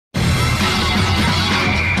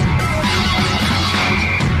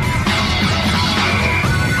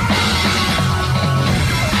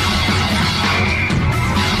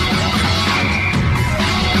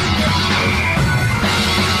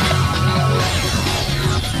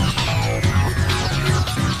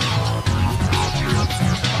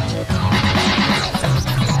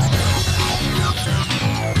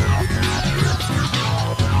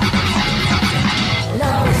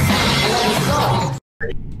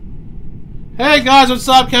Hey guys, what's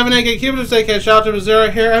up? Kevin aka Cubans aka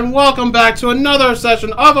Shout0 here, and welcome back to another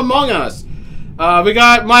session of Among Us. We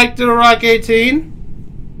got Mike to the Rock 18.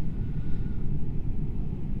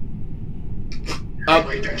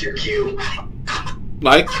 Wait, that's your cue.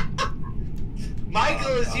 Mike.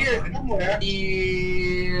 Michael is here somewhere.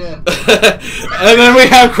 Yeah. And then we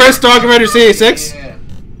have Chris Documentary CA6. Yeah.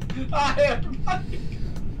 I am Mike.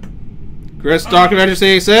 Chris Documentary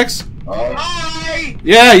CA6. Oh. Hi!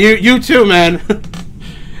 Yeah, you too, man.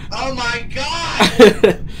 Oh my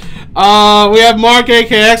god! We have Marc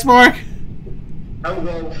aka XMARC.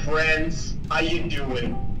 Hello, friends. How you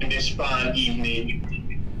doing in this fine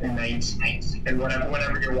evening and night, and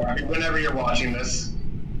whenever you're watching this?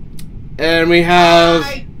 And we have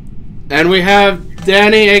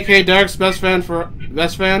Dani aka Dereksbestfan for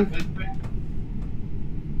best fan.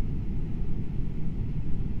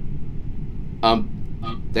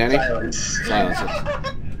 Dani?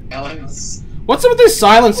 Silence. What's up with these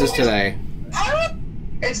silences today?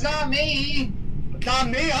 It's not me. Not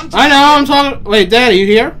me. I know, I'm talking. Wait, Dani, you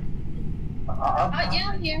here?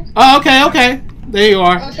 Yeah, I'm here. Oh, okay. There you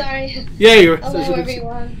are. Oh, sorry. Yeah, you're. Hello,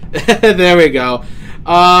 everyone. There we go.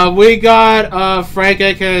 We got Frank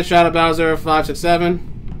aka Shadow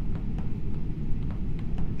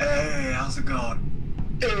 567. Hey, how's it going?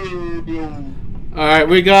 Alright,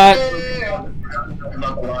 we got. I'm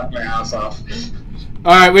not gonna lock my ass off.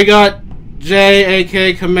 Alright, we got J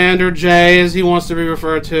aka Commander J, as he wants to be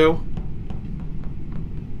referred to.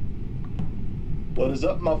 What is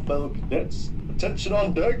up, my fellow cadets? Attention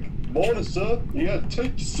on deck. Morning, sir. You gotta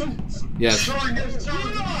take your seats. Yes.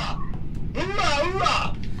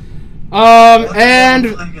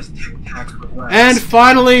 And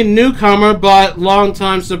finally, newcomer but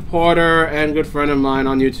longtime supporter and good friend of mine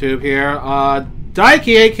on YouTube here,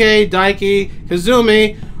 Daiki aka Daiki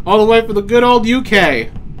Kazumi, all the way from the good old UK.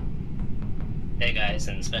 Hey guys,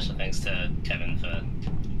 and special thanks to Kevin for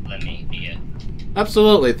letting me be here.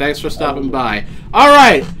 Absolutely, thanks for stopping by.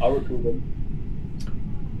 Alright! I'll recruit them.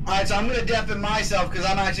 Alright, so I'm going to deafen myself because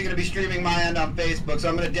I'm actually going to be streaming my end on Facebook. So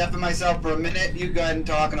I'm going to deafen myself for a minute. You go ahead and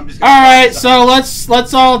talk, and I'm just going to... Alright, so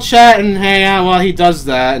let's all chat and hang out while he does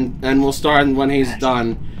that, and we'll start when he's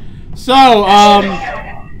done. So,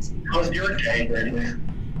 How's your day, Brady?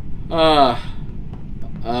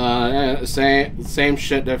 same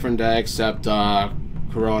shit, different day, except,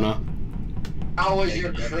 Corona. How was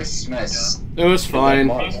your Christmas? It was fine.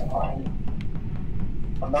 That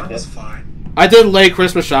was fine. I did late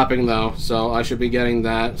Christmas shopping though, so I should be getting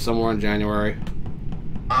that somewhere in January.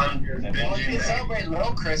 I'm just Well, you can celebrate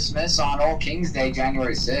Little Christmas on All Kings Day,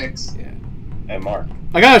 January 6th. Yeah. Hey, Mark.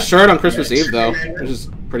 I got a shirt on Christmas Eve though, which is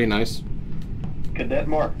pretty nice. Cadet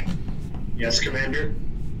Mark. Yes, Commander.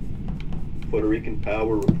 Puerto Rican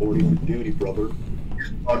power reporting for duty, brother.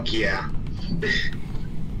 Fuck yeah.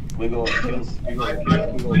 We're gonna kill.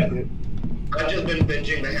 I've just been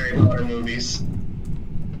binging the Harry Potter movies.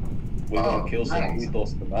 We're gonna kill some nice.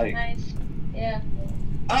 ethos tonight. Nice. Yeah.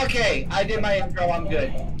 Okay, I did my intro. I'm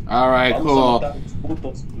good. Alright, cool.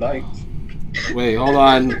 Tonight. Wait, hold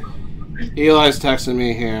on. Eli's texting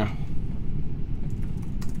me here.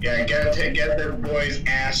 Yeah, get the boy's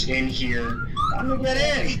ass in here. I'm gonna get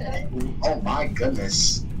in. Oh my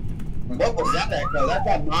goodness. What was that echo? That's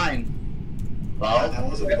not mine. Well,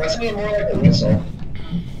 that's me more like a whistle.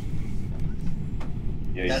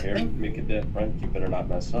 Yeah, you hear me, Cadet Frank? You better not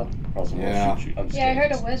mess up. Or else I'm gonna shoot you. I'm just Yeah, I kidding.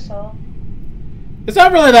 heard a whistle. It's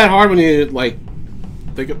not really that hard when you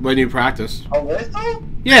when you practice. A whistle?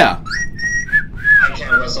 Yeah. I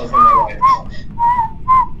can't whistle for my life.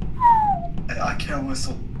 I can't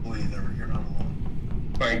whistle either. You're not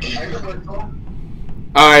alone. Frank.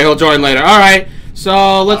 Alright, he'll join later. Alright.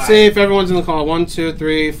 So let's see if everyone's in the call. 1, 2,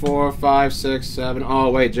 3, 4, 5, 6, 7.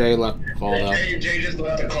 Oh wait, Jay left called up. Jay just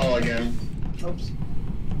left the call again. Oops.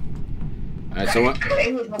 Alright, so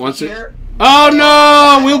once it. Oh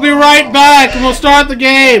no! We'll be right back and we'll start the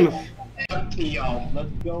game! Let's go,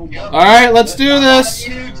 Mark. Alright, let's do this!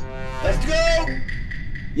 Let's go!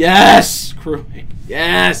 Yes! Crewmate.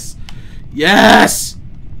 Yes! Yes!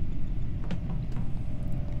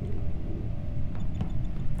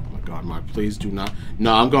 Oh my god, Mark, please do not.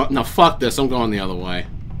 No, I'm going. No, fuck this. I'm going the other way.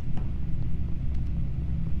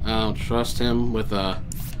 I don't trust him with a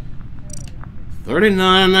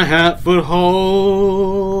 39.5-foot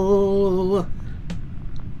hole.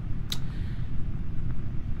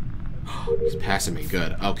 He's passing me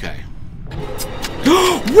good. Okay.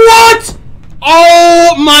 What?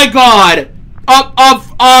 Oh my god!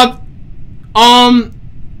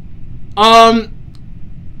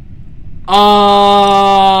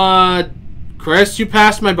 Chris, you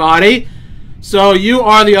passed my body, so you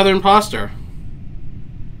are the other imposter.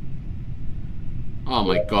 Oh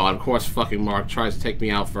my god, of course fucking Mark tries to take me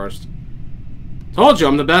out first. Told you,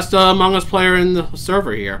 I'm the best Among Us player in the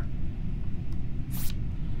server here.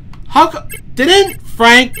 How didn't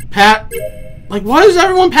Frank like, what is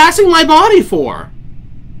everyone passing my body for?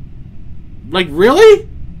 Like, really?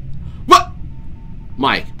 What?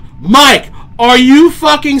 Mike, are you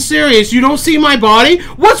fucking serious? You don't see my body?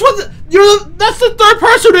 What's with the, that's the third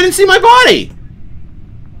person who didn't see my body.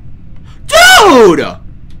 Dude!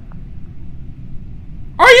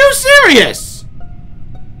 Are you serious?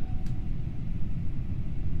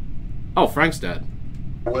 Oh, Frank's dead.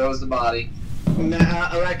 Where was the body?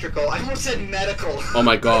 Electrical. I almost said medical. Oh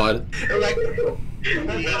my god. Electrical.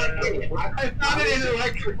 I found it in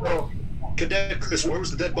electrical. Cadet Chris, where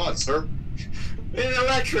was the dead body, sir? In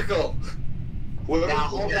electrical. Whoever Now,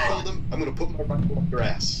 hold told him, I'm gonna put my rifle up your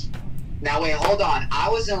ass. Now wait, hold on. I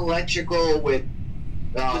was in electrical with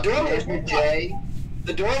The door was Jay.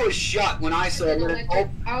 The door was shut when I saw it.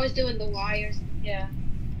 I was doing the wires. Yeah.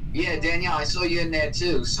 Yeah, Danielle, I saw you in there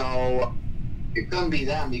too. So it couldn't be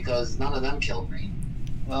them because none of them killed me.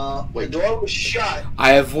 The door was shut.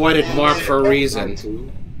 I avoided Mark for a reason.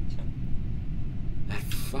 That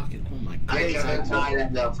fucking, oh my god. I died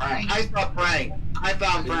Frank. I saw Frank. I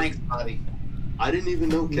found Frank's body. I didn't even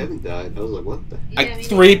know Kevin died. I was like, what the Yeah,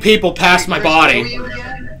 Three people passed my Chris, where were body. you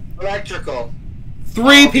again? Electrical.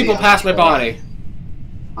 Three people passed my body.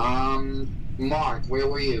 Mark, where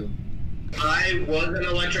were you? I was in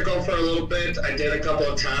electrical for a little bit. I did a couple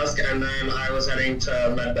of tasks, and then I was heading to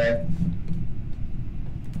medbay.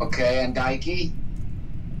 Okay, and Daiki?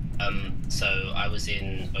 So I was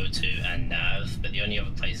in O2 and Nav, but the only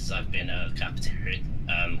other places I've been are cafeteria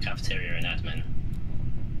and admin.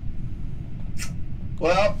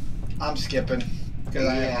 Well, I'm skipping. Because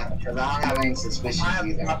I don't have any suspicions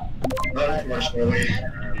either. Unfortunately.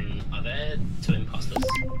 Are there 2 imposters?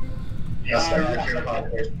 Yes, there are 2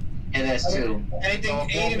 imposters. And there's 2. Anything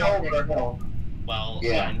 8 and over. Well,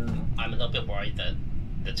 Yeah. I'm a little bit worried that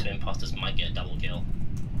the 2 imposters might get a double kill.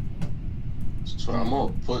 So I'm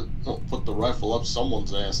gonna put the rifle up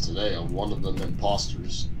someone's ass today on one of them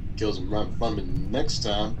imposters. Kills him right in front of me. Next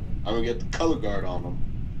time, I'm gonna get the color guard on him.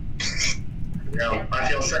 Yeah, I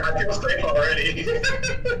feel safe already.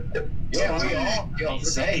 Yeah, we all feel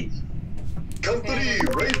safe. Company,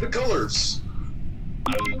 raise the colors.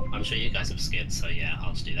 I'm sure you guys have skipped, so yeah,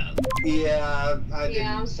 I'll just do that. Yeah, I did.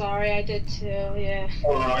 Yeah, I'm sorry. I did too. Yeah.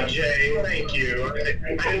 Aw, Jay, thank you. I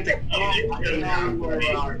didn't think you could have.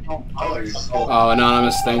 Oh,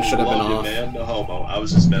 anonymous thing should have been Love you, off. man. No homo. I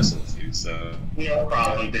was just messing with you, so. No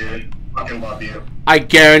problem, dude. Fucking love you. I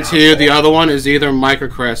guarantee you the other one is either Mike or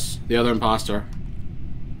Chris, the other imposter.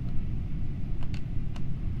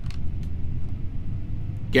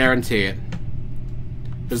 Guarantee it.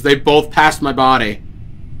 Because they both passed my body.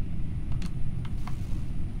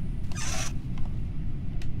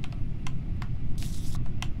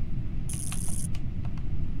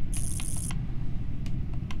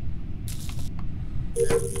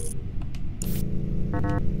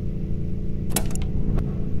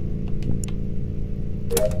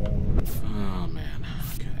 Oh man,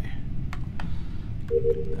 okay.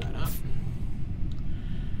 Pick that up.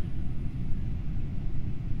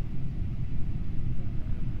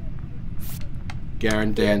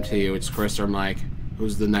 Guarantee you it's Chris or Mike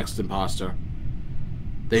who's the next imposter.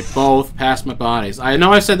 They both passed my bodies. I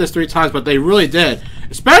know I said this 3 times, but they really did.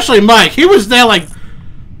 Especially Mike. He was there like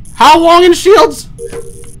how long in Shields?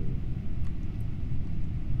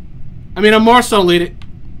 I mean, I'm more so leading.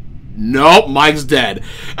 Nope, Mike's dead.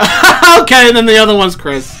 Okay, and then the other one's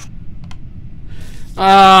Chris.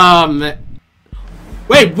 Man.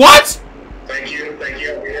 Wait, what? Thank you. Really?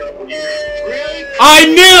 I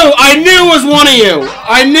knew it was one of you.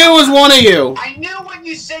 I knew it was one of you. I knew when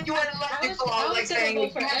you said you had electrical, I was like saying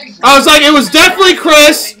it can't be. I was like, it was definitely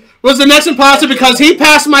Chris was the next imposter because he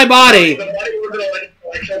passed my body. I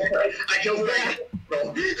killed Frank.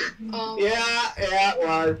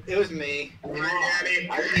 Yeah, it was me. I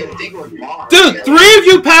didn't even think it was Mark. Dude, 3 of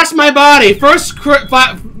you passed my body. First, Chris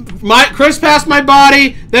passed my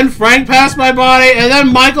body, then Frank passed my body, and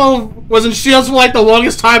then Michael was in Shields for like the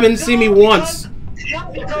longest time and didn't see me once.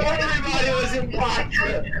 Everybody was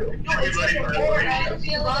imposter. I didn't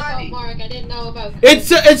feel about Mark. I didn't know about. It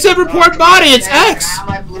said report body. It's X. Now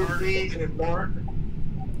my blue feet and Mark.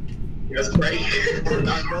 Yes, Frank.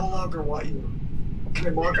 I no longer want you.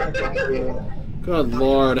 Okay, Mark, I don't feel. Good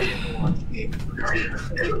lord.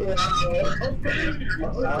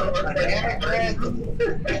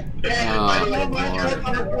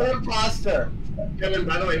 Imposter. Kevin,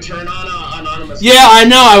 by the way, turn on anonymous. Yeah, I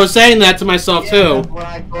know. I was saying that to myself too.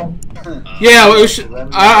 Yeah, it was,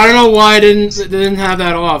 I don't know why I didn't have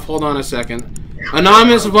that off. Hold on a second.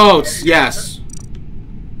 Anonymous votes, yes.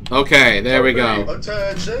 Okay, there we go.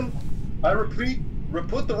 Attention! I repeat,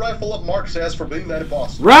 put the rifle up Mark's ass for being that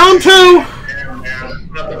imposter. Round 2!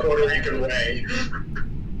 Not the Puerto Rican way.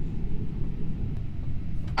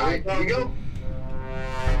 Alright, here we go.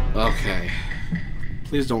 Okay.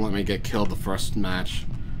 Please don't let me get killed the first match.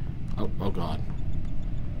 Oh god.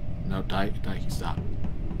 No, Daiki, stop.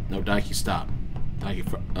 No, Daiki, stop. Daiki,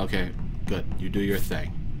 okay, good. You do your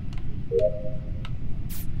thing.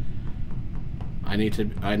 I need to,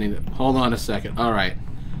 hold on a second. Alright.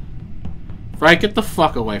 Frank, get the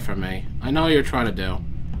fuck away from me. I know what you're trying to do.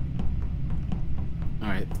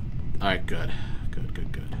 Alright. Alright, good. Good,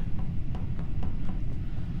 good, good.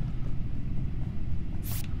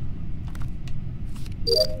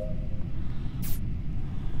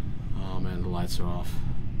 Oh man, the lights are off.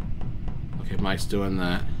 Okay, Mike's doing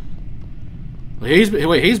that.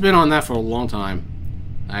 Wait, he's been on that for a long time,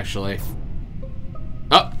 actually.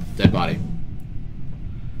 Oh, dead body.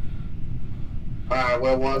 Alright,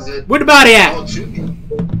 where was it? Where the body at?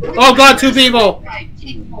 Oh god, 2 people!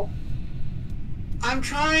 I'm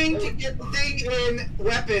trying to get the thing in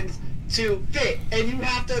weapons to fit, and you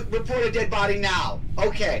have to report a dead body now.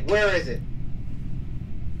 Okay, where is it?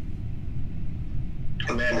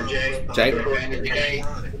 Commander J. Commander J.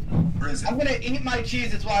 I'm gonna eat my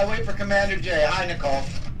cheese, that's why I wait for Commander J. Hi, Nicole.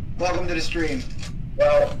 Welcome to the stream.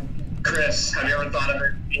 Well, Chris, have you ever thought of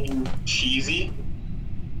it being cheesy?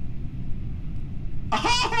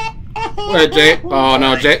 Wait, Jay? Oh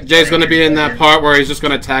no, Jay's gonna be in that part where he's just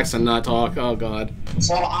gonna text and not talk. Oh god.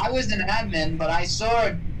 So I was an admin, but I saw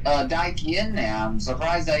Daiki in there. I'm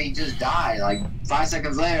surprised that he just died. Like 5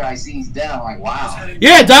 seconds later, I see he's dead. I'm like, wow.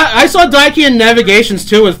 Yeah, I saw Daiki in Navigations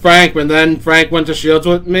too with Frank, but then Frank went to Shields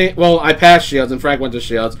with me. Well, I passed Shields and Frank went to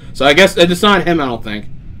Shields. So I guess it's not him, I don't think.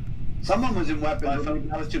 Someone was in weapons.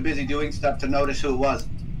 I was too busy doing stuff to notice who it was.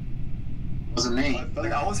 Wasn't me.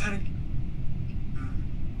 I was heading.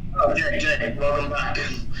 Oh, Jay, welcome back.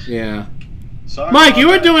 Yeah. Sorry Mike, you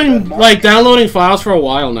were about that. doing, like, downloading files for a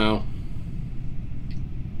while now.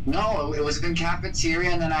 No, it was in cafeteria,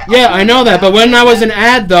 and then I... Yeah, I know that, but when I was an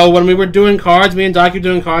ad, though, when we were doing cards, me and Daiki were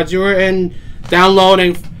doing cards, you were in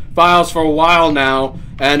downloading files for a while now,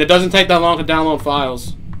 and it doesn't take that long to download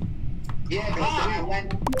files. Yeah,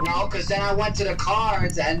 because then I went to the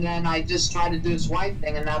cards, and then I just tried to do the swipe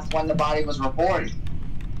thing, and that's when the body was reported.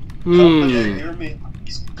 Hear me.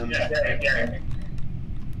 Yeah.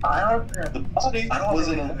 The body was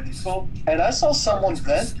in a vehicle, and I saw someone's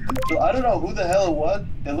vent, so I don't know who the hell it was.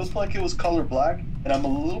 It looked like it was color black, and I'm a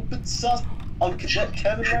little bit sus on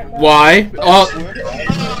Kevin right now. Why?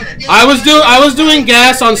 I was doing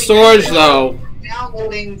gas on storage though.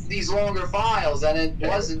 Downloading these longer files, and it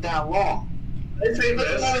wasn't that long.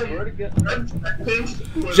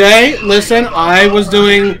 Jay, listen, I was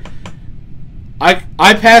doing...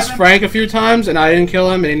 I passed Frank a few times, and I didn't kill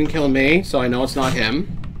him, and he didn't kill me, so I know it's not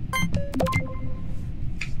him.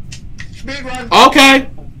 Okay!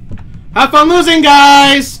 Have fun losing,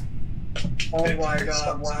 guys! Oh my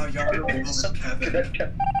god, wow, y'all are Kevin.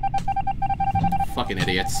 Fucking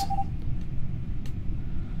idiots.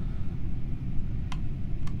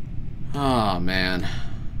 Oh, man.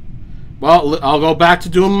 Well, I'll go back to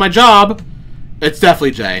doing my job. It's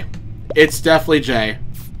definitely Jay. It's definitely Jay.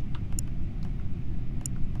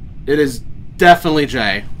 It is definitely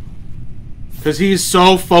Jay. Because he's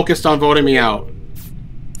so focused on voting me out.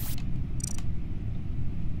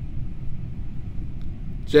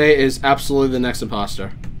 Jay is absolutely the next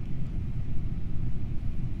imposter.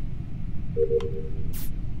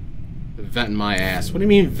 Venting my ass. What do you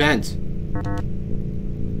mean vent?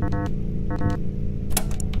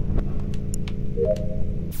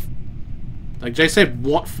 Like Jay said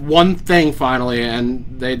one thing finally, and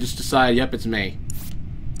they just decide, yep, it's me.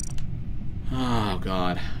 Oh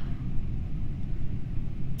god.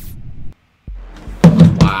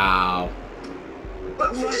 Wow.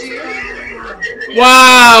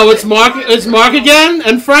 Wow, it's Marc. It's Marc again,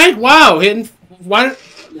 and Frank. Wow, hitting. Why?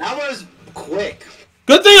 That was quick.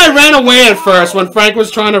 Good thing I ran away at first when Frank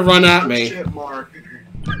was trying to run at me.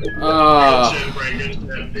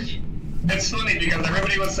 It's funny because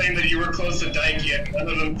everybody was saying that you were close to Daiki, and none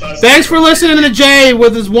of them thought. Thanks for listening to Jay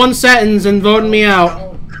with his one sentence and voting me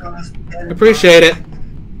out. Appreciate it.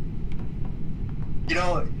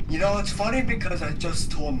 You know, it's funny because I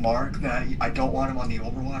just told Marc that I don't want him on the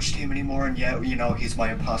Overwatch team anymore, and yet, you know, he's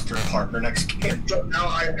my imposter partner next game. So now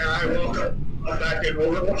I will come back in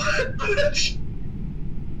Overwatch.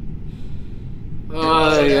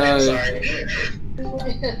 Yeah. Sorry.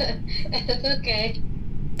 It's okay.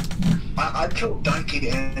 I killed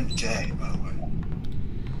Dani and Jay, by the way.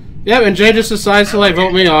 Yeah, and Jay just decides to like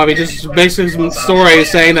vote me off. He just basically some story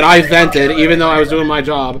saying that I vented even though I was doing my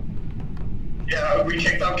job. Yeah, we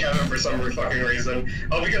kicked out Kevin for some fucking reason.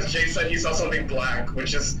 Oh, because Jay said he saw something black,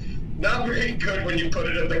 which is not very good when you put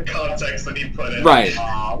it in the context that he put it. Right.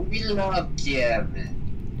 Aw, we love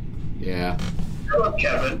Kevin. Yeah. I love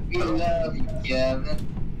Kevin. We love you, Kevin.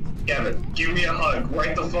 Kevin, give me a hug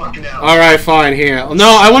right the fuck now. Alright, fine, here.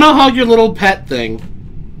 No, I want to hug your little pet thing.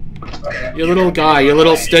 Okay. Your little guy, your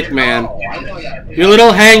little stick man. Oh, I know that. Your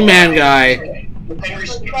little hangman guy. Henry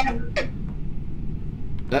Stickman.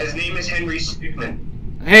 His name is Henry Stickman.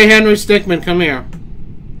 Hey, Henry Stickman, come here.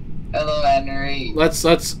 Hello, Henry.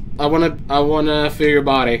 I wanna feel your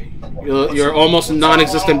body. Your almost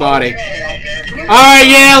non-existent body. Alright,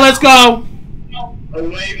 yeah, let's go!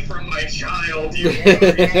 Away from my child, you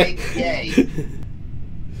Yay.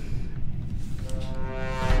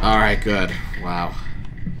 Alright, good. Wow.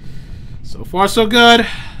 So far, so good.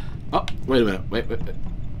 Oh, wait a minute. Wait.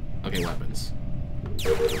 Okay, weapons.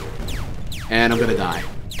 And I'm gonna die.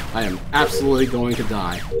 I am absolutely going to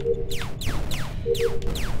die.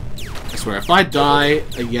 I swear, if I die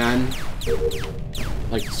again,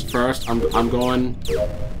 like first, I'm going.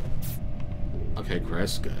 Okay,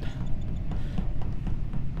 Chris, good.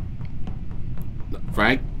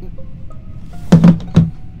 Frank.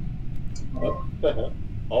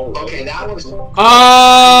 Okay, that was.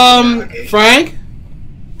 Frank.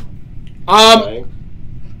 I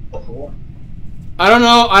don't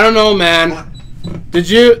know, man. Did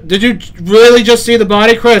you really just see the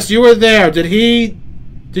body, Chris? You were there. Did you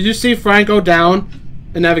see Frank go down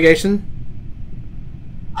in navigation?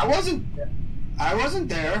 I wasn't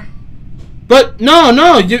there. But no,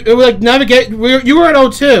 it was like navigate. You were at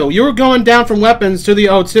O2. You were going down from weapons to the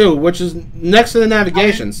O2, which is next to the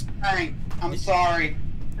navigations. Frank, I'm sorry.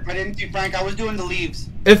 I didn't see Frank. I was doing the leaves.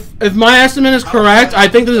 If my estimate is correct, I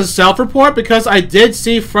think this is a self-report because I did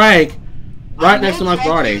see Frank right next to my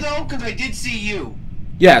body. Because I did see you.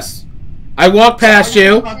 Yes, I walked past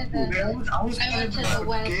you. I was went to the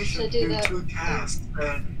west to do the two tasks.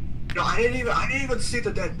 No, I didn't even see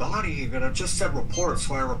the dead body even. It just said report,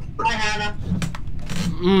 so I reported. Hi, Hannah.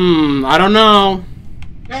 I don't know.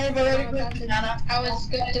 Hey, baby. I was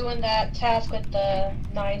doing that task with the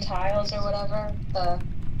 9 tiles or whatever.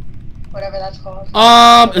 Whatever that's called.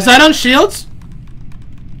 Is that on Shields?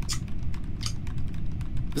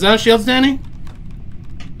 Is that on Shields, Dani?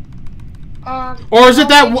 Or is it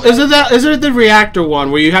the reactor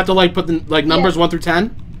one where you have to like put the numbers 1 through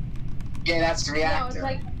 10? Yeah, that's the reactor.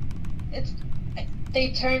 No,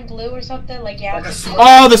 they turn blue or something. Like yeah.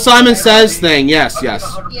 Oh, the Simon Says thing. Yes. Yeah.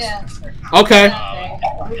 Okay.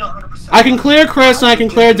 I can clear Chris and I can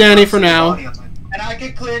clear Dani for now. And I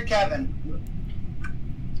can clear Kevin.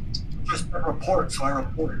 Just report, so I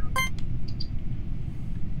reported.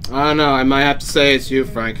 I don't know. I might have to say it's you,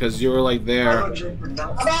 Frank, because you were like there. From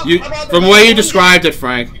the way you described it,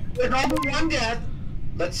 Frank. There's only one death.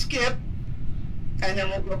 Let's skip, and then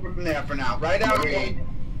we'll go from there for now. Right out here.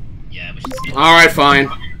 Yeah, we should skip. All right, fine.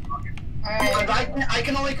 Alright. I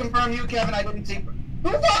can only confirm you, Kevin. I didn't see. Who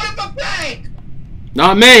voted for Frank?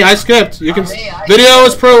 Not me. I skipped. You can. Video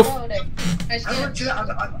is proof. I'm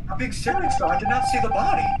being serious though. I did not see the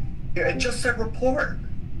body. It just said report.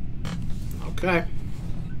 Okay.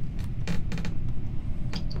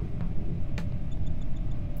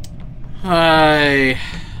 Hi.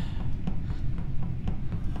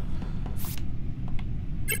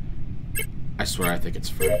 I swear I think it's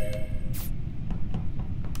free.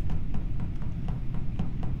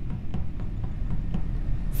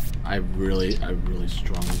 I really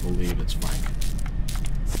strongly believe it's Frank.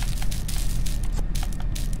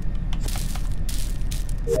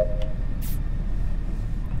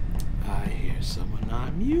 I hear someone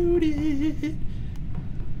not muted.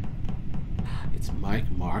 It's Mike,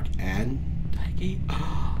 Mark, and Dani.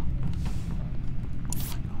 Oh my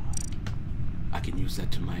god. I can use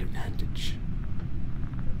that to my advantage.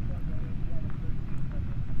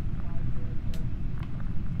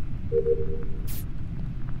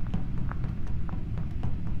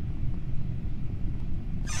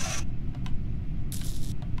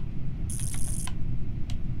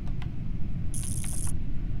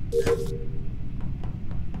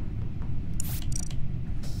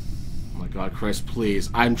 Oh my god, Chris, please.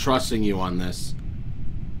 I'm trusting you on this.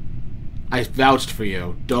 I vouched for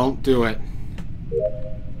you. Don't do it.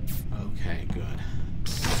 Okay, good.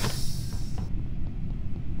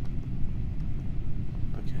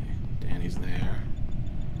 Okay, Dani's there.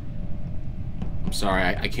 I'm sorry,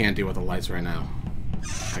 I can't deal with the lights right now.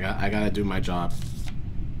 I gotta do my job.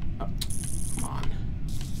 Oh, come on.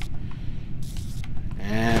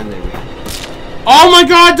 Oh my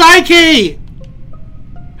God, Daiki!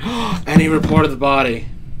 And he reported the body.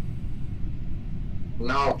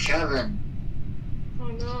 No, Kevin. Oh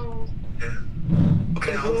no.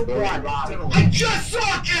 Okay, I just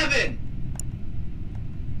saw Kevin!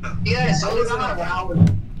 Yeah, so did I.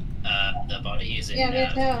 The body is in Yeah, me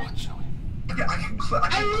nav. too.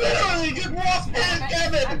 I literally just walked past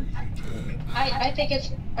Kevin! I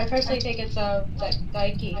personally think it's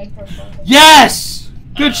Daiki. Yes!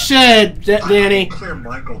 Good shit, Danny. I clear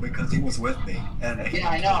Michael because he was with me. And Yeah,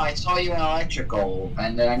 I know. I saw you in electrical,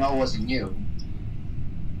 and I know it wasn't you.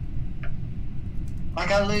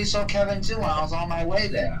 Like, I literally saw Kevin too when I was on my way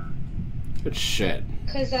there. Good shit.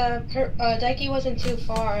 Cause Daiki wasn't too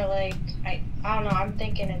far. Like I don't know. I'm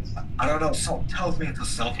thinking it's. I don't know, something tells me it's a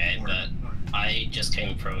self-report. Okay, but I just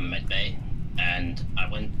came from medbay, and I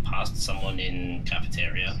went past someone in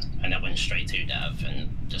cafeteria, and I went straight to Dav, and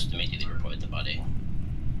just immediately reported the body.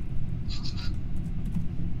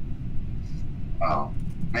 Oh,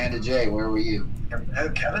 Amanda J, where were you?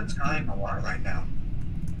 Kevin's dying a lot right now.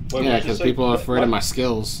 Yeah, because people are afraid of my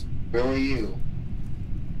skills Where were you?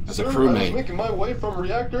 as a Sir, I was crewmate. making my way from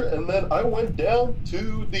reactor, and then I went down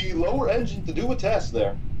to the lower engine to do a test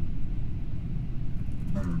there.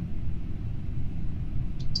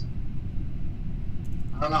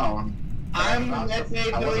 I don't know. I'm in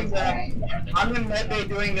medbay doing the. I'm in medbay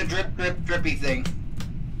doing the drippy thing.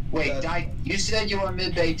 Wait, you said you were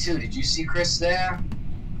mid-bay too. Did you see Chris there?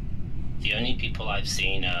 The only people I've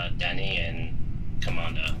seen are Dani and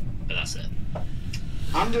Commander, but that's it.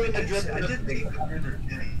 I'm doing the drip. I did think Commander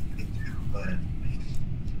Danny too, but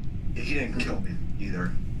he didn't kill me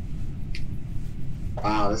either.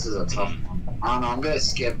 Wow, this is a tough one. I don't know. I'm gonna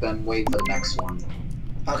skip and wait for the next one.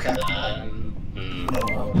 Okay.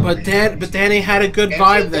 But Danny had a good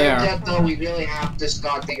vibe there. Depth, though, we really have to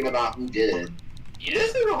start thinking about who did it. Yeah.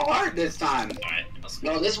 This is hard this time. Alright, let's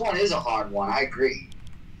go. No, this one is a hard one. I agree.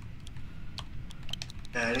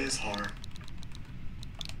 Yeah, it is hard.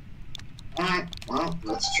 Alright, well,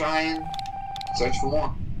 let's try and search for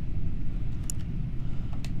more.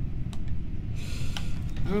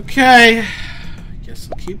 Okay. Guess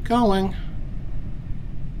I'll keep going.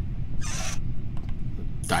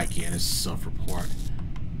 Daiki and his self-report.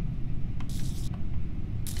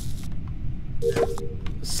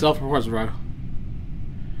 Self-report's right.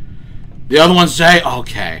 The other one's Jay?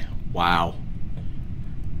 Okay. Wow.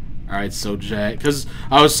 Alright, so Jay. Because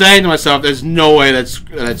I was saying to myself, there's no way that's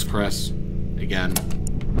Chris. Again.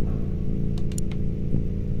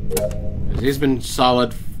 He's been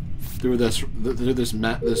solid through this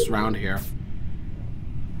round here.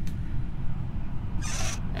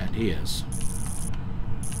 And he is.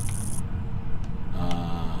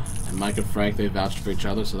 And Mike and Frank, they vouched for each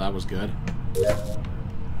other, so that was good.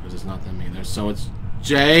 Because it's not them either. So it's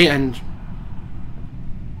Jay and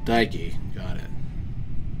Daiki. Got it.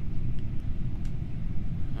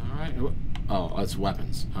 Alright. Oh, that's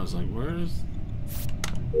weapons. I was like, where's...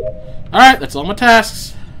 Alright, that's all my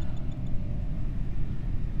tasks.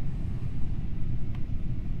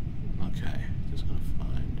 Okay, just gonna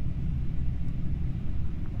find...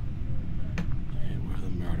 Okay, where are the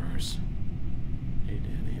murderers? Hey,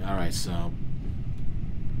 Danny. Alright, so...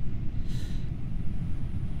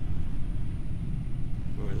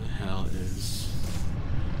 Where the hell is...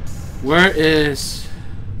 Where is...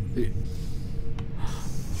 the...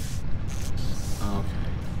 Okay.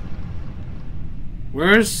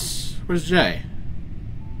 Where's Jay?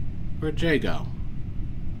 Where'd Jay go?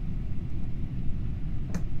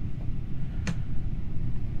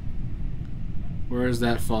 Where is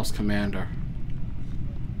that false commander?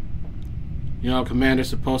 You know, commander's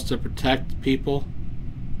supposed to protect people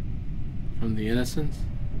from the innocent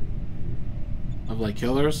of like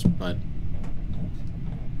killers, but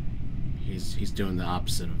he's doing the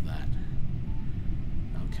opposite of that.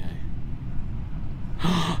 Okay.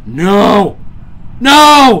 No!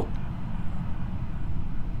 No!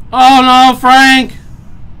 Oh no, Frank!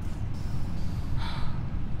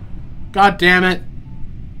 God damn it.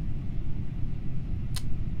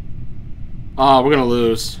 Oh, we're gonna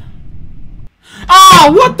lose.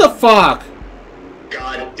 Oh, what the fuck?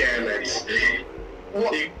 God damn it.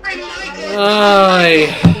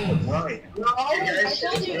 Ay. Right. I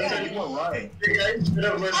told you guys. You were right. You guys should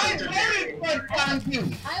have listened to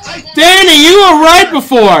me. Danny, you were right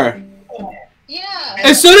before. Yeah.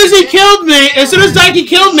 As soon as he killed me, as soon as Daiki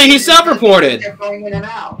killed me, he self-reported. They're going in and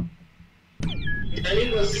out.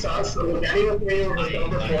 Danny was sus, so Danny was way over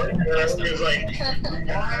before, and then I was like,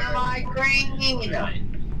 Why am I green?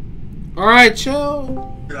 Alright,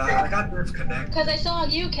 chill. I got disconnected. Because I saw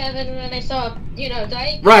you, Kevin, and then I saw,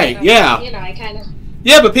 Daiki. Right, so, yeah. I kind of.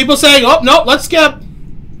 Yeah, but people saying, "Oh no, let's skip."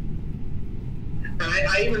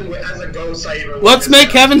 I even, as a ghost, I even. Let's make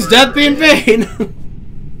Kevin's death be in vain.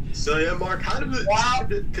 So yeah, Mark, how did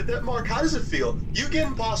it? Mark, how does it feel? You get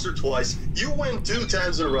imposter twice. You win 2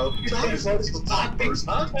 times in a row. So how does it stop first,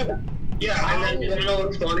 huh? Yeah, and then you know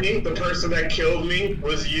what's funny? The person that killed me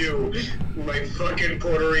was you, my fucking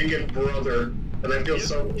Puerto Rican brother, and I feel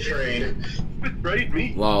so betrayed. Betrayed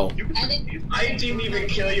me. Wow. I didn't even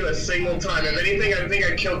kill you a single time. If anything, I think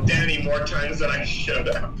I killed Dani more times than I should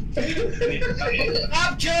have.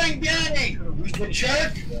 Stop killing Dani! You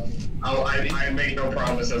jerk! Oh, I make no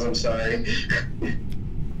promises. I'm sorry.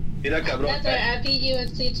 That's alright, I beat you in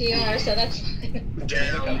CTR, so that's fine.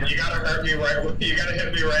 Damn, you gotta hurt me right. You gotta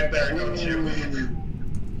hit me right there, don't you?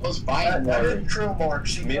 Those fine That water. is true, Mark.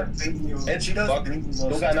 She can't beat you. She doesn't beat you.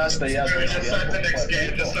 Tú ganaste ya. Just start the next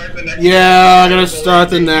game. Just start the next Yeah, I'm gonna start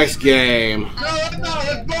the next game. No, let's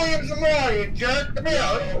go him some more, you jerk. Come here.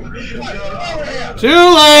 Over here. Too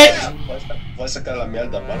late. Voy a sacar la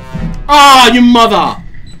mierda, man. Oh, you mother!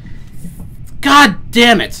 God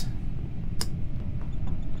damn it!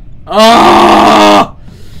 Oh!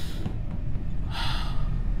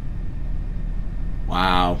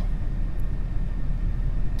 Wow.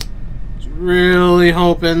 Was really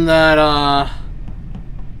hoping that I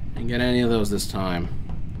didn't get any of those this time.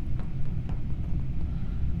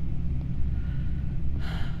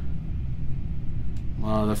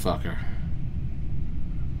 Motherfucker.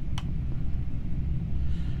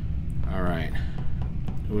 Alright.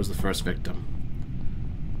 Who was the first victim?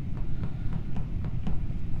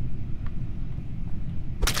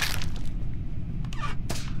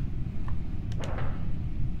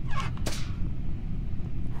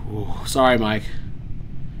 Ooh, sorry, Mike.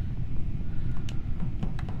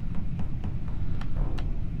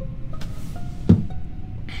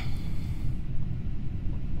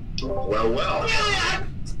 Well.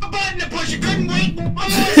 A button to push, you couldn't wait.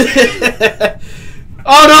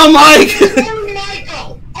 Oh no, Mike! Only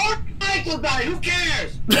Michael died, who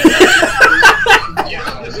cares?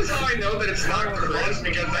 Yeah, this is how I know that it's not Chris,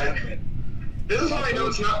 because this is how I know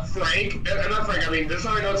it's not Frank. Not Frank, I mean, this is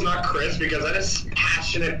how I know it's not Chris, because that is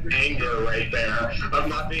passionate anger right there of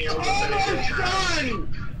not being able to finish your task.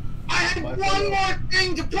 I had one more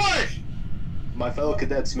thing to push! My fellow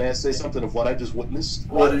cadets, may I say something of what I just witnessed?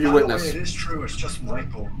 What did you witness? It is true. It's just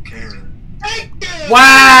Michael. Who cares? Thank you!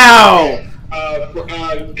 Wow!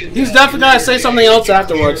 He's definitely gotta say something else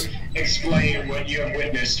afterwards. Explain what you have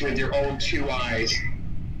witnessed with your own 2 eyes.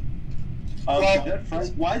 Cadet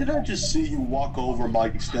Frank, why did I just see you walk over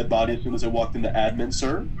Mike's dead body as soon as I walked into admin,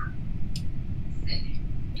 sir?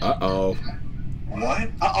 Uh-oh. What?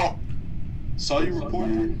 Uh-oh. Saw you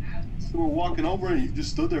reported. You were walking over and you just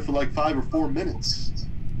stood there for like 5 or 4 minutes.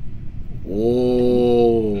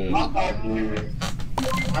 Oh.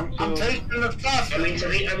 I'm tasting the stuff. I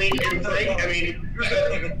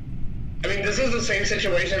mean, this is the same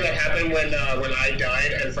situation that happened when I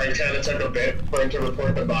died and Frank kind of took a bit for him to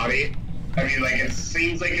report the body. I mean, like, it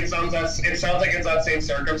seems like it sounds like it's that same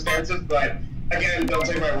circumstances, but again, don't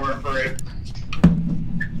take my word for it.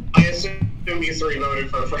 I assume you 3 voted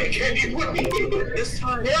for Frank anyway. This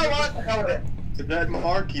time, You know what? Hell with it. Cadet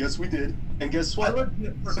Mark, yes we did. And guess I what?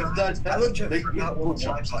 legit forgot what the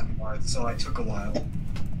Y button was, so I took a while.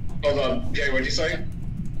 Hold on, Jay, what'd you say?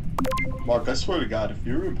 Mark, I swear to God, if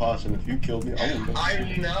you're imposter and if you killed me, I won't.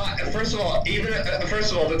 I'm not. First of all,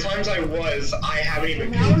 the times I haven't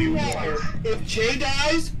even killed you once. If Jay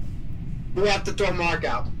dies, we have to throw Mark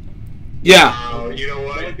out. Yeah. You know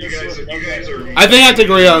what? You guys are. I think I have to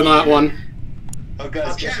agree on that one. Okay,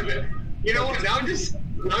 Kevin. You know what? Now I'm just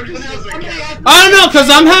I don't know,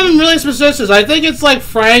 because I'm having really suspicions. I think it's like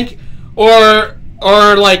Frank or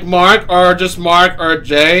like Mark or just Mark or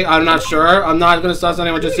Jay. I'm not sure. I'm not going to suss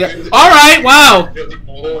anyone just yet. Alright, wow. I just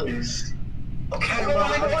wanted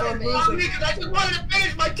to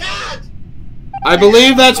finish my task. I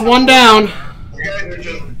believe that's 1 down. You guys are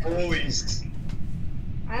just bullies.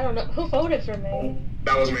 I don't know. Who voted for me?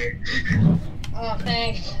 That was me. Oh,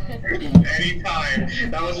 thanks. Anytime.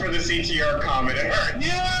 That was for the CTR comment. It hurt.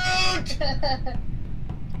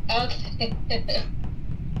 Okay.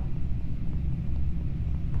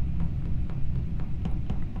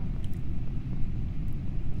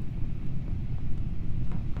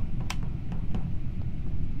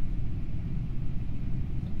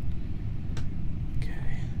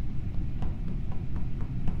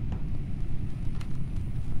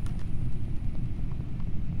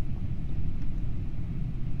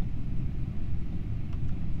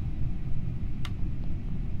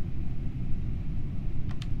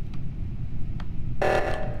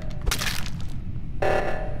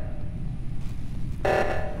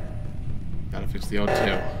 it's the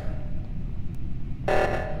O2.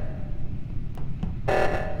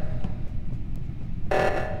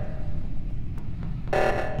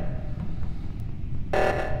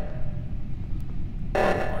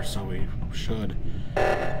 Or so we should.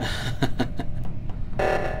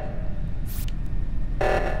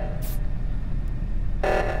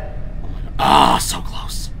 Ah, so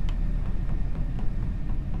close.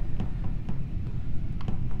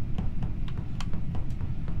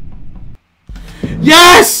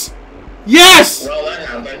 Yes! Yes! Well, that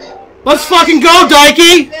happened. Let's fucking go,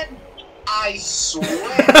 Dikey! I swear.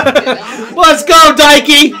 Let's go,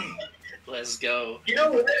 Dikey! Let's go. You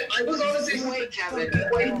know what? I was honestly You wait, Kevin. You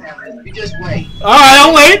wait, Kevin. You just wait. Alright,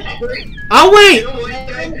 I'll wait. I'll You wait. know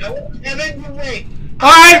what? Kevin, you wait.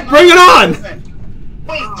 Alright, bring it on.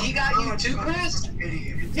 Wait, he got you too, Chris?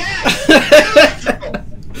 Yeah.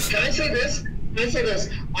 Can I say this? Can I say this?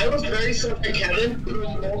 I was very sorry to Kevin, who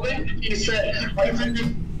in the moment he said, I think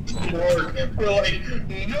it's Mark for like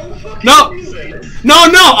no fucking No. reason.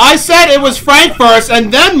 No, I said it was Frank first, and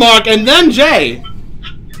then Mark, and then Jay.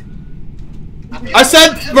 I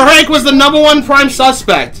said Frank was the #1 prime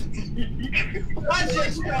suspect. Let's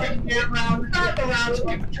just start that round. Start the round.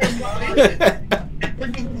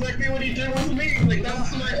 Which is exactly what he did with me. Like,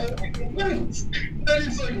 that's my only complaint. Then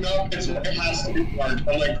he's like, no, it has to be Mark.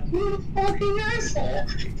 I'm like, who the fucking asshole?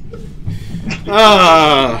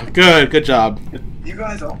 Ah, good job. You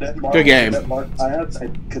guys are Cadet Mark, Good game. Cadet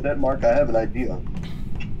Mark, I have an idea.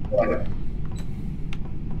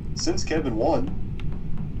 Since Kevin won,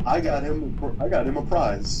 I got him a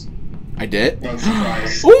prize. I did? One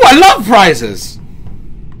surprise. Ooh, I love prizes!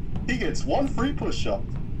 He gets 1 free push-up.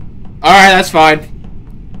 Alright, that's fine.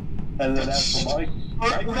 And then as for Mike,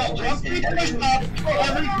 Every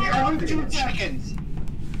 2 seconds.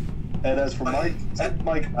 and as for Mike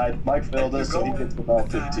failed us, so he gets about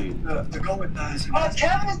 15. To go with that is Oh,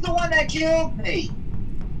 Kevin's the one that killed me.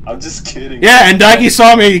 I'm just kidding. Yeah, and Dikey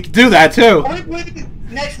saw me do that too. Wait.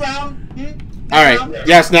 Next round. Alright,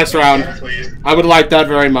 yes, next round. Yeah, please. I would like that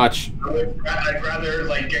very much. I'd rather,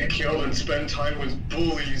 like, get killed and spend time with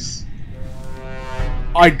bullies.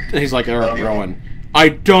 He's like Rowan. I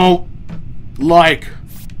don't like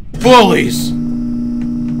bullies.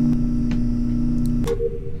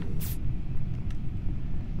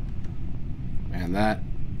 Man, that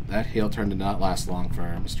heel turn did not last long for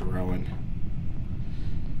Mr. Rowan.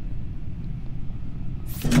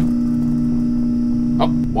 Oh,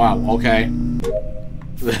 wow, okay.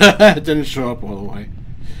 That didn't show up all the way.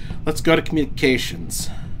 Let's go to communications.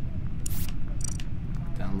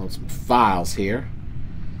 Download some files here.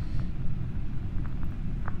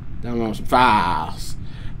 Download some files.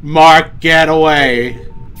 Mark, get away.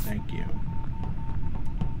 Thank you.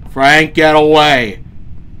 Frank, get away.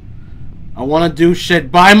 I want to do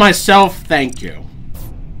shit by myself. Thank you.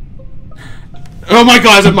 Oh my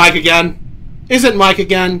god, is it Mike again? Is it Mike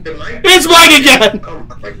again? It's Mike again!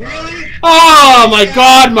 Really? Oh my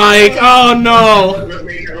god, Mike! Oh no!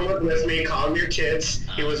 With me, calm your kids.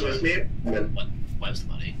 He was with me. Where's the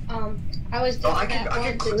buddy? I was No, doing I can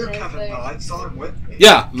that clear once Kevin though. I saw him with me.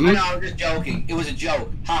 Yeah. I know, I was just joking. It was a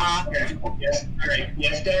joke. Haha. Yes, alright.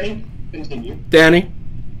 Yes, Danny? Continue. Danny?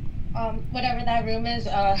 whatever that room is,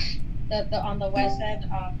 the on the west end,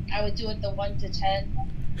 I would do it the 1 to 10.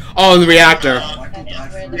 Oh, in the reactor. That is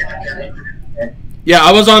where the body is. Yeah,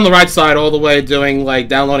 I was on the right side all the way doing, like,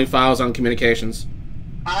 downloading files on communications.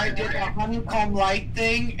 I did a honeycomb light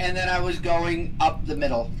thing, and then I was going up the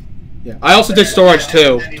middle. Yeah. I also did storage,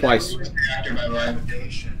 too, twice. Reactor, by the way.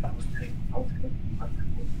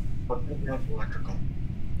 Electrical.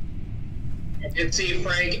 I did see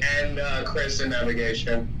Frank and Chris in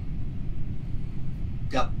navigation.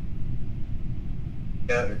 Yep.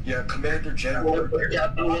 Yeah, Commander General.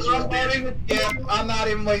 Yeah, I'm not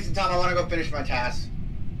even wasting time. I want to go finish my task.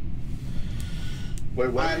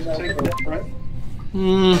 Wait, what did you say, Frank?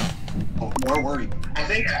 Oh, more worried. I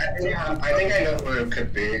think I know who it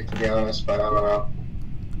could be, to be honest, but I don't know.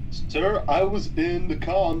 Sir, I was in the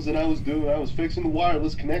comms and I was fixing the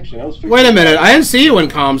wireless connection. Wait a minute, I didn't see you in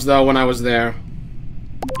comms, though, when I was there.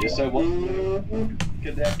 Yes, I was.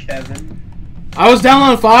 Cadet Kevin. I was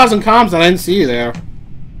downloading files and comms, and I didn't see you there.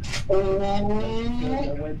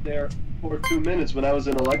 I went there for 2 minutes when I was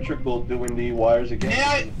in electrical doing the wires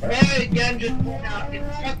again. May I again just point out,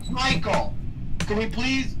 it's just Michael. Can we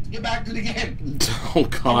please get back to the game? Oh,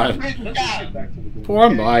 God. Yeah. Poor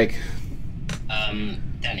Mike.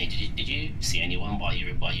 Danny, did you see anyone while you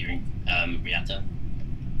were in reactor?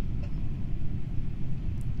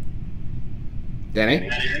 Danny?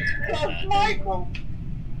 Michael.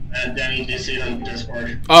 And Danny, do you see it on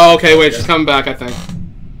Discord? Oh, okay, wait, she's coming back, I think.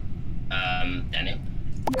 Danny,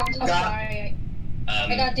 I'm sorry.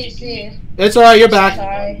 I got DC. It's alright, you're back.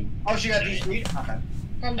 Sorry. Oh, she got DC? Okay.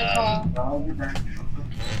 From the call.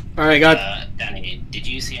 Alright, got. Dani, did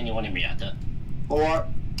you see anyone in reactor? 4,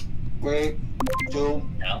 3, 2.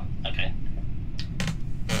 No? Okay.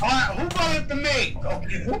 Alright, who voted for me?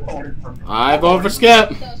 Okay, who voted for me? I vote for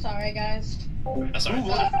Skip. So sorry, guys. That's Who alright.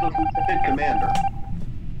 was the lieutenant commander?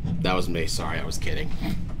 That was me. Sorry, I was kidding.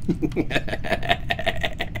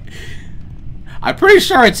 I'm pretty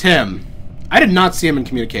sure it's him. I did not see him in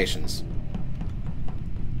communications.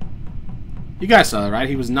 You guys saw that, right?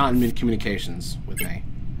 He was not in communications with me.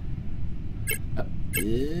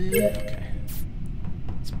 Okay.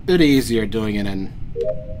 It's a bit easier doing it in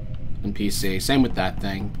PC. Same with that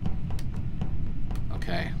thing.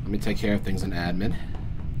 Okay, let me take care of things in admin.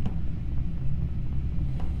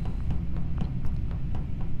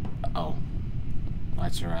 Uh-oh.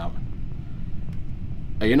 Lights are out.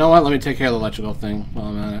 Oh, you know what? Let me take care of the electrical thing while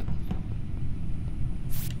I'm at it.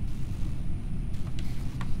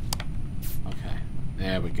 Okay.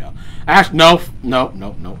 There we go. Ash, no. No,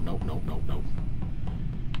 no, no, no, no, no, no.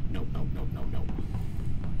 No, no, no, no, no.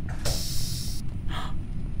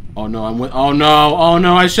 Oh no, I'm with. Oh no, oh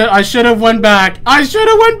no, I should have went back. I should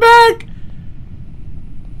have went back.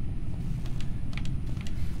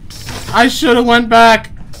 I should have went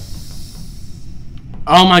back.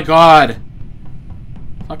 Oh my god.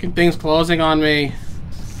 Fucking thing's closing on me.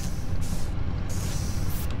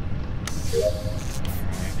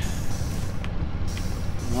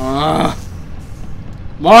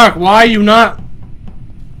 Mark, why are you not?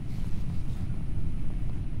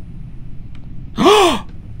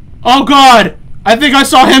 Oh god! I think I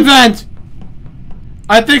saw him vent!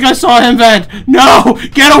 I think I saw him vent! No!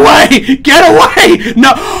 Get away! Get away!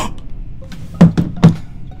 No!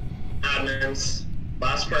 Admins.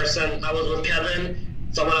 Last person, I was with Kevin.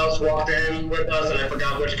 Someone else walked in with us, and I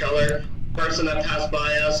forgot which color. Person that passed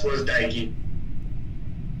by us was Daiki.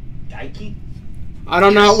 Daiki? I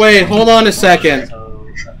don't know. Wait, hold on a second.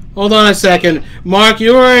 Hold on a second. Mark,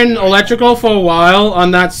 you were in electrical for a while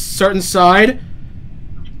on that certain side.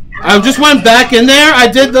 I just went back in there. I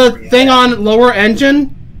did the thing on lower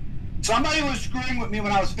engine. Somebody was screwing with me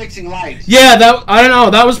when I was fixing lights. Yeah, that I don't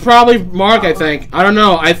know. That was probably Mark, I think. I don't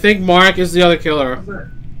know. I think Mark is the other killer.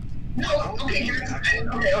 No, okay,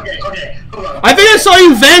 okay. Hold on. I think I saw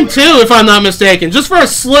you vent too, if I'm not mistaken. Just for a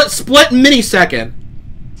split millisecond.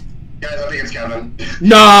 Guys, I think it's Kevin.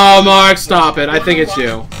 No, Mark, stop it. I think it's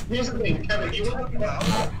you. Here's the thing, Kevin, you were...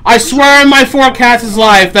 I swear on my 4 cats'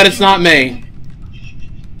 life that it's not me.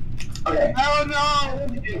 Okay. Oh no!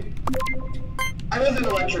 I was in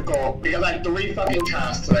electrical because I had 3 fucking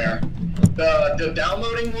tasks there. The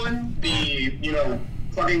downloading one, the, you know,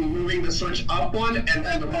 fucking moving the switch up one, and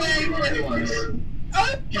then the fucking ones.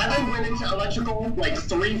 Kevin went into electrical like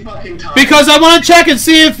 3 fucking times. Because I want to check and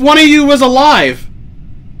see if one of you was alive.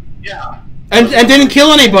 Yeah. And didn't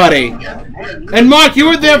kill anybody. And Mark, you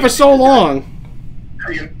were there for so long.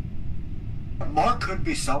 Mark could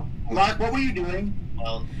be some. Mark, what were you doing?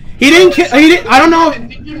 Well, He didn't kill. He didn't. I don't know.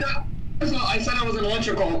 Did you not? So I said I was in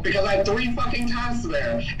electrical because I had 3 fucking tasks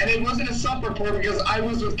there, and it wasn't a self-report because I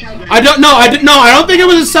was with Kevin. I don't know. I don't think it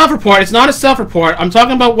was a self-report. It's not a self-report. I'm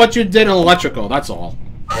talking about what you did in electrical. That's all.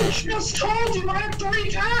 I just told you I had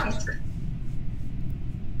 3 tasks.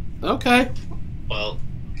 Okay. well,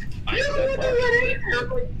 You had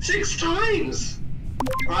like 6 times.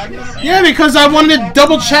 Yeah, because I wanted to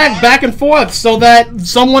double check back and forth so that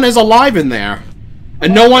someone is alive in there,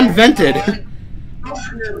 and no one vented.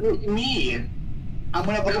 Me. I'm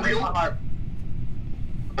gonna vote for your heart.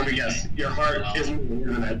 Let me guess. Your heart is moving,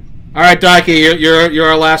 isn't it? All right, Daiki, you're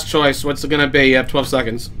our last choice. What's it gonna be? You have 12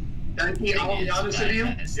 seconds. Daiki, I'll be honest with you.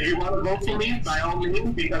 If you want to vote for me, by all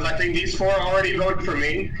means, because I think these 4 already voted for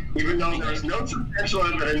me, even though there's no substantial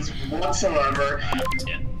evidence whatsoever.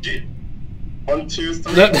 1, 2,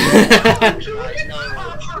 3.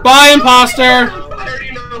 Bye, imposter. I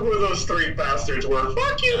already know who those 3 bastards were.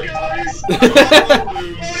 Fuck you guys.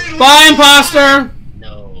 Bye, imposter.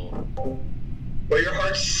 no. Well, your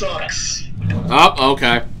heart sucks. Oh,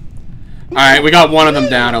 okay. All right, we got one of them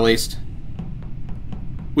down at least.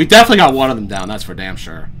 We definitely got one of them down. That's for damn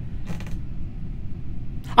sure.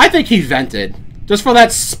 I think he vented just for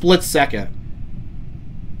that split second.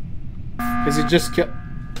 Cause he just killed.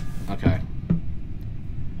 Okay.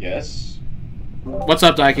 Yes. What's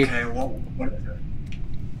up, Daiki? Okay, what is it?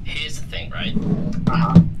 Here's the thing, right?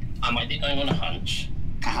 I might be going on a hunch.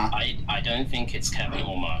 I don't think it's Kevin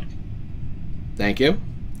or Mark. Thank you.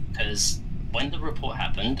 Because when the report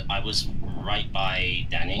happened, I was right by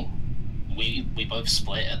Dani. We both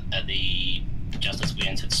split at the just as we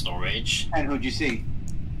entered storage. And who'd you see?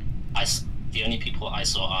 The only people I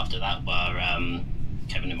saw after that were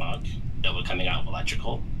Kevin and Mark that were coming out of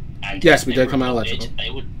electrical. And yes, we did come out of electrical.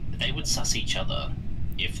 They would suss each other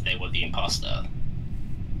if they were the imposter.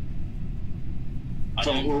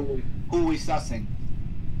 So who are we sussing?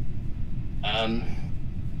 I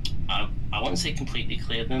won't say completely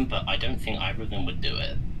clear them, but I don't think either of them would do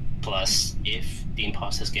it. Plus, if the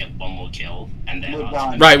imposters get one more kill and then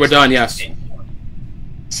right, we're done. Yes.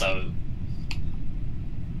 So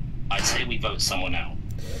I'd say we vote someone out.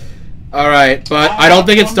 All right, but I don't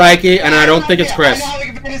think it's Daiki, and I don't think it's Chris. I know how we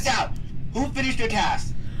can figure this out. Who finished your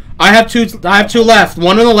task? I have two left.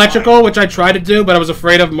 One in electrical, which I tried to do, but I was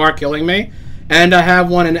afraid of Mark killing me, and I have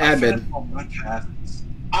one in admin.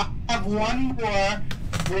 I have one more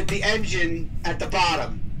with the engine at the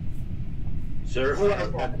bottom. Sir, I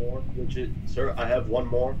have one more, I have one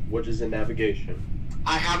more, which is in navigation.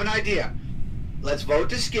 I have an idea. Let's vote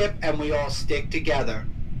to skip, and we all stick together.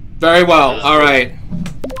 Very well. All right.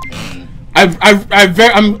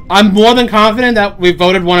 I'm more than confident that we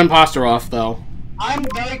voted one imposter off, though. I'm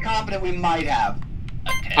very confident we might have.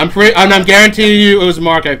 Okay. I'm guaranteeing you it was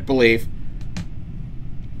Mark, I believe.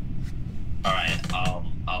 All right.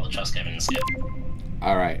 I'll trust Kevin and skip.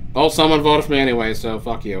 All right. Oh, someone voted for me anyway, so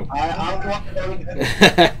fuck you.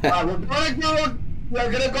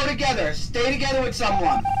 We're gonna go together. Stay together with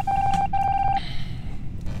someone.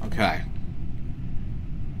 Okay.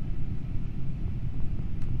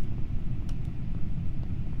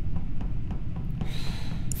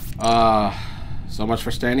 So much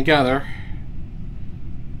for staying together.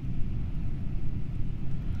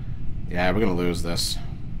 Yeah, we're gonna lose this.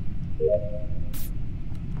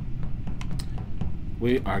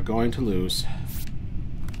 We are going to lose.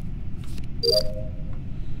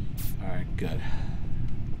 Alright, good.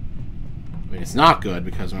 I mean, it's not good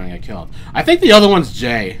because we're gonna get killed. I think the other one's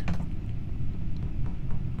Jay.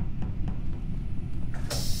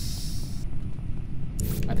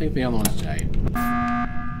 I think the other one's Jay.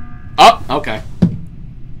 Oh, okay.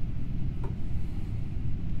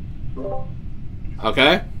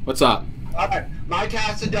 Okay, what's up? Alright, my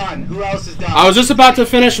tasks are done. Who else is done? I was just about to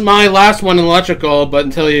finish my last one in electrical, but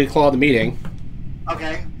until you called the meeting.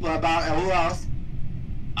 Okay, what about who else?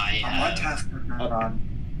 I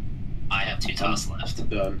have 2 tasks left.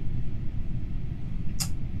 Done.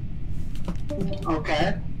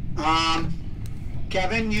 Okay.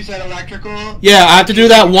 Kevin, you said electrical? Yeah, I have to do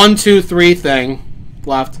that 1, 2, 3 thing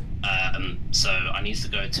left. So I need to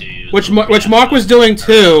go to... Which Mark was doing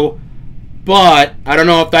too, but I don't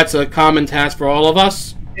know if that's a common task for all of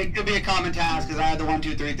us. It could be a common task, because I had the 1,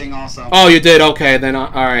 2, 3 thing also. Oh, you did? Okay, then,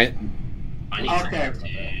 alright. I need to go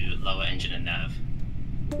to lower engine and nav.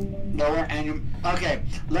 Lower engine... Okay,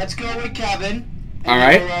 let's go with Kevin.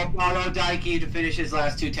 Alright. And we'll follow Daiki to finish his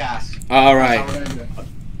last 2 tasks. Alright.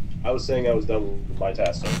 I was saying I was done with my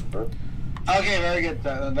task. Okay,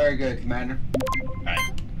 very good, Commander.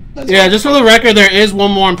 Alright. Yeah, just for the record, there is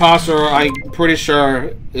one more imposter. I'm pretty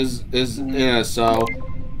sure is yeah. So.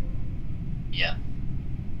 Yeah.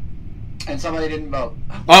 And somebody didn't vote.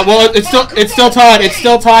 Well, it's still tied. It's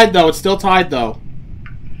still tied though. It's still tied though.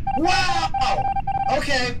 Wow.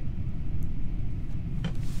 Okay.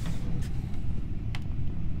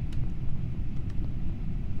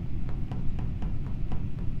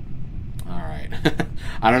 All right.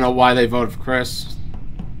 I don't know why they voted for Chris.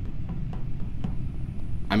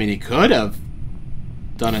 I mean, he could have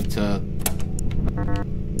done it to...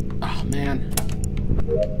 Oh, man.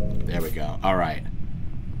 There we go. All right.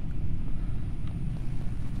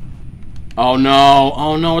 Oh, no.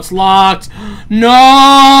 Oh, no, it's locked.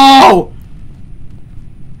 No!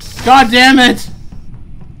 God damn it!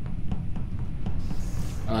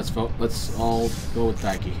 Let's vote. Let's all go with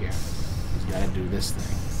Daiki here. He's got to do this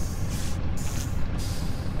thing.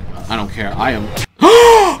 I don't care. I am...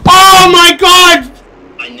 Oh, my God!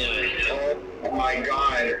 I knew it. Oh my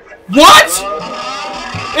god. What?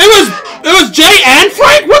 It was Jay and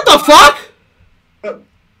Frank? What the fuck? But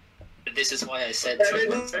this is why I said to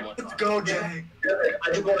Let's go, Jay. I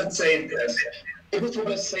just want to say this. I just want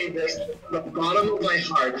to say this from the bottom of my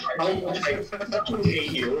heart. How much I fucking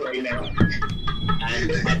hate you right now.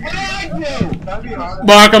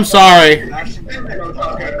 Marc, I'm sorry.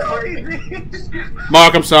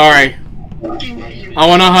 Marc, I'm sorry. I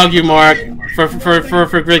want to hug you, Marc, for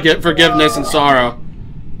forgiveness and sorrow.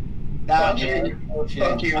 Fuck you.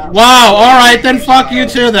 Wow, alright, then fuck you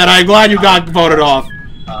too then. I'm glad you got voted off.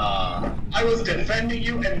 I was defending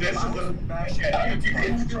you, and this is a...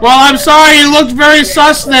 Well, I'm sorry, you looked very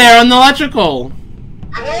sus there on the electrical.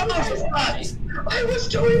 I was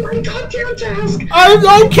doing my the goddamn task.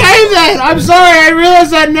 Okay then. I'm sorry. I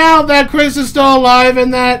realize that now that Chris is still alive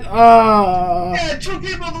and that Yeah, 2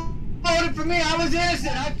 people voted for me. I was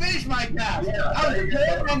innocent. I finished my task.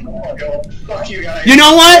 Fuck you guys. You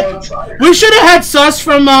know what? We should have had sus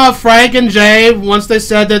from Frank and Jay once they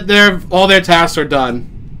said that all their tasks are done.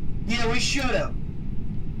 Yeah, we should have.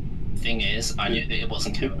 Thing is, I knew that it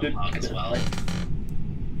wasn't Kevin and Mark as well.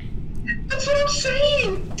 That's what I'm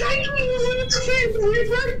saying! Dani was in the same, we've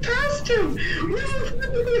already passed him!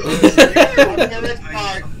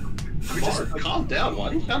 Mark, calm down,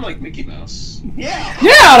 man. You sound like Mickey Mouse. Yeah!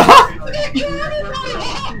 Yeah!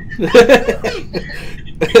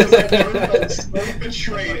 So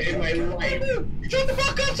betrayed in my life. Shut the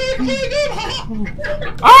fuck up so you can play again!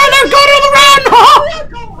 Alright, let's go to the round!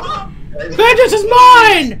 Vengeance is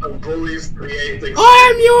mine! Bullies create things.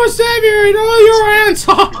 I am your savior and all your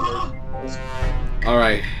answer!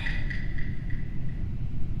 Alright.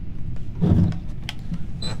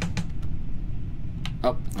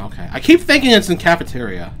 Oh, okay. I keep thinking it's in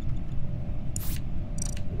cafeteria.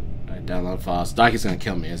 Alright, download files. Daki's gonna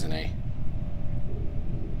kill me, isn't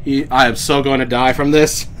he? I am so going to die from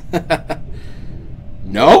this.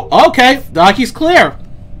 No? Okay. Daki's clear.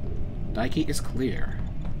 Daki is clear.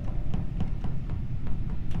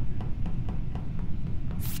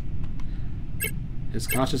 His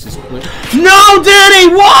conscience is clear. No,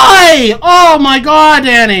 Dani! Why? Oh my god,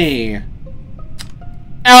 Dani!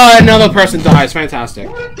 Oh, another person dies. Fantastic.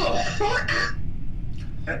 What the fuck?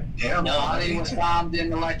 Damn. No, body was found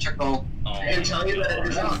in electrical. I can tell you that it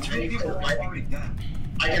isn't Mike.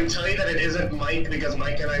 I can tell you that it isn't Mike because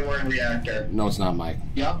Mike and I were in reactor. No, it's not Mike.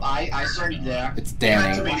 Yep, I saw you there. It's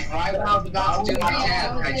Dani. Right when I was about to do my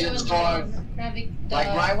task, I just saw. Like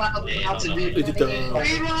right when I was about to do.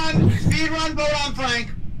 Speed run, vote on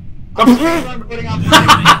Frank. Speed run, voting on Frank.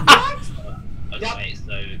 Okay,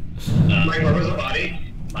 so. Mike, where was the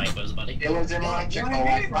body? Mike, where was the body? It was in electrical.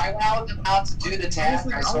 Right when I was about to do the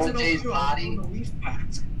task, I saw Jay's body.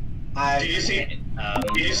 Did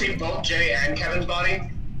you see both Jay and Kevin's body?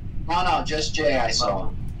 No, just Jay I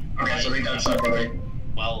saw. Okay, so they done separately.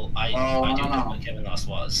 Well, I do know what Kevin last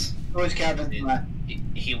was. Who's Kevin?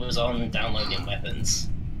 He was on downloading weapons.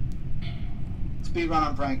 Speed run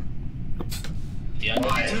on Frank. The only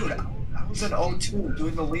Dude, I was in O2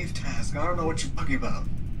 doing the leave task. I don't know what you're talking about.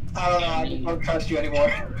 I don't know, I just don't trust you anymore.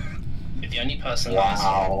 The only person that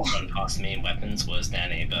run past me in weapons was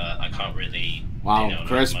Dani, but I can't really. Wow,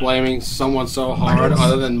 Chris blaming someone so hard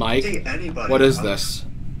other than Mike. What is this?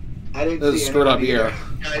 This is screwed up here.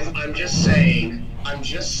 Guys, I'm just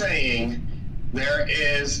saying, there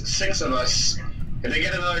is 6 of us. If they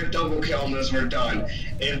get another double kill on this, we're done.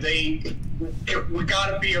 We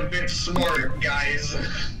gotta be a bit smart, guys.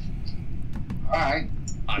 Alright.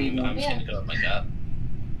 I'm just gonna go up like that.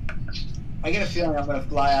 I get a feeling I'm gonna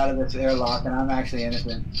fly out of this airlock and I'm actually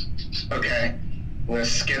innocent. Okay. We're gonna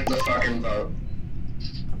skip the fucking vote.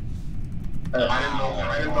 I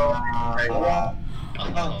didn't know.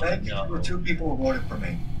 Oh, thank you for 2 people who voted for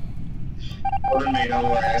me. Voted me, don't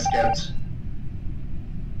worry, I skipped.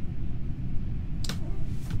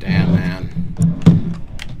 Damn, man.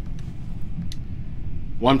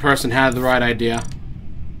 One person had the right idea.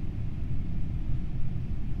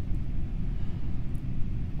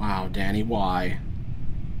 Wow, Dani, why?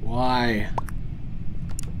 Why?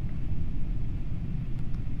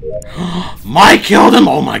 Mike killed him!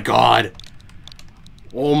 Oh my god!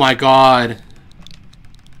 Oh my god.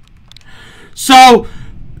 So,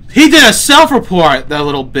 he did a self-report, that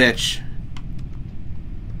little bitch.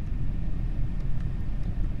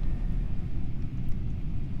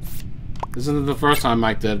 This isn't the first time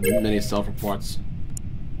Mike did many self-reports.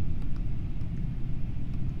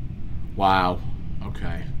 Wow.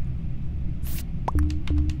 Okay.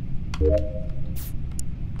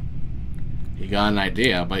 You got an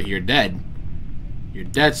idea, but you're dead. You're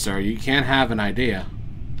dead, sir. You can't have an idea.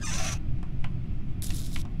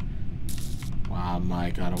 Wow,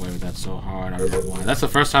 Mike got away with that so hard. I don't know why. That's the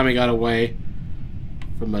first time he got away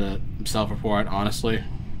from a self-report, honestly.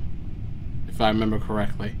 If I remember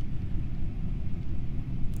correctly.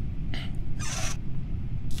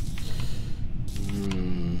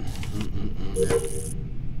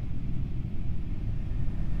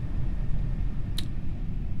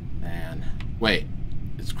 Man. Wait.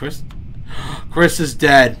 Is Chris... Chris is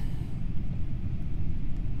dead.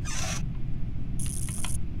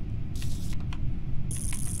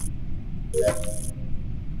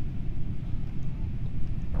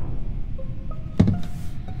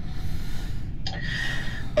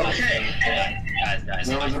 Okay. Guys, I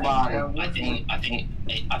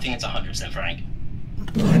think it's 100% Frank.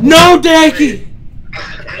 No, Daki!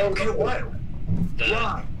 Okay, what?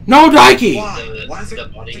 Why? No, Daiki! The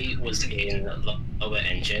body was in lower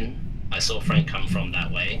engine. I saw Frank come from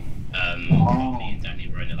that way. Me and Danny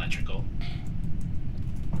were in electrical.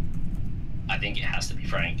 I think it has to be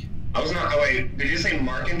Frank. I was not. Oh wait, did you say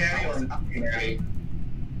Mark and Danny or Mark and Danny?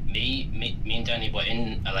 Me and Danny were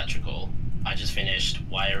in electrical. I just finished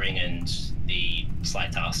wiring and the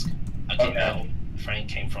slide task. I came out. Frank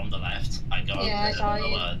came from the left. I got the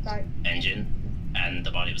lower engine, and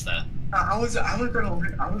the body was there. I was about to do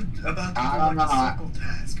like a circle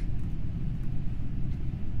task.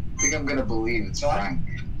 I think I'm gonna believe it's Frank.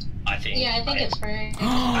 I think. Yeah, I think it's Frank.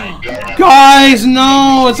 Guys,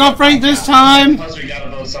 no! It's not Frank this time! Plus, we gotta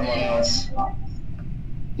vote someone else.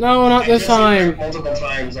 No, not this time. Multiple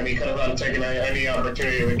times, and he could have taken any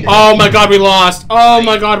opportunity. Oh my god, we lost! Oh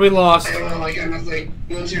my god, we lost! Oh my god, nothing.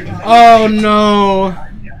 Oh no!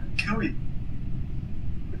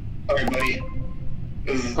 Alright, buddy.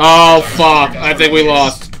 Oh fuck, I think we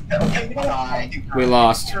lost. We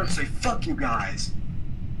lost. Seriously, fuck you guys.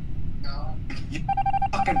 You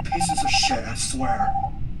fucking pieces of shit, I swear.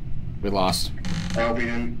 We lost. I hope we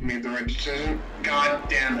didn't make the right decision. God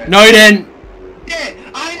damn it. No, you didn't!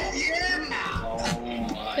 Oh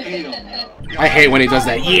I hate when he does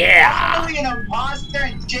that. Yeah! I'm an imposter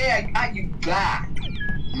and Jay, I got you back.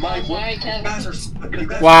 Mike, Sorry, Kevin.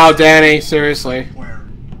 Wow, Danny, seriously.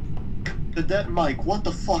 Mike, what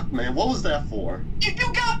the fuck, man? What was that for? You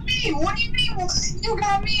got me! What do you mean? You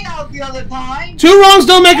got me out the other time! Two wrongs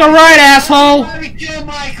don't make a right, asshole! Why did we kill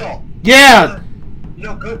Michael? Yeah!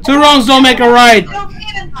 No good. Two wrongs don't make a right! No, me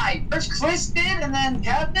tonight. First Chris did, and then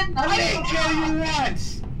Kevin. I didn't kill you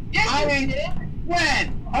once. Yes, you did.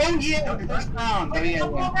 When? Oh yeah, first round. Like a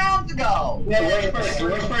couple of rounds ago. The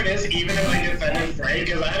worst part is, even if I defended Frank,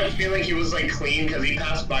 because I had a feeling he was like clean, because he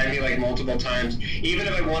passed by me like multiple times. Even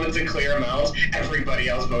if I wanted to clear him out, everybody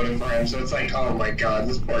else voted for him. So it's like, oh my god,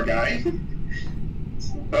 this poor guy.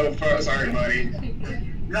 Oh, sorry, buddy.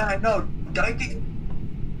 Nah, no, Daiki.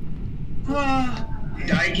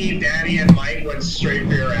 Daiki, Danny, and Mike went straight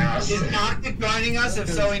for your ass. Is Marc joining us? If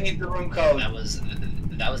so, we need the room code.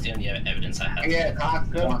 That was the only evidence I had. Yeah,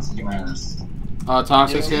 Toxic wants to join us.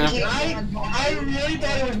 Toxic's here? I really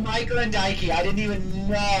thought it was Michael and Daiki. I didn't even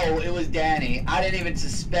know it was Danny. I didn't even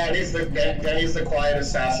suspect. Danny's the quiet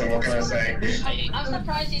assassin, what can I say? I'm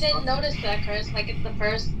surprised you didn't notice that, Chris. Like, it's the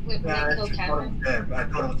first with kill Kevin. I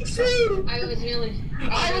thought it was the I was really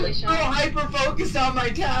so shocked. hyper-focused on my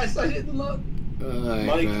task, I didn't look.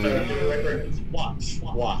 Mike,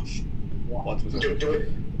 watch.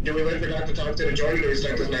 Do we wait for Dr. Talk to join, or do we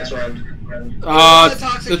start this next round?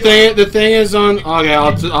 The thing is on. Okay,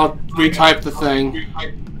 I'll retype the thing.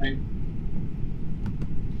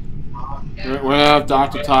 We'll have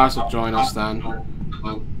Dr. Toxic join us then.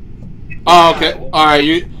 Oh, okay. All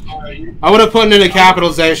right, I would have put it in a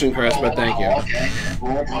capitalization, Chris, but thank you.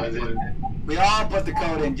 We all put the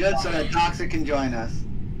code in just so that Toxic can join us.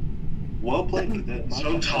 Well played, Cadet.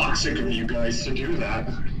 So toxic of you guys to do that.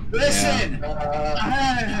 Listen!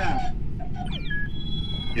 I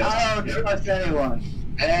don't trust anyone.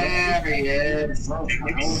 There he is.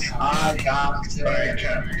 I got Alright,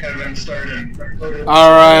 Kevin started.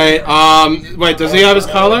 Alright, wait, does he have his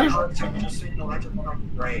color?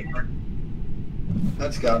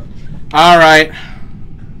 Let's go. Alright.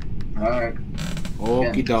 Alright.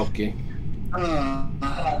 Okie dokie.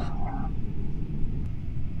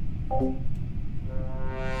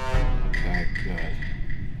 Okay, good.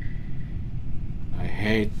 I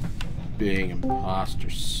hate being imposter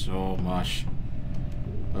so much.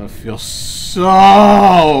 I feel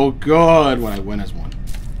so good when I win as one.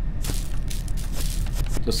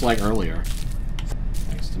 Just like earlier.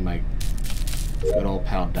 Thanks to my good old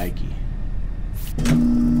pal Daiki.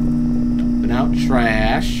 Dumping out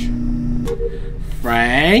trash.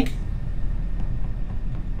 Frank.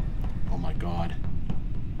 Oh my god.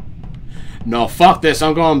 No, fuck this.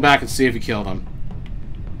 I'm going back and see if he killed him.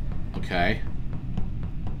 Okay.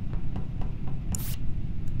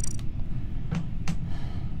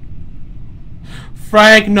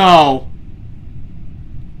 Frank, no.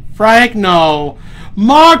 Frank, no.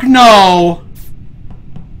 Marc, no.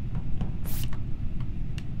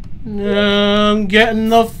 I'm getting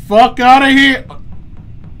the fuck out of here.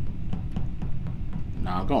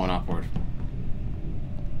 No, I'm going upward.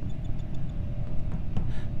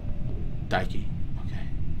 Daiki. Okay.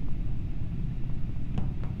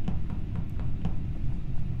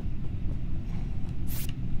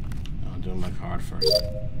 I'm doing my card first.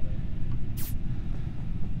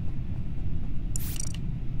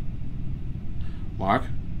 Marc,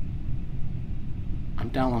 I'm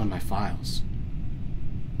downloading my files.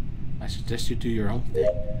 I suggest you do your own thing.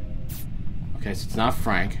 Okay, so it's not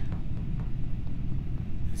Frank.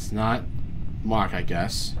 It's not Mark, I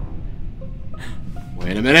guess.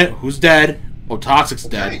 Wait a minute. Who's dead? Oh, Toxic's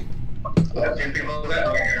dead. Oh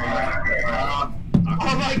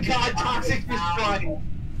my God, Toxic destroyed.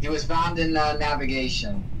 He was found in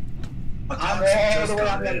navigation. I'm all the way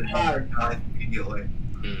up that card. Immediately.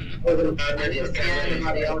 I didn't see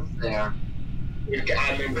anybody else there.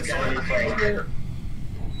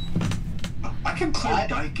 I can clear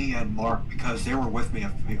Dikey and Mark because they were with me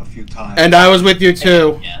a few times. And I was with you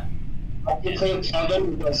too. Yeah. I can clear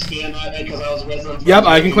Kevin because I was with him. Yep,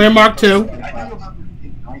 I can clear Mark too. I know how to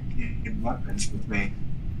get Dikey and weapons with me.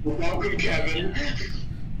 Welcome, Kevin.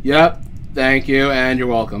 Yep, thank you, and you're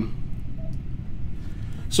welcome.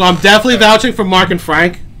 So I'm definitely vouching for Mark and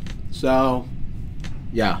Frank. So,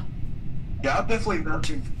 yeah. Yeah, I'm definitely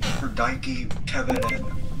vouching for Dikey, Kevin, and...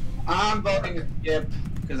 I'm voting to skip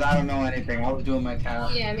because I don't know anything. I was doing my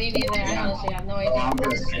task. Yeah, me neither. I honestly have no idea. I'm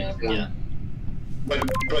gonna skip. Yeah. But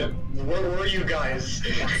where were you guys?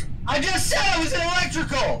 I just said I was in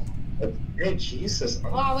electrical! Hey, Jesus.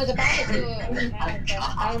 Well, I was about to do it. I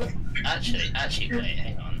don't know. Actually, wait,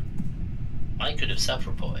 hang on. I could have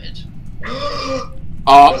self-reported.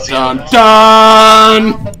 Oh, dun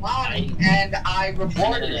dun! And I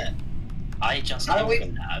reported it. I just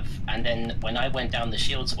couldn't have, and then when I went down the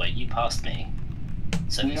shields way, you passed me.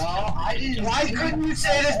 So No, I didn't. Why couldn't you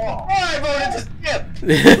say this before I voted to skip?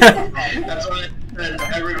 That's why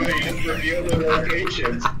everybody just revealed their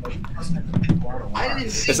locations. I didn't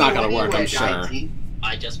see It's not gonna you work, I'm anyway, sure. Dikey.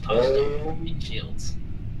 I just passed in shields.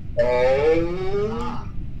 Oh.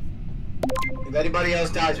 If anybody else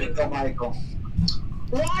dies, we go Michael.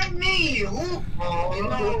 Why me? Who?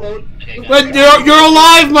 Okay, guys. But you're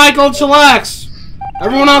alive, Michael. Chillax.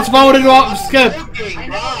 Everyone else voted off. Skip. I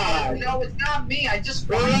know. No, it's not me. I just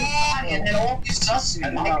voted Dani and then all these sus me.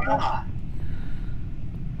 My God.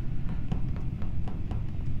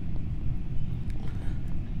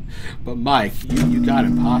 But Mike, you got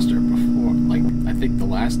imposter before. Like, I think the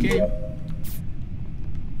last game.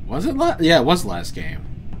 Was it? Yeah, it was the last game.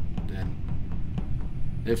 Then,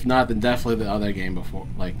 if not, then definitely the other game before.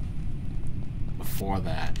 Like, before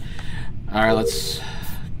that. All right, let's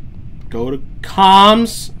go to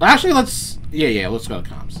comms. Actually, let's let's go to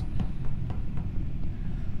comms.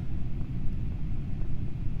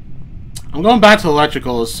 I'm going back to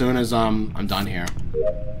electrical as soon as I'm done here,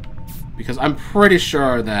 because I'm pretty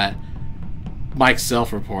sure that Mike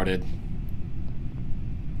self-reported.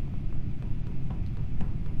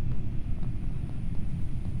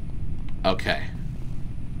 Okay,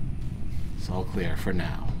 it's all clear for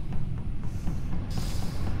now.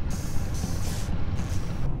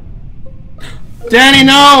 Dani,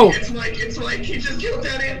 no! It's Mike, he just killed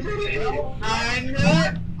Dani in front of you. I knew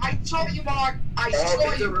it. I told you, Mark. I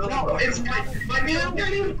saw you. No, it's Mike. I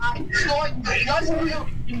saw you. Just you.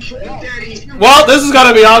 You killed Dani. Well, this is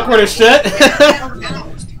gonna be awkward as shit.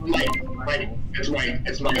 Mike, it's Mike.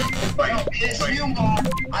 It's you, Mark.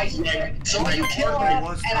 I saw you kill him,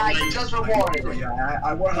 and I just rewarded you. Yeah,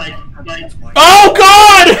 I want Mike. Oh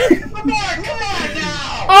God! Come on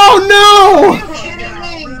now! Oh no!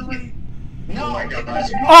 No,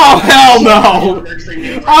 Oh hell no!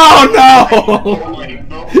 Oh no!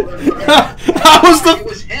 That was it the.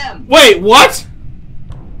 was him. Wait, what?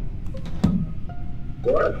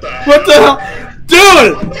 What the What the hell,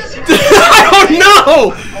 dude? I don't know.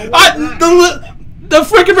 The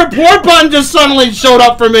freaking report button just suddenly showed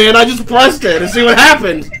up for me, and I just pressed it to see what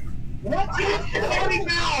happened. What are you talking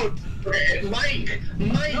about? Mike!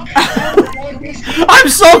 I'm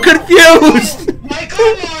so confused.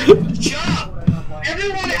 Michael, Mark, John,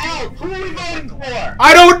 everyone out. Who are we voting for?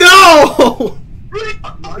 I don't know. Really?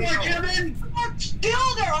 For Kevin? Mark's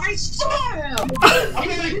still there. I saw him. I'm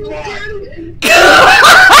voting for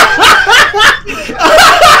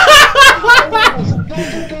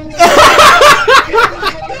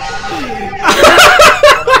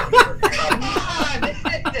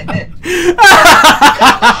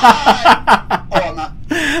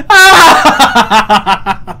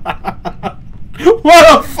What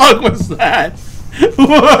the fuck was that?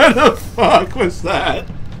 What the fuck was that?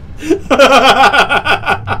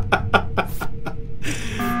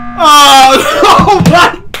 Oh my!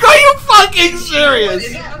 Are you fucking serious?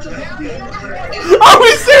 Are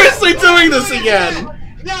we seriously doing this again?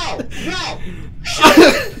 No!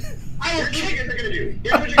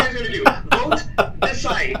 Here's what you guys are gonna do. Vote,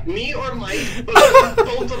 decide, me or Mike, vote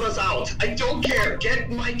both of us out. I don't care. Get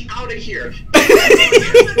Mike out of here. Don't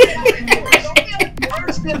get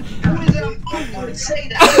worse than who is it? I'm going to say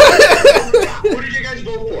that. Who did you guys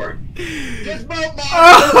vote for? Just vote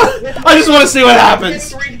Mark. I just want to see what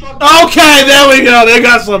happens. Okay, there we go. They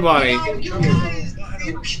got somebody. No, you guys, are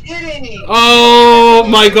you kidding me? Oh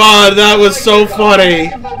my god, that was so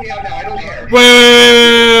funny.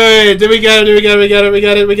 Wait. Did we get it? Did we get it? We get it? We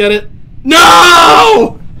get it? We get it?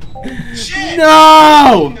 No! Shit!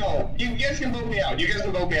 No! No, you guys can vote me out. You guys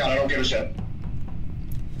can vote me out. I don't give a shit.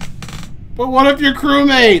 But what if your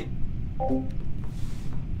crewmate?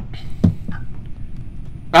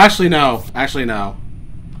 Actually, no. Actually, no.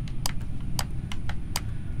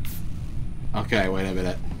 Okay, wait a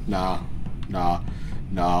minute. No.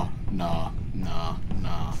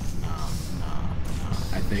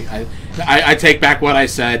 I take back what I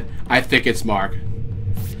said. I think it's Marc.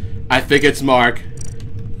 I think it's Marc.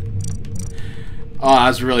 Oh,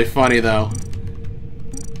 that's really funny, though.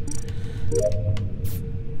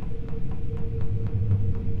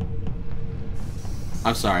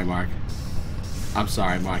 I'm sorry, Marc. I'm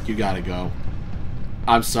sorry, Marc. You gotta go.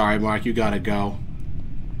 I'm sorry, Marc. You gotta go.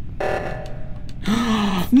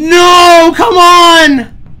 No! Come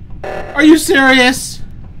on! Are you serious?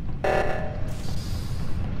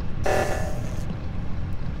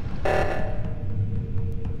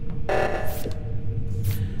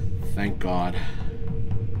 Thank God.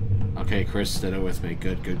 Okay, Chris did it with me.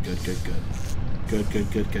 Good. Good.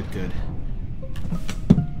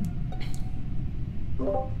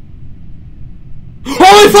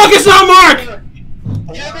 Holy fuck, it's not Marc!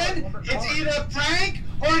 Kevin, it's either Frank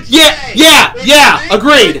or it's Yeah, Jay. yeah,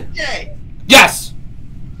 agreed. Jay. Yes!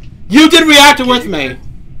 You did reactor with me.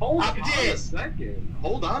 Hold on a second.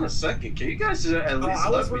 Hold on a second. Can you guys at least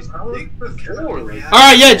let me speak before?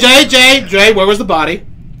 Alright, yeah, Jay, where was the body?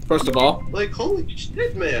 First of all. Like, holy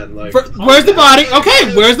shit, man. Like, Where's the body?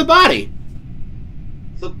 Okay, where's the body?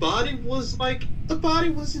 The body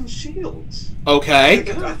was in Shields. Okay. I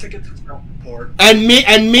think it's a report. And me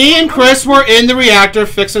and Chris were in the reactor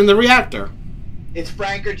fixing the reactor. It's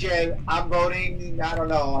Frank or Jay. I'm voting. I don't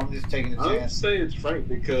know. I'm just taking a I would chance. say it's Frank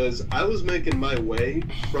because I was making my way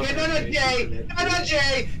from. Yeah, no, Jay. No,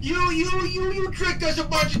 Jay. You tricked us a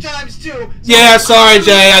bunch of times too. So Yeah, sorry,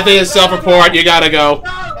 Jay. I think it's self-report. You gotta go.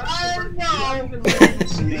 No.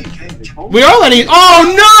 We are letting.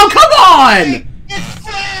 Oh no! Come on! It's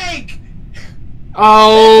Frank.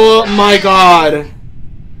 Oh my God!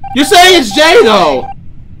 You're saying it's Jay though.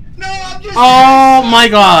 No, I'm just. Oh my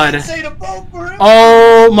God! Say to vote for him.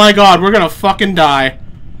 Oh my God! We're gonna fucking die.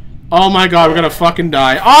 Oh my God! We're gonna fucking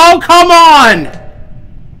die. Oh come on!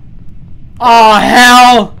 Oh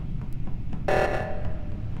hell!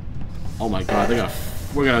 Oh my God!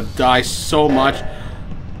 We're gonna die so much.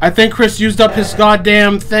 I think Chris used up his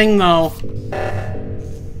goddamn thing though.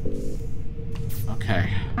 Okay.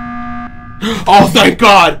 Oh thank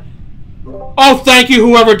God! Oh thank you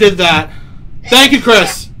whoever did that. Thank you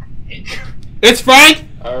Chris. It's Frank?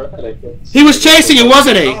 Alright, He was chasing you,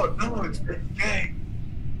 wasn't he? No, it's Jay.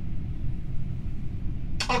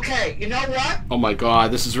 Okay, you know what? Oh my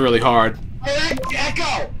God, this is really hard. Alright,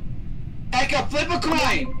 Echo, flip a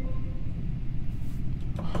coin.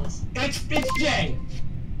 It's Jay.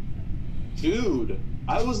 dude,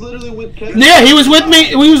 I was literally with Kevin. Yeah, he was with me.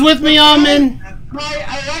 He was with me. In.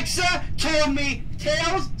 My Alexa told me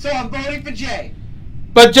tails, so I'm voting for Jay.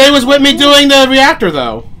 But Jay was with me doing the reactor,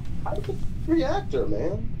 though. Reactor,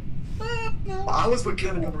 man. I was with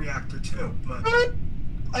Kevin in reactor too, but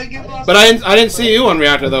But I didn't see you on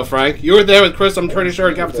reactor though, Frank. You were there with Chris. I'm pretty sure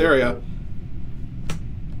in cafeteria.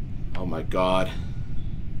 Oh my God.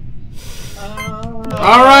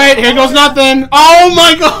 All right, here goes nothing. Oh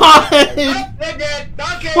my God. We're dead.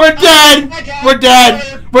 Okay. We're dead. We're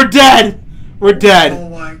dead. We're dead. We're dead. oh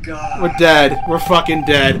my God, We're dead. We're fucking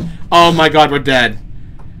dead. Oh my God, we're dead.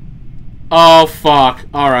 Oh fuck.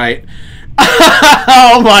 All right.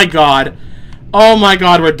 Oh my God. Oh my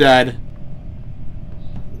God, we're dead.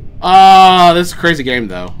 Oh, this is a crazy game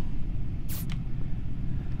though.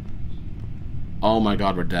 Oh my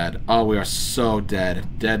God, we're dead. Oh, we are so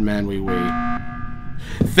dead. Dead man we.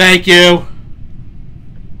 Thank you.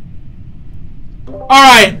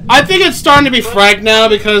 Alright, I think it's starting to be Frank now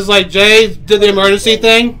because, like, Jay did the emergency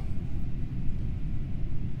thing.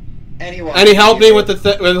 Anyway. And he helped me with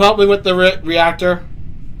the reactor.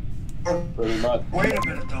 Pretty much. wait a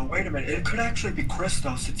minute though, wait a minute. It could actually be Chris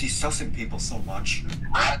though, since he's sussing people so much.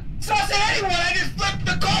 I'm sussing anyone. I just flipped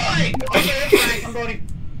the coin. Okay, Frank. I'm voting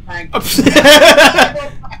Frank. Vote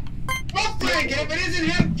Frank. If it isn't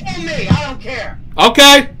him, kill me. I don't care.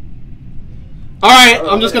 Okay. Alright,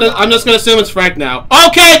 I'm just gonna assume it's Frank now.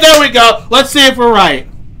 Okay, there we go. Let's see if we're right.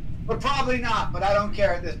 But probably not. But I don't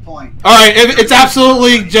care at this point. Alright, it's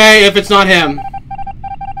absolutely Jay if it's not him.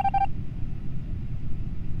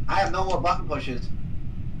 I have no more button pushes.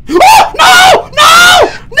 Oh, no! No!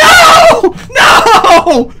 No!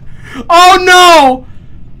 No! Oh no!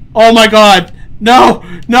 Oh my god. No!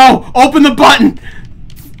 No! Open the button!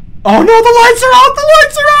 Oh no, the lights are out! The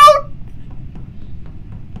lights are out!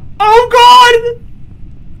 Oh god!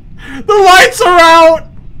 The lights are out!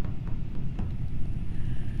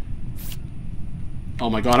 Oh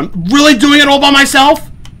my god, I'm really doing it all by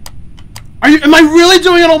myself? Am I really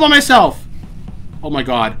doing it all by myself? Oh my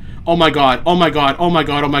god. Oh my god. Oh my god. Oh my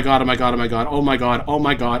god. Oh my god. Oh my god. Oh my god. Oh my god. Oh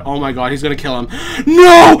my god. Oh my god. He's gonna kill him.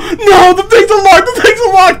 No! No! The thing's unlocked! The thing's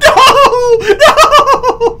unlocked! No! No!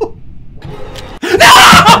 No!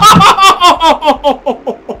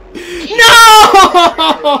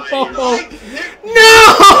 No!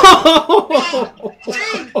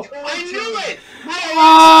 I knew it!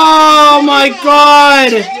 Oh my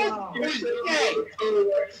god!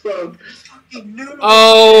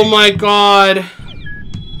 Oh my god!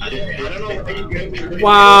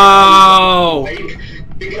 Wow!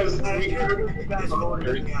 Because you guys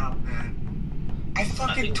voted out, man. I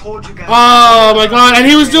fucking told you guys. Oh my god! And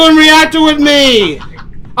he was doing reactor with me.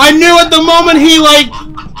 I knew at the moment he like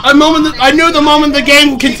I knew the moment the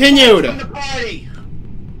game continued.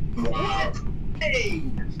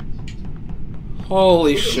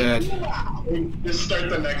 Holy shit! Just start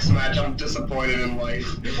the next match. I'm disappointed in life.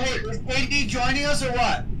 Wait, is KD joining us or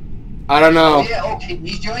what? I don't know. Yeah, okay,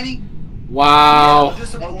 he's joining? Wow.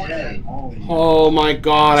 Okay. Oh my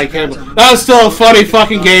god, I can't. That was still a funny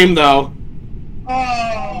fucking game though. Oh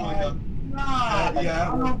my god.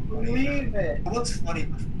 Yeah, I don't believe it. What's funny?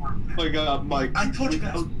 Oh my god, Mike. I told you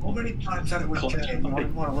guys so many times that it was Jay. You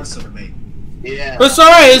don't want to listen to me. Yeah. But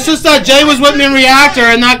sorry, it's just that Jay was with me in reactor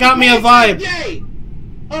and that got me a vibe. Yay!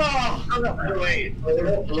 Oh! Wait, a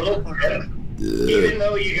little bit. Even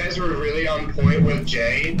though you guys were really on point with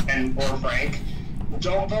Jay or Frank,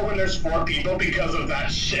 don't vote when there's 4 people because of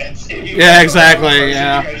that shit. Yeah, exactly.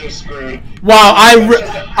 Yeah. You guys are screwed. Wow, I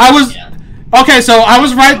was okay. So I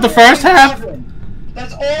was right the first half,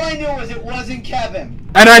 That's all I knew was it wasn't Kevin.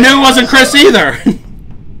 and I knew it wasn't Chris either.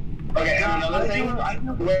 Okay, and another thing, and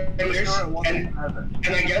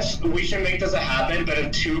I guess we should make this a habit, but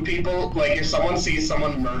if 2 people, like if someone sees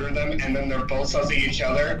someone murder them and then they're both sussing each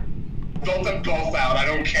other, vote them both out, I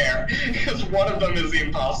don't care, because one of them is the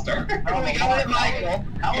imposter. Oh my god, Michael.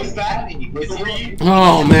 How was that?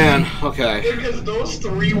 Oh man. Okay. Because those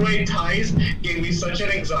 3-way ties gave me such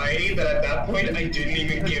an anxiety that at that point I didn't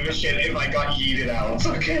even give a shit if I got yeeted out,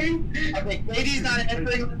 okay? Okay, KD's not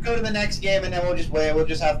entering. Let's go to the next game and then we'll just wait. We'll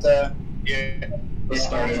just have to... Yeah. Let's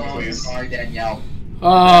start it, please. Sorry, Danielle.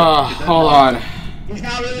 Hold on. He's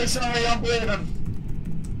not really sorry, don't blame him.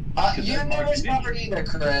 You never suffered either,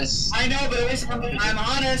 Chris. I know, but at least I'm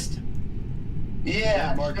honest.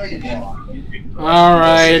 Yeah, Mark, sure you did. All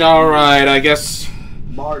right. I guess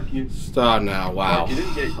Mark, you. start now. Wow. Mark, you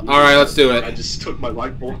didn't get. All right, let's do it. I just took my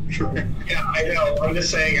light bulb. Yeah, I know. I'm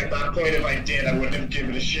just saying, at that point, if I did, I wouldn't have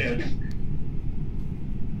given a shit.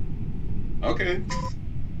 Okay.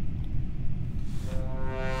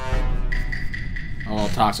 Oh,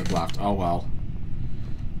 toxic left. Oh well.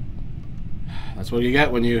 That's what you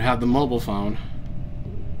get when you have the mobile phone.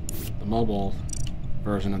 The mobile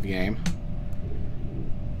version of the game.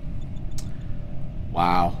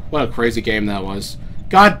 Wow. What a crazy game that was.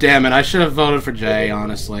 God damn it, I should have voted for Jay,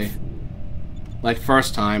 honestly. Like,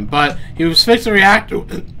 first time. But he was fixing the reactor.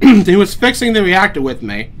 He was fixing the reactor with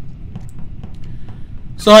me.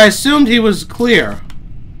 So I assumed he was clear.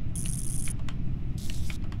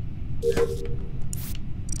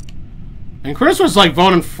 And Chris was, like,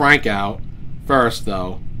 voting Frank out. First,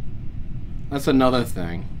 though. That's another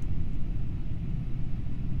thing.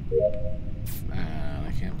 Man,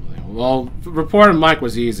 I can't believe it. Well, reporting Mike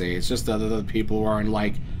was easy. It's just that other people weren't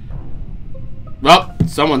like... Well,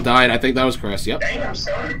 someone died. I think that was Chris. Yep. Damn,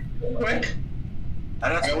 sorry. Quick.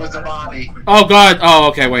 It was a body. Oh, God. Oh,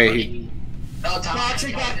 okay, wait. No,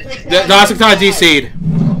 Toxic got picked up. Toxic got DC'd.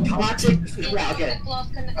 Toxic? Yeah, okay.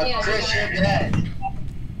 Chris, you're dead.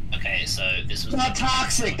 Okay, so this was... Not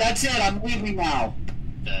Toxic, that's it, I'm leaving now.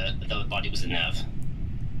 The body was in Nav.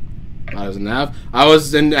 I was in Nav. I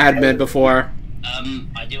was in admin before.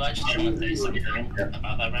 I do actually want to say something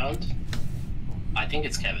about that round. I think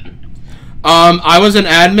it's Kevin. I was an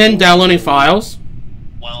admin downloading files.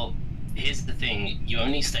 Well, here's the thing. You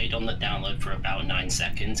only stayed on the download for about 9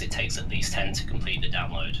 seconds. It takes at least 10 to complete the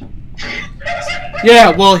download.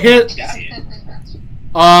 Yeah, well,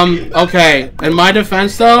 okay. In my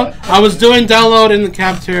defense, though, I was doing download in the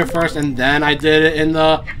cafeteria first, and then I did it in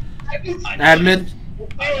the admin.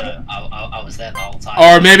 I was there the whole time.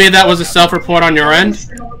 Or maybe that was a self-report on your end.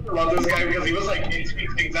 I love this guy because he was like, it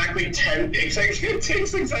takes exactly 10. It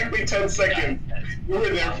takes exactly 10 seconds. You were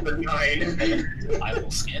there for 9. I will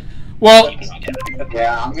skip. Well,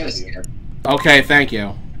 yeah, I'm gonna skip. Okay, thank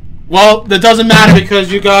you. Well, that doesn't matter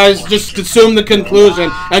because you guys just assume the conclusion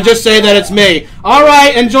and just say that it's me.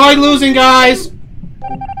 Alright, enjoy losing, guys!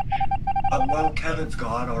 Well, Kevin's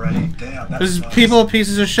gone already. Damn, that's This is people are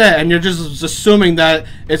pieces of shit, and you're just assuming that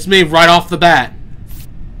it's me right off the bat.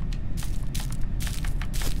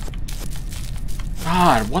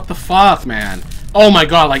 God, what the fuck, man? Oh my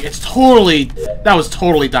god, like, it's totally... That was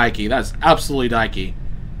totally Daiki. That's absolutely Daiki.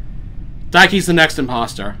 Daiki's the next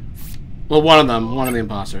imposter. Well, one of them. One of the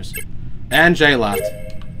imposters. And Jay left.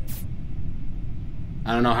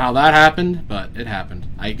 I don't know how that happened, but it happened.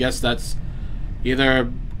 I guess that's either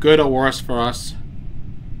good or worse for us.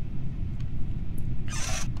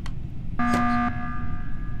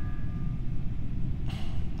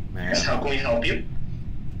 Man. How can we help you?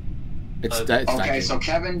 It's okay, Daiki. so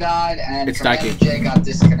Kevin died and It's Commander Daiki. Jay got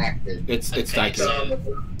disconnected. It's Okay, Daiki. so-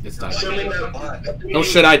 It's Daiki. Assuming that... No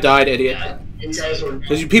shit, I died, idiot. You guys were...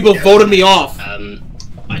 Because you people voted me off.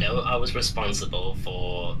 I know I was responsible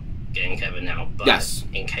for getting Kevin out, but Yes.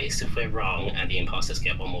 in case if we're wrong and the imposters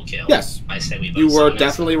get one more kill, Yes. I say we vote You were someone else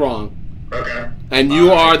definitely out. wrong. Okay. And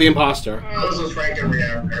you are the imposter. This was Frank and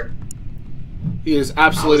Reactor. He is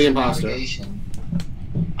absolutely the I was in imposter. navigation.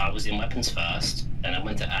 I was in weapons first, then I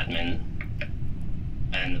went to admin,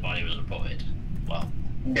 and the body was reported. Well,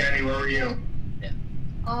 Danny, where were you?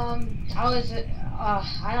 I was,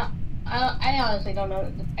 I honestly don't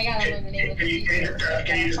know. I gotta know the name of the teacher.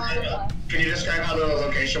 Can you describe how the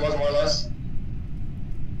location was, more or less?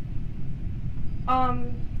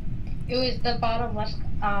 It was the bottom left,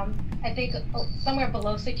 I think somewhere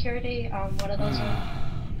below security, one of those rooms.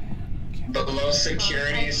 Below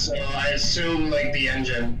security, so I assume, like, the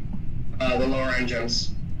engine. The lower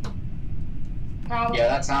engines. Probably. Yeah,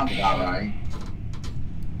 that sounds about right.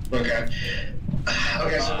 Okay.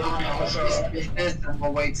 Okay, so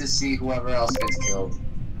we'll wait to see whoever else gets killed.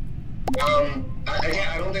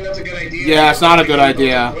 I don't think that's a good idea. Yeah, it's not a good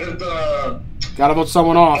idea. What if the... Gotta vote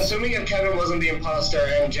someone off. Assuming if Kevin wasn't the imposter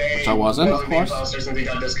and Jay Which I wasn't, of the course. imposter since he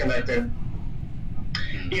got disconnected.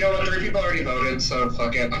 You know what, 3 people already voted, so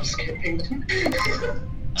fuck it, I'm skipping. okay,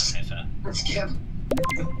 fair. Let's skip.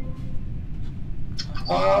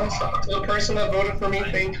 The person that voted for me,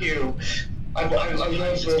 thank you. I love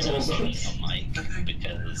It's those. not Mike,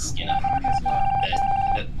 because, you know,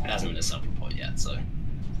 there hasn't been a self-report yet, so...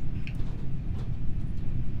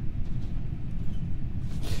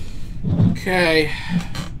 Okay.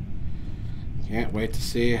 Can't wait to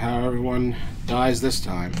see how everyone dies this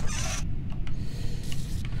time.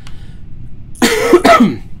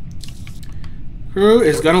 Crew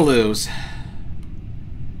is gonna lose.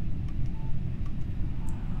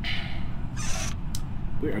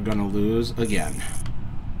 We are gonna lose again.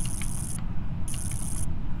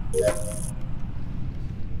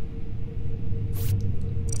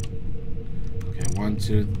 Okay, 1,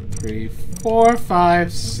 2, 3, 4,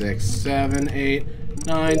 5, 6, 7, 8,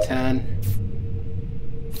 9, 10.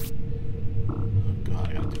 Oh god,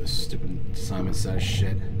 I gotta do this stupid Simon Says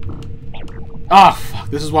shit. Ah, fuck.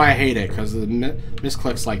 This is why I hate it, because of the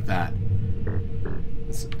misclicks like that.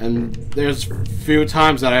 And there's few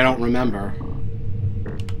times that I don't remember.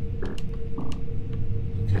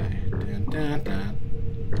 Okay. Dun, dun, dun.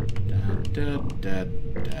 Dun, dun, dun,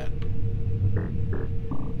 dun.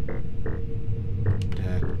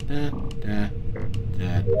 Dun, dun, dun,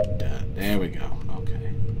 dun, dun. There we go.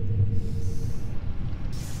 Okay.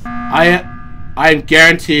 I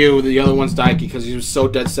guarantee you the other one's Daiki because he was so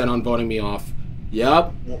dead set on voting me off.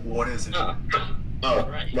 Yep. What is it? Oh,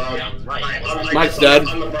 Right. well, Yeah, right. Mike's dead.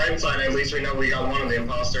 On the bright side, at least we know we got one of the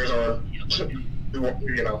imposters, or,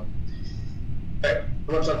 you know. Hey,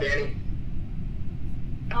 what's up, Danny?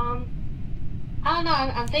 I don't know.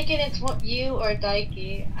 I'm thinking it's you or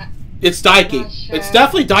Daiki. It's I'm Daiki. not sure. It's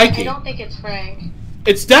definitely Daiki. I don't think it's Frank.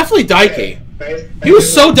 It's definitely Daiki. Okay. He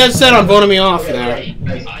was so dead set on voting me off Okay, there. hey,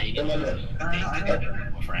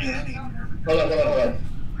 Hold on.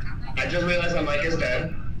 I just realized that Mike is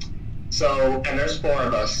dead. So, and there's 4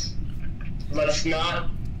 of us. Let's be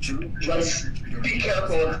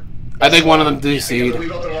careful. I think one of them We DC'd.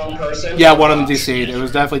 got the wrong person. Yeah, one of them DC'd. It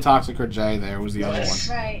was definitely Toxic or Jay there was the other one. Let's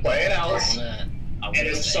Right. play it out. And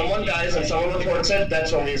if someone dies and someone reports it,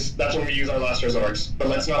 that's when we use our last resorts. But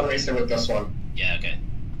let's not waste it with this one. Yeah, okay.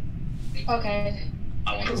 Okay.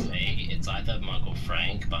 I want to say it's either Marc or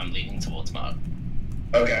Frank, but I'm leaning towards Marc.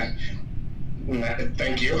 Okay.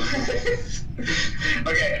 Thank you.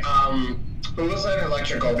 Okay, who was at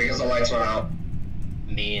electrical because the lights went out?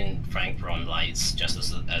 Me and Frank were on lights just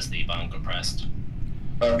as the bunker pressed.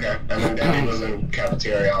 Okay, and then Danny was in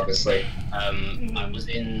cafeteria, obviously. I was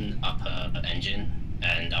in upper engine,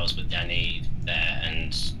 and I was with Danny there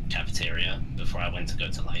and cafeteria before I went to go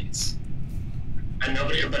to lights. And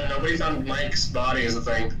nobody's on Mike's body is the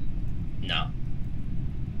thing. No.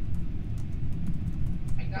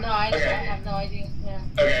 No, I have no idea. Yeah.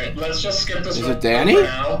 Okay, let's just skip this. Is it Danny? For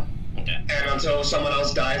now. Okay. And until someone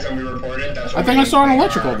else dies and we report it, that's. I think I saw an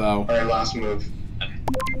electrical though. Our last move. Okay.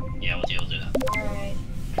 Yeah, we'll do that. Alright.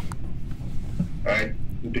 Alright,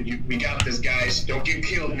 we got this, guys. Don't get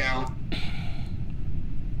killed now.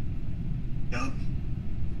 Yup.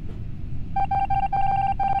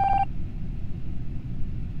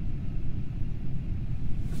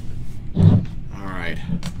 Alright.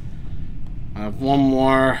 I have one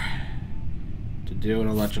more to do an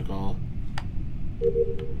electrical.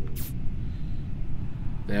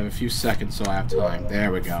 They have a few seconds, so I have time.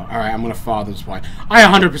 There we go. Alright, I'm gonna follow this point. I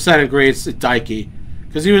 100% agree it's Daiki.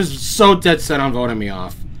 Because he was so dead set on voting me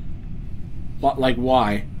off. What, like,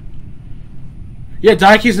 why? Yeah,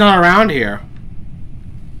 Daiki's not around here.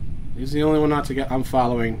 He's the only one not to get. I'm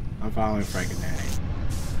following Frank and Danny.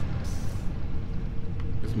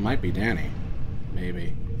 This might be Danny.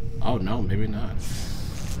 Maybe. Oh no, maybe not.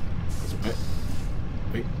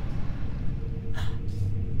 Wait.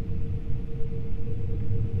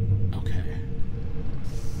 Okay.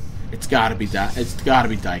 It's gotta be Daiki. It's gotta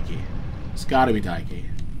be Daiki.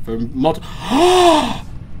 For multiple.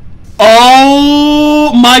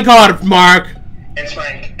 Oh my God, Mark. It's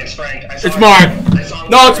Frank. It's Frank. It's Mark.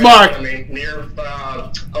 No, it's Mark. Near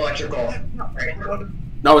electrical.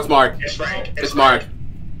 No, it's Mark. It's Frank. It's Mark.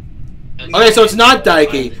 Okay, so it's not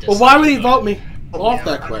Daiki. Well, why would he vote me off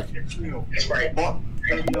that quick? It's Frank.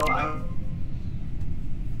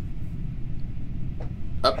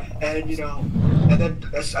 And then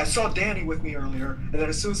I saw Danny with me earlier, and then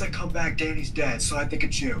as soon as I come back, Danny's dead, so I think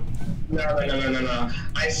it's you. No.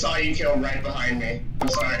 I saw you kill right behind me. I'm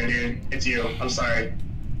sorry, dude. It's you. I'm sorry.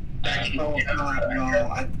 No,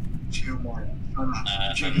 it's you, Mark.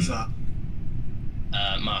 Jig is up.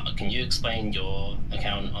 Mark, can you explain your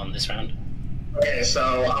account on this round? Okay, so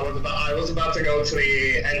I was about to go to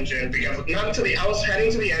the engine because I was heading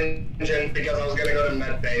to the engine because I was gonna go to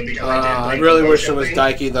med bay because I really wish it was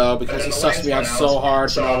Daiki though because he sussed me out so hard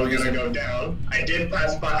for no reason. So I was gonna go down. I did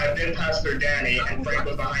pass through Danny and Frank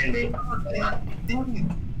was behind me.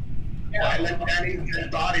 Yeah, and then Danny's dead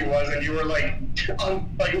body was, and you were like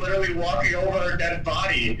literally walking over her dead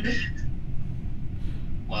body.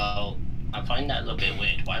 Well, I find that a little bit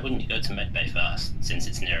weird. Why wouldn't you go to med bay first, since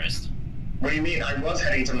it's nearest? What do you mean? I was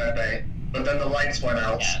heading to med bay, but then the lights went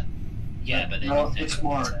out. Yeah, but then no, it's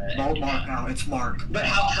Mark. No, Mark now. It's Mark. But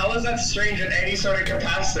how is that strange in any sort of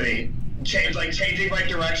capacity? Changing my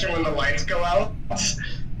direction when the lights go out?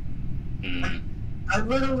 I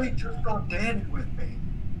literally just saw Danny with me.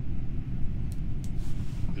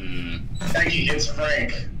 Becky, it's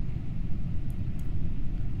Frank.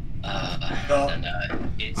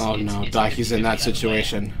 Daiki's in that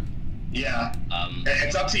situation. Yeah.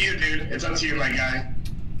 It's up to you, dude. It's up to you, my guy.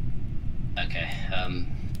 Okay.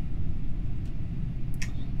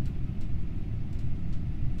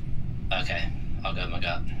 Okay. I'll go with my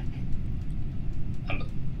gut.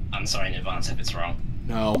 I'm sorry in advance if it's wrong.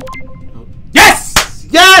 No. Yes!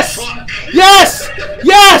 Yes! Fuck. Yes!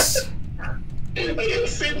 Yes!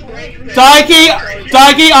 Daiki,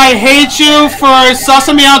 I hate you for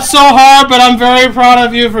sussing me out so hard, but I'm very proud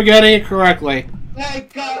of you for getting it correctly.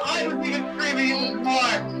 Thank God, I was even screaming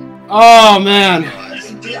Mark. Oh man. I'm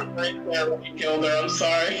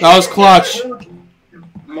sorry. That was clutch.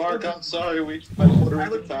 Mark, I'm sorry.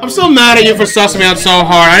 I'm still mad at you for sussing me out so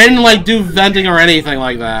hard. I didn't do venting or anything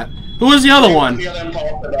like that. Who was the other one? The other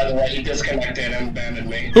imposter, by the way, he disconnected and abandoned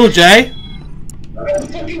me. Who, Jay? That's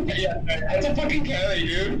a fucking carry,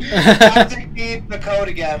 dude. Toxic needs the code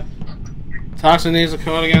again. Toxic needs the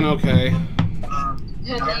code again? Okay.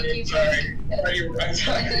 Sorry.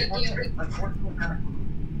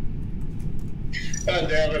 God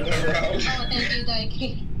damn it, never out. Oh, thank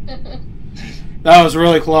you, Daiki. That was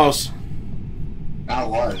really close. That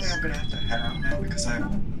was. I'm gonna have to head out now because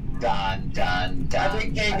I'm Dun. I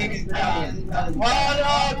think KD's done.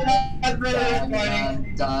 That's really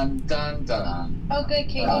funny. Dun. Oh, good,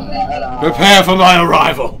 Katie. Prepare for my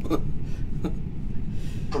arrival.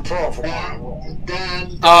 Prepare for my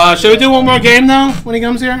arrival. Should we do one more game though when he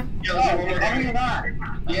comes here?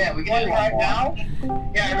 Yeah, we got it right now.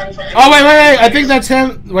 Yeah, Oh wait! I think that's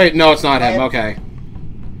him. Wait, no, it's not him. Okay.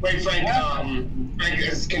 Wait, Frank.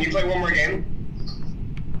 Can you play one more game?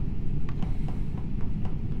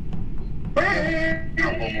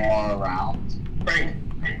 Couple more rounds. Frank.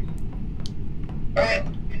 Alright.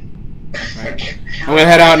 I'm gonna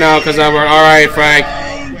head out now because I'm alright, Frank.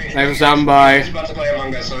 Thanks for stopping by. He's about to play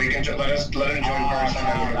Among Us, so he can let him join first.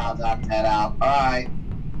 Head out. Alright.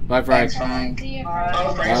 Bye, Frank. Thanks, Frank. See you,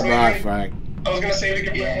 Oh, Frank. Frank's Bye, leaving? Frank. I was gonna say we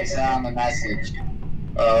could Yeah, play. it's on the message.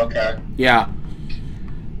 Oh, okay. Yeah.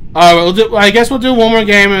 We'll do. I guess we'll do one more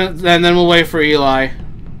game and then we'll wait for Eli.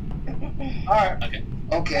 Alright. Okay.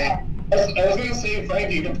 Okay. I was gonna say,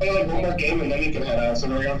 Frank, you can play like one more game and then you can head out. So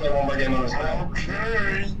we're gonna play one more game on this round.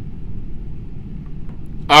 Okay.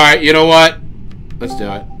 All right. You know what? Let's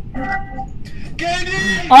do it.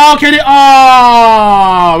 Kennedy! Oh, Kenny!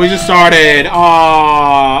 Oh, we just started. Oh,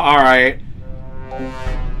 all right.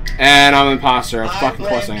 And I'm an imposter. Of fucking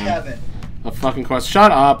course I am. Kevin. Of fucking course.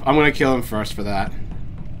 Shut up. I'm gonna kill him first for that.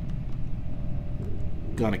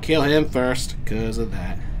 Gonna kill him first because of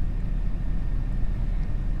that.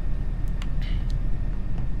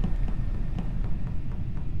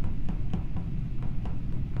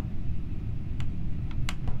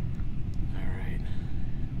 Alright.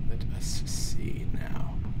 Let us see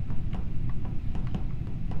now.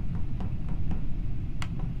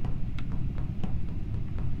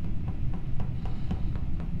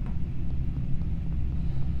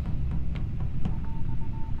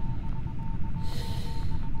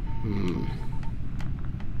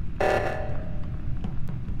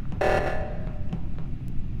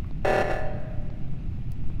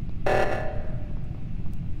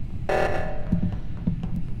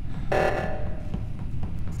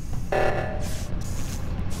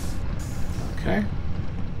 Okay.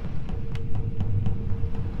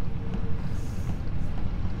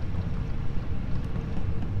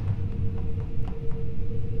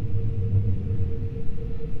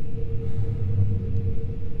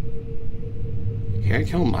 Can't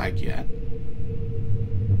kill Mike yet.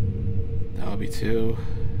 That would be too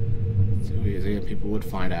easy and people would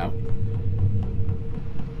find out.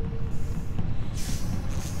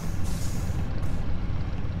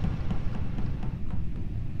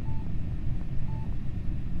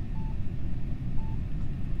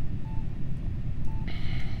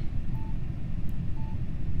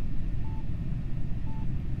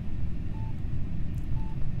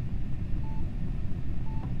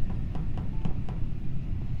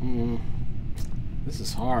 This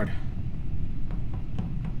is hard.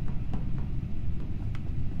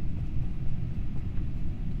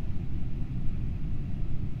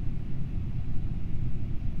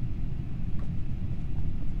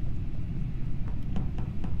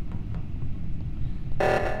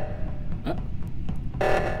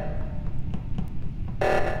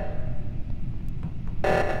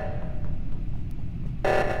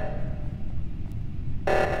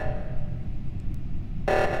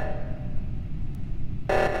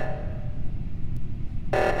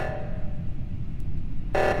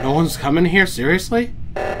 No one's coming here? Seriously?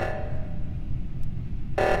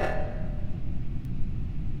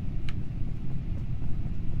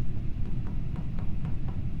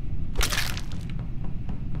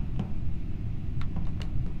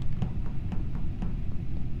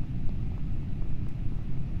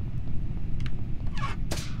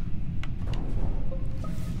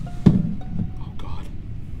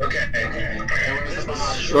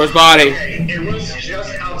 Where's body? Okay, it was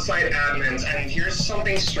just outside admins, and here's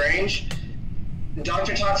something strange.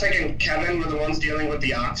 Dr. Toxic and Kevin were the ones dealing with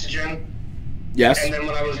the oxygen. Yes. And then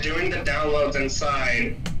when I was doing the downloads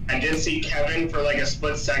inside, I did see Kevin for like a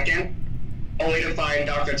split second, only to find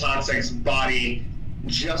Dr. Toxic's body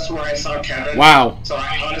just where I saw Kevin. Wow. So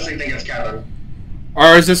I honestly think it's Kevin.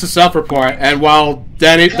 Or is this a self-report? And while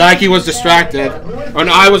Dani was distracted, or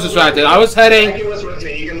no, I was distracted. I was heading. Dani was with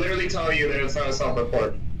me. He can literally tell you that it's not a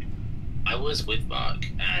self-report. I was with Marc,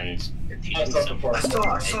 and he I didn't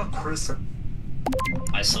saw Chris.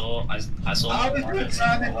 I saw. I was with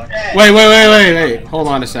Simon. Wait. Hold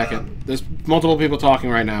on a second. There's multiple people talking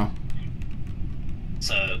right now.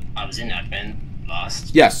 So I was in admin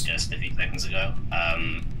last. Yes. Just a few seconds ago.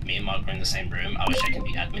 Me and Marc were in the same room. I was checking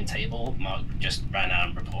the admin table. Marc just ran out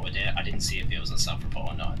and reported it. I didn't see if it was a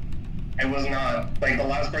self-report or not. It was not. Like, the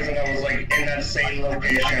last person that was, like, in that same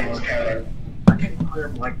location was Kevin. I can clear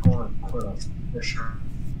Michael and Chris for sure.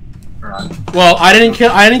 Well, I didn't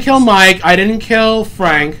kill Mike. I didn't kill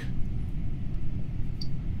Frank.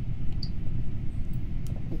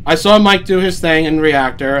 I saw Mike do his thing in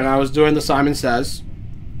reactor, and I was doing the Simon Says.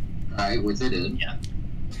 Alright, which it is. Yeah.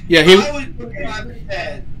 Yeah, I was with Simon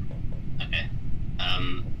said. Okay.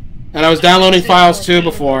 And I was downloading files too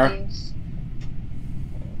before.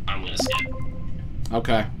 I'm gonna skip.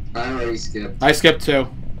 Okay. I already skipped. I skipped too.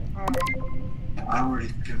 I already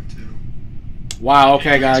skipped too. Wow,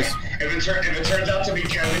 okay, guys. If it turns out to be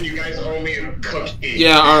Kevin, you guys owe me a cookie.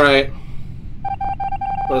 Yeah, alright.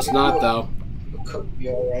 But it's not, though. Cookie,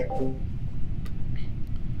 alright.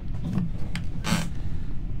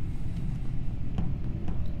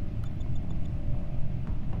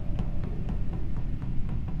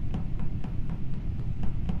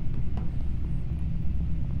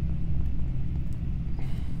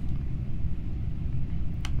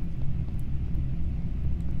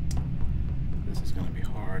 This is gonna be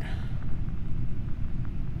hard.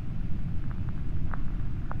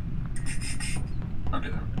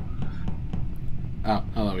 Oh,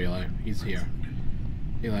 hello, Eli. He's here.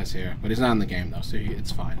 Eli's here. But he's not in the game, though, so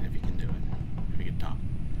it's fine if he can do it. If he can talk.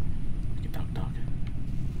 He can talk.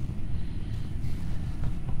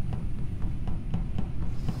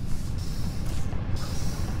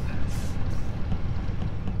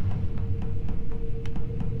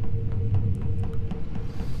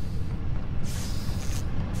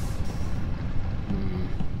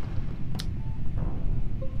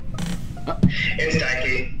 It's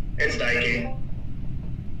Dikey. It's Dikey.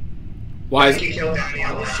 Why is Dikey killed Dani in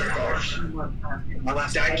electrical.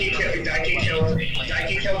 Dikey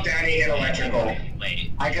killed Dani in electrical.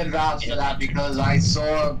 Wait. I can vouch for that because I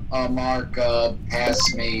saw Marc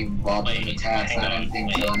pass me while doing the task. I didn't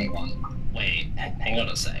think to anyone. Wait, hang on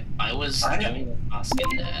a sec. I was doing a task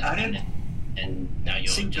in there, and now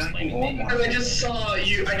you're just blaming me. Because I just saw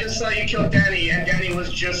you kill Dani, and Dani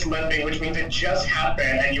was just limping, which means it just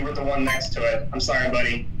happened, and you were the one next to it. I'm sorry,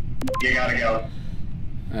 buddy. You gotta go.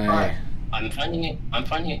 Alright. I'm finding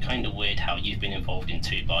it kind of weird how you've been involved in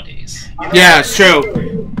 2 bodies. Yeah, it's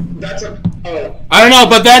true. That's a. Oh. I don't know,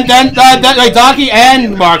 but then like Daki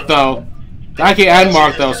and Marc though. Daki and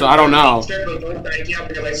Marc though, so I don't know. Yeah,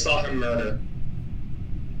 because I saw him murder.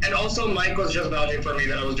 And also, Mike was just vouching for me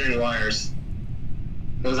that I was doing wires.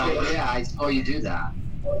 Yeah, I saw you do that.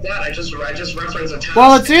 That I just referenced a task.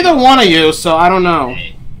 Well, it's either one of you, so I don't know.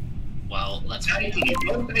 Okay. Well, let's. Don't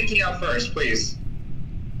take me out first, please.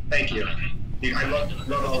 Thank you. I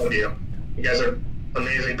love all of you. You guys are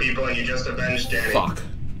amazing people, and you just avenged Dani. Fuck.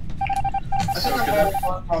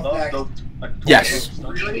 No. Yes.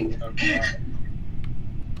 Really?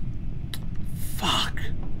 Fuck.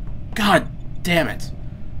 God damn it.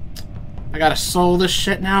 I gotta soul this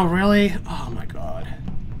shit now, really? Oh my god.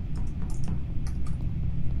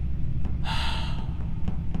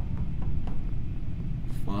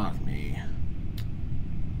 Fuck me.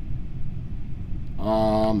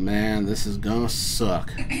 Oh man, this is gonna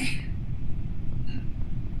suck.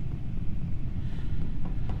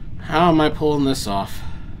 How am I pulling this off?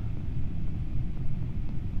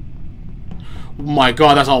 Oh my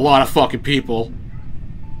god, that's a lot of fucking people.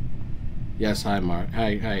 Yes, hi Marc.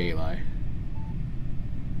 Hi Eli.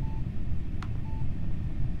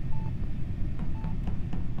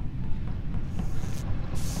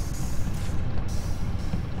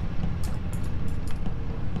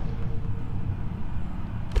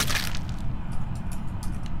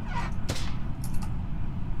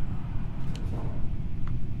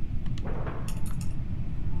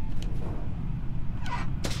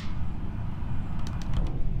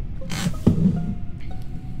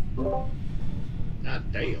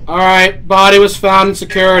 Alright, body was found in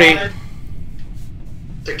security.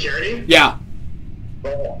 Security? Yeah.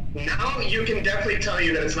 Well, now you can definitely tell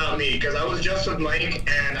you that it's not me, because I was just with Mike,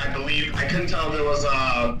 and I believe I couldn't tell if it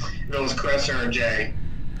was Chris or Jay.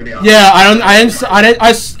 To be honest. Yeah,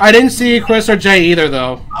 I didn't see Chris or Jay either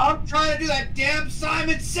though. I'm trying to do that damn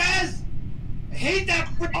Simon Says! I hate that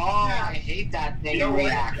freaking I hate that thing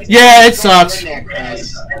react. Yeah, it sucks. I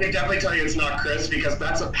can definitely tell you it's not Chris, because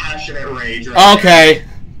that's a passionate rage right there. Okay.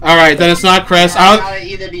 Alright, then it's not Chris. It's gotta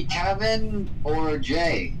either be Kevin or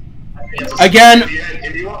Jay. Again,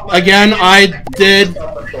 I did.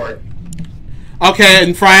 Okay,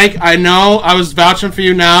 and Frank, I know I was vouching for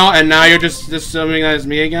you now, and now you're just assuming that it's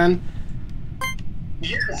me again?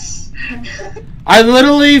 Yes. I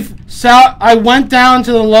literally I went down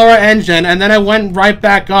to the lower engine, and then I went right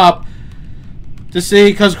back up to see,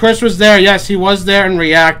 because Chris was there. Yes, he was there in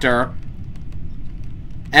reactor.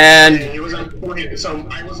 And he was on point, so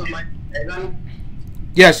I was on Mike.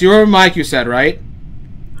 Yes, you were with Mike, you said, right?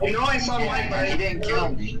 I know I saw Mike, but he didn't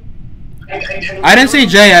kill me. I didn't see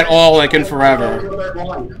Jay at all, like, in forever.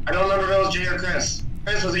 I don't remember if it was Jay or Chris.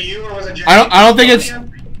 Chris, was it you or was it Jay? I don't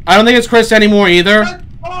think it's Chris anymore either.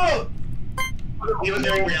 He was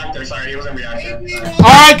doing reactor. Sorry, he was in reactor. All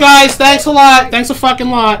right, guys. Thanks a lot. Thanks a fucking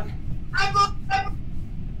lot.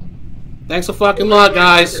 Thanks a fucking lot,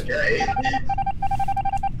 guys.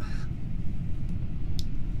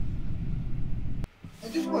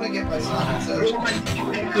 just want to get my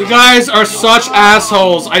son. You guys are such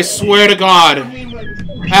assholes. I swear to God.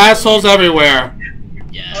 Assholes everywhere.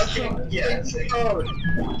 Yes. Yes.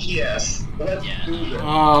 Yes. Let's do this.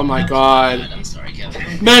 Oh my God. I'm sorry,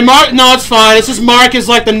 Kevin. Man, Mark. No, it's fine. It's just Mark is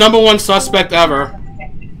like the #1 suspect ever.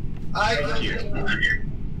 Thank you.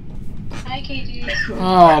 Hi, KG.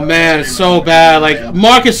 Oh man, it's so bad. Like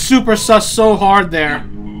Mark is super sus so hard there.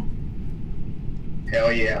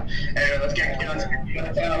 Hell yeah. Anyway,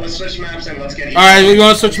 let's switch maps and let's get. All right, you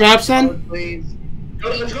want to switch maps then? Please.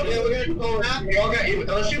 Let's go. Yeah, we're gonna do Polis.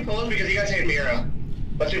 Let's do Polis because you guys hate Mira.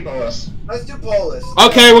 Let's do Polis. Let's do Polis.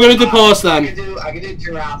 Okay, we're gonna do Polis then. I can do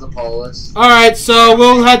 2 rounds of Polis. All right, so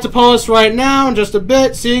we'll head to Polis right now in just a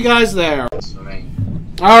bit. See you guys there.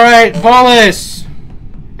 All right, Polis,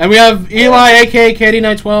 and we have Eli, aka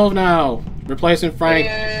KD912 now, replacing Frank.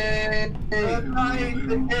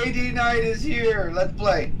 The KD night is here. Let's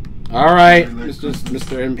play. All right,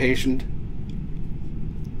 Mr. Impatient.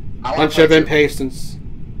 Bunch of impatience.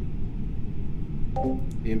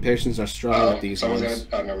 The impatients are strong with these ones.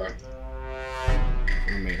 Oh, never mind.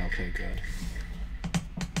 Roommate, okay, good.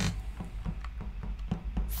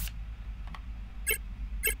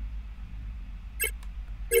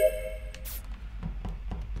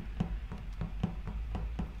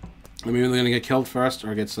 I'm either gonna get killed first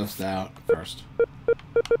or get sussed out first.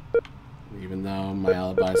 Even though my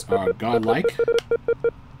alibis are godlike.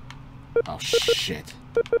 Oh shit.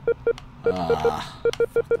 Ah,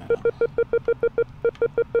 fuck that up.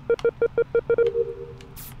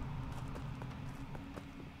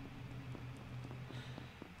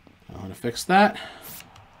 I want to fix that.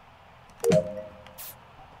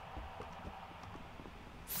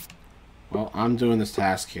 Well, I'm doing this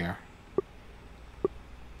task here.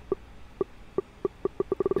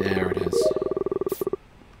 There it is.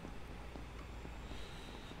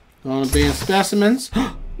 Gonna be in specimens.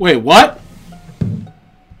 Wait, what?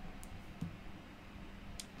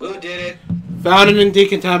 Who did it? Found it in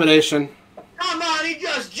decontamination. Come on, he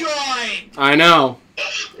just joined. I know.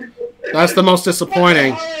 That's the most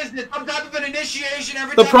disappointing. What is it? Some type of an initiation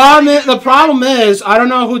every The time. problem is I don't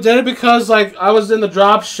know who did it because like I was in the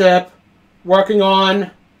drop ship working on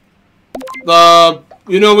the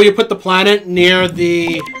where you put the planet near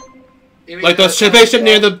the like the spaceship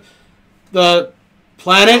near the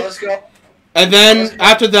planet. Telescope. And then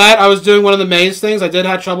after that I was doing one of the maze things. I did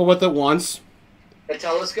have trouble with it once. The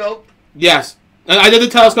telescope. Yes. And I did the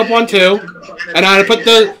telescope one too. And I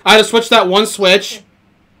had to switch that one switch.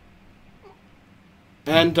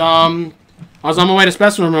 And I was on my way to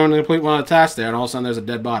specimen room to complete one of the tasks there, and all of a sudden there's a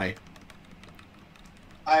dead body.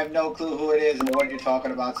 I have no clue who it is and what you're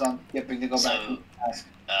talking about, so I'm skipping to go back to the task.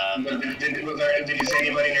 Did you see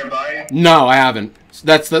anybody nearby? No, I haven't.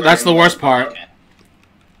 That's the worst part.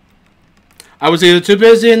 I was either too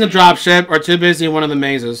busy in the dropship or too busy in one of the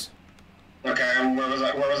mazes. Okay, where was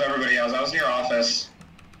everybody else? I was near office.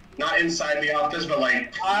 Not inside the office, but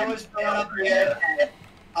like... I was filling up the air tank.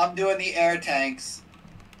 I'm doing the air tanks.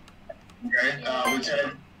 Okay,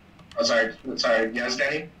 Lieutenant... Oh, sorry, yes,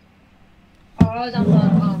 Danny? Oh, I was on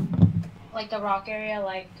the, like the rock area,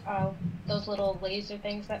 like, those little laser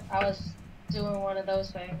things that I was doing one of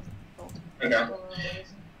those things. Okay.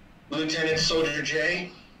 Lieutenant Soldier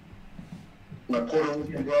J? My Puerto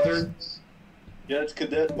Rican brother? Yeah, it's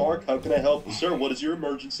Cadet Mark. How can I help you, sir? What is your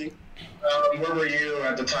emergency? Where were you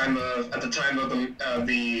at the time of the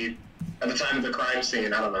crime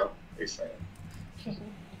scene? I don't know.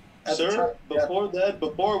 Sir,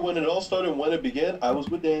 before when it all started and when it began, I was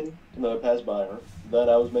with Dani, and then I passed by her. Then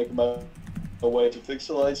I was making my way to fix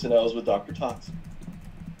the lights, and I was with Dr. Tots.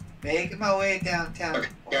 Making my way downtown.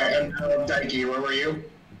 Okay, and Daiki, where were you?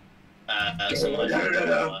 So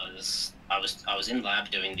I was in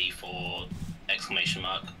lab doing the 4 exclamation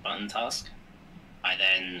mark button task. I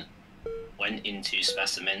then went into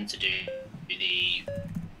specimen to do the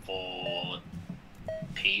 4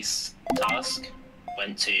 piece task.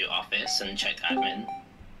 Went to office and checked admin,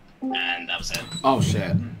 and that was it. Oh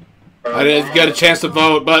shit! I didn't get a chance to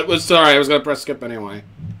vote, but was sorry. I was gonna press skip anyway.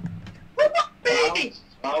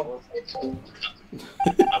 I will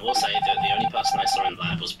say that the only person I saw in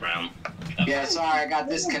lab was Brown. Yeah, sorry, I got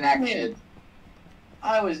disconnected.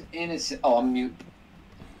 I was innocent. Oh, I'm mute.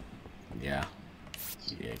 Yeah.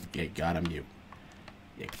 You gotta mute.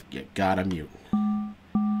 You gotta mute.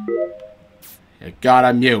 You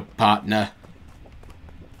gotta mute, partner.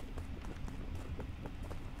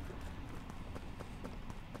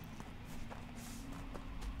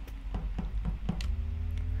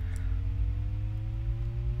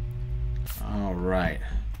 All right.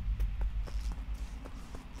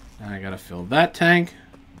 Now I gotta fill that tank.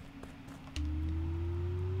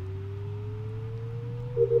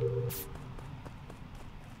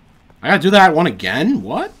 I gotta do that one again?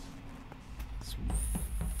 What? It's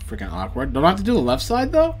freaking awkward. Don't I have to do the left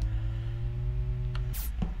side, though?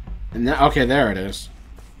 And now, okay, there it is.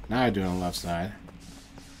 Now I do it on the left side.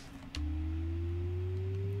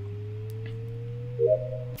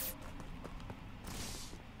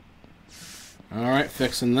 Alright,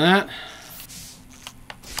 fixing that.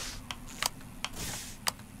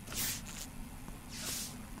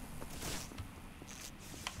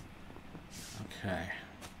 Okay.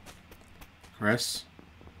 Chris,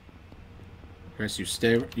 you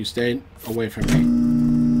stay away from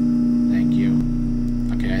me. Thank you.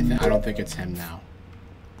 Okay, I don't think it's him now.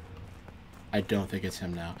 I don't think it's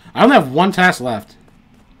him now. I only have one task left.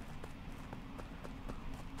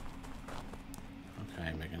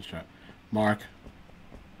 Okay, making sure. Mark,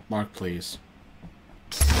 please.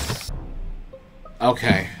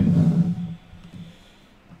 Okay.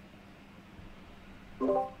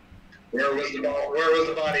 Where was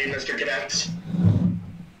the body, Mr. Cadet?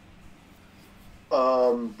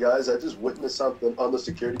 Guys, I just witnessed something on the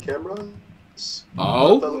security cameras.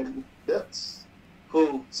 Oh? Yes.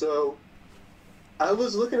 Who? So, I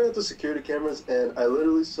was looking at the security cameras, and I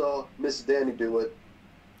literally saw Miss Dani do it.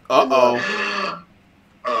 Uh-oh.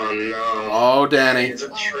 Oh, no. Oh, Dani. Is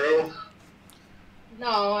it true?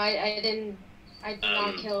 No, I did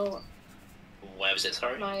not kill Where was it,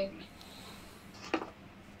 sorry? my...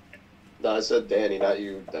 No, I said Dani, not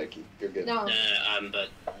you, Nike. You're good. No. But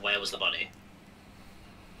where was the body?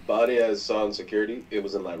 Body I saw in security, it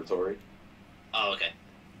was in laboratory. Oh, okay.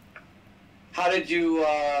 How did you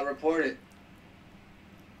report it?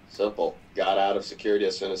 Simple. Got out of security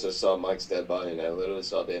as soon as I saw Mike's dead body, and I literally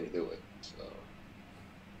saw Dani do it. So.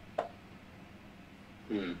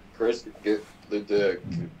 Chris, get the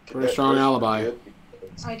pretty strong alibi.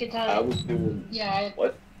 I can tell you. I was doing. Yeah.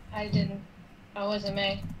 What? I didn't. That wasn't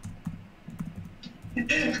me.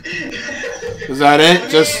 Is that it?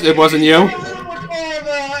 Just it wasn't you?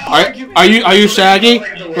 Are you Shaggy?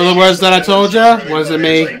 For the words that I told you? Was it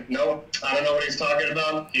me? Like, no, I don't know what he's talking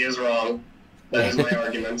about. He is wrong. That is my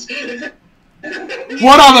argument.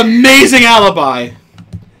 What an amazing alibi!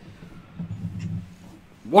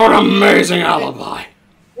 What an amazing alibi!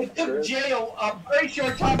 It took Jay a very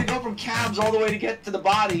short time to go from cabs all the way to get to the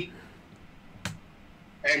body.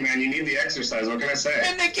 Hey man, you need the exercise. What can I say?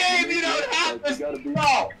 In the game, you don't have this.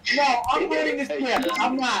 No, I'm voting to skip.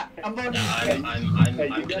 I'm not. I'm voting to skip.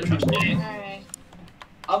 I'm gonna trust Jay. Alright.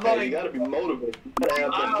 I'm voting. You gotta be motivated. You gotta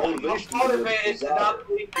have that I'm motivation. motivated to not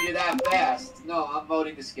believe you that fast. No, I'm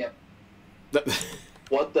voting to skip.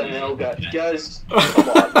 What the hell, guys? Come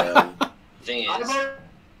on, man. Thing I is,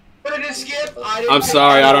 voted to skip. I'm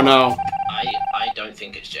sorry, I don't know. I don't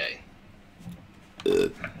think it's Jay.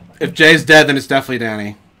 If Jay's dead, then it's definitely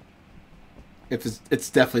Dani. If it's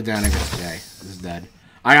definitely Dani if it's Jay. He's dead.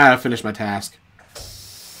 I gotta finish my task.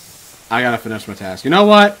 You know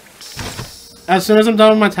what? As soon as I'm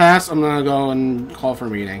done with my task, I'm gonna go and call for a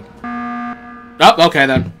meeting. Oh, okay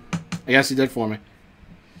then. I guess he did for me.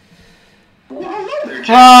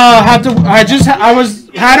 Had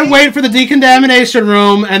to wait for the decontamination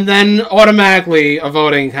room, and then automatically a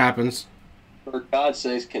voting happens. For God's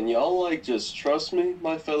sakes, can y'all like just trust me,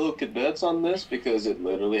 my fellow cadets, on this? Because it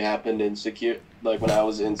literally happened in when I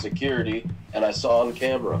was in security, and I saw on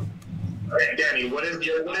camera. Alright, Dani, what is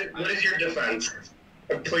your defense?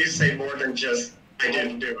 Please say more than just I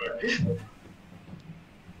didn't do it.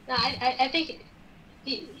 No, I think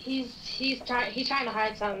he's trying to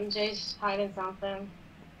hide something. Jay's hiding something.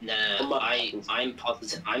 No, I'm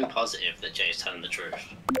positive that Jay's telling the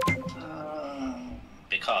truth.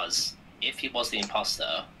 Because if he was the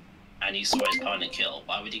imposter and he saw his opponent kill,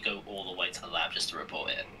 why would he go all the way to the lab just to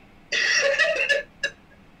report it?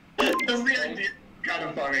 That's the idea. Kind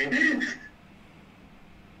of funny.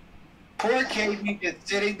 Poor Katie just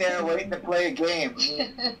sitting there waiting to play a game.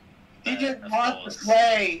 He just wants to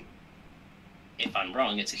play. If I'm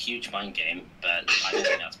wrong, it's a huge mind game, but I don't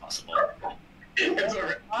think that's possible.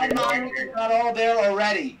 My mind is not all there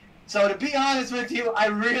already. So to be honest with you, I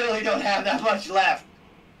really don't have that much left.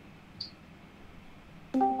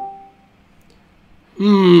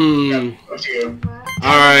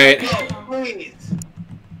 Alright. Please.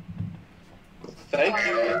 Thank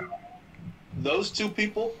you. Those two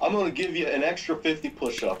people, I'm gonna give you an extra 50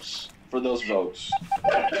 push-ups for those votes.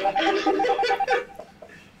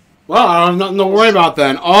 Well, I don't have nothing to worry about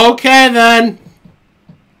then. Okay then.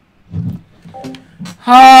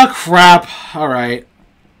 Oh crap. Alright.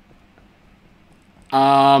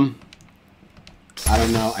 I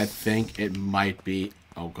don't know. I think it might be.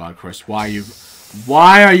 Oh God, Chris, why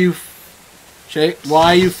are you Jake,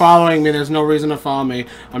 why are you following me? There's no reason to follow me.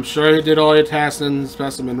 I'm sure you did all your tasks in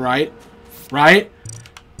specimen, right? Right?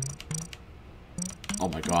 Oh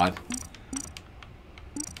my god.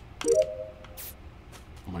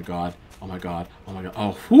 Oh my god. Oh my god. Oh my god.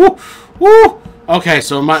 Oh, whoo! Woo! Okay,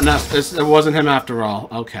 so it wasn't him after all.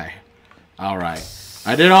 Okay. Alright.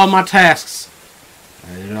 I did all my tasks.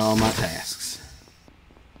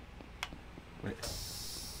 Wait.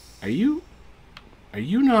 Are you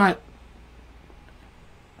not...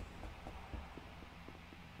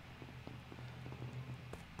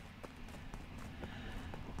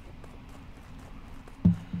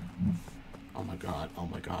 Oh my god, oh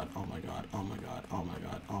my god, oh my god, oh my god, oh my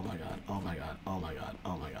god, oh my god, oh my god, oh my god,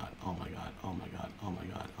 oh my god, oh my god, oh my god, oh my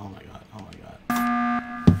god, oh my god, oh my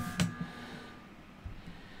god.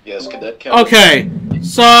 Yes, Cadet Kevin. Okay,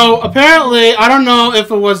 so apparently, I don't know if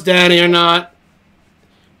it was Danny or not,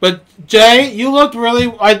 but Jay, you looked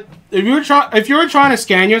really... if you were trying to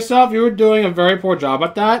scan yourself, you were doing a very poor job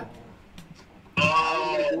at that.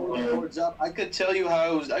 I could tell you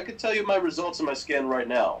how I could tell you my results in my scan right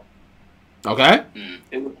now. Okay.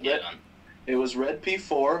 It was red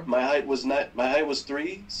P4. My height was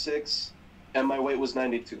 3'6", and my weight was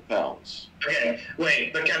 92 pounds. Okay,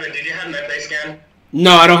 wait, but Kevin, did you have medbay scan?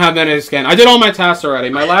 No, I don't have any scan. I did all my tasks already.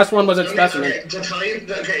 My last one was at specimen. Okay, to tell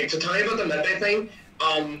you about the medbay thing,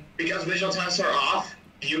 because visual tests are off,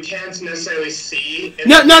 you can't necessarily see.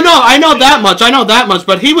 No, I know that much,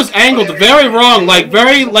 but he was angled very wrong, like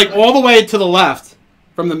all the way to the left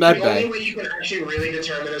from the med bay. The only way you can actually really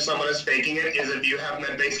determine if someone is faking it is if you have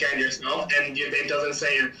med bay scanned yourself, and it doesn't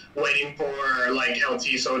say waiting for, like,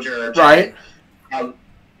 LT soldier. Right.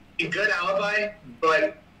 Good alibi,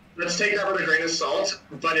 but let's take that with a grain of salt.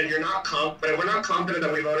 But if we're not confident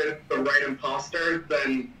that we voted the right imposter,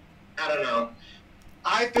 then I don't know.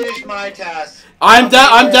 I finished my task. I'm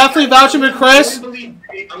definitely vouching for Chris.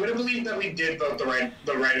 I'm gonna believe that we did vote the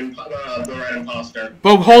right imposter.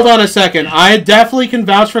 But hold on a second. I definitely can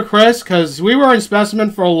vouch for Chris because we were in specimen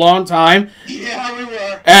for a long time. Yeah, we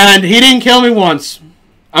were. And he didn't kill me once.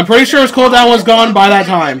 I'm pretty sure his cooldown was gone by that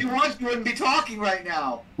time. If you wouldn't be talking right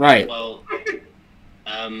now. Right. Well,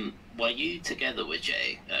 were you together with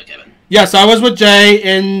Jay, Kevin? Yes, I was with Jay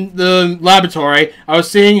in the laboratory. I was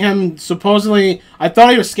seeing him supposedly... I thought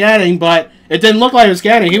he was scanning, but it didn't look like he was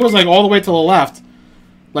scanning. He was, like, all the way to the left.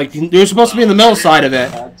 Like, you were supposed to be in the middle side of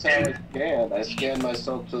it. That's how I scanned. I scanned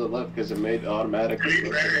myself to the left because it made automatically.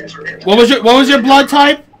 What was your blood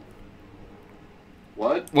type?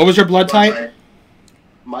 What? What was your blood type?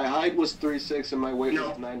 My height was 3'6" and my weight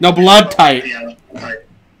was 90. No, blood type.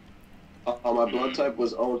 My blood type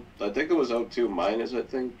was I think it was O2 minus, I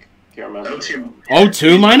think. Can't remember. O2.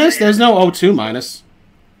 O2 minus? There's no O2 minus.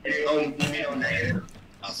 You mean O negative?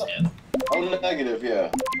 O negative,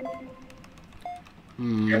 yeah.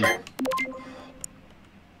 Okay.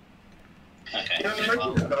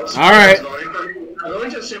 Alright. I'm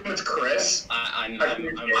going to assume it's Chris. I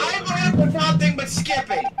voted for nothing but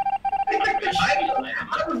skipping.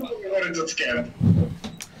 I voted to skip.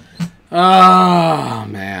 Oh,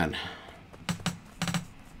 man.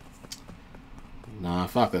 Nah,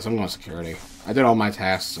 fuck this. I'm going security. I did all my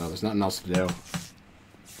tasks, so there's nothing else to do.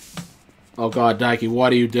 Oh god, Daiki,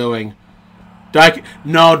 what are you doing? Daiki,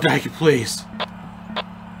 no, Daiki, please.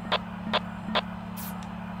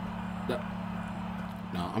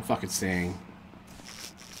 No, I'm fucking seeing.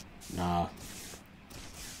 Nah.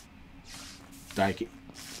 Daiki.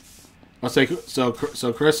 I'll say, so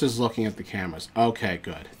Chris is looking at the cameras. Okay,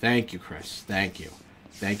 good. Thank you, Chris. Thank you.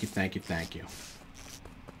 Thank you, thank you, thank you.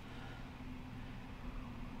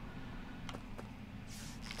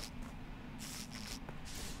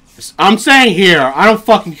 I'm saying here, I don't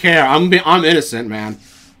fucking care. I'm innocent, man.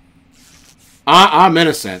 I'm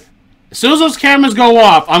innocent. As soon as those cameras go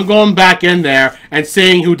off, I'm going back in there and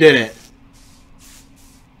seeing who did it.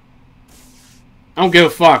 I don't give a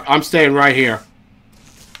fuck. I'm staying right here.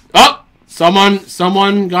 Oh!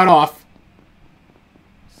 Someone got off.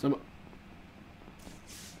 Oh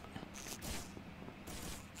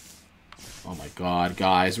my god,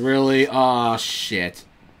 guys. Really? Oh, shit.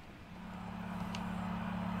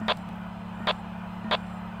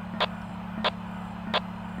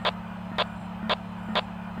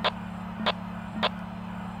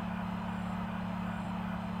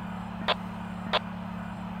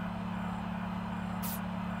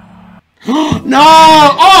 No!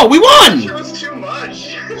 Oh, we won! It was too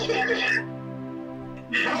much.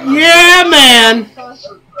 Yeah, man.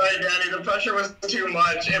 Sorry, Danny. The pressure was too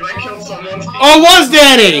much. If I killed someone... Oh, it was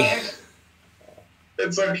Danny!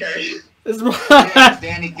 It's okay.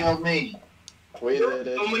 Danny killed me. We did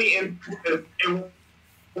it. So many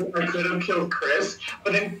I could have killed Chris,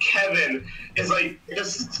 but then Kevin is like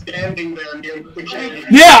just standing there near the cage.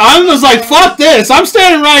 Yeah, I was like, fuck this. I'm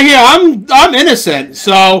standing right here. I'm innocent,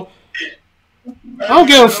 so I don't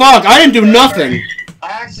give a fuck. I didn't do nothing.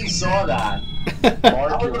 I actually saw that.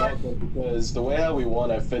 Mark, you're welcome, because the way how we won,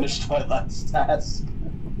 I finished my last task.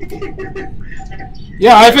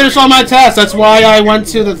 Yeah, I finished all my tasks. That's why I went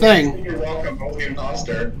to the thing. You're welcome, only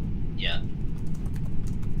imposter. Yeah.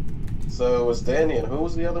 So it was Dani, and who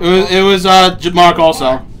was the other one? It was Marc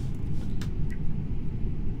also.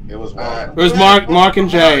 It was Mark. It was Marc and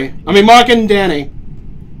Jay. I mean, Marc and Dani.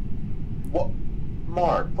 What?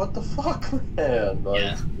 Mark, what the fuck, man? Like,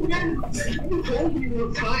 Yeah.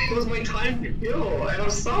 It was my time to kill, and I'm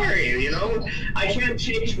sorry, you know? I can't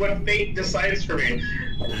change what fate decides for me.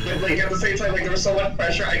 But, like, at the same time, like, there was so much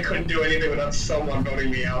pressure, I couldn't do anything without someone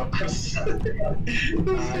voting me out. I'm sorry.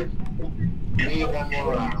 We need one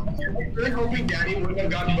more round. I'm really hoping Dani wouldn't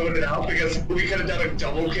have gotten voted out, because we could have done a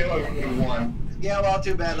double kill and we would have won. Yeah, well,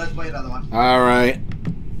 too bad. Let's play another one. Alright.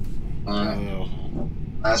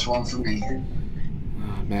 Last one for me.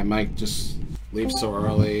 Oh, man, Mike just leaves so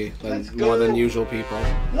early. More than usual people.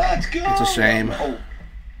 Let's go! It's a shame.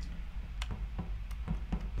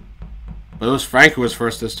 But it was Frank who was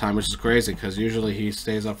first this time, which is crazy, because usually he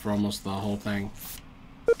stays up for almost the whole thing.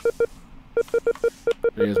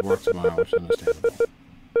 But he has work tomorrow, which is understandable.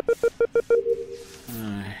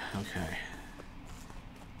 Alright, okay.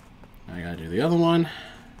 Now I gotta do the other one.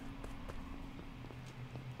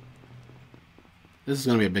 This is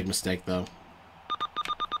gonna be a big mistake, though.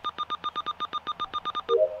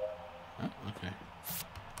 Oh, okay.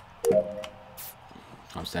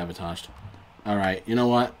 I'm sabotaged. Alright, you know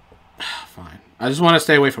what? Fine. I just want to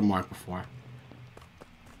stay away from Marc before.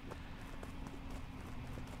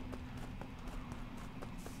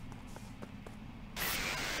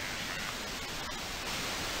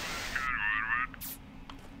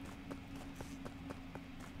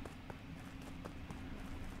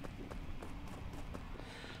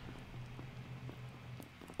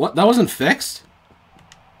 What? That wasn't fixed?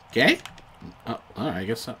 Okay? Oh, alright, I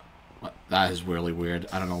guess so. What? That is really weird.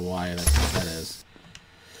 I don't know why that is.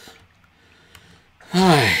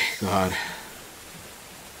 Oh, God.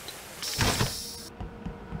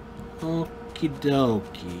 Okie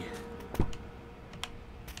dokie.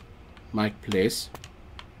 Mike, please.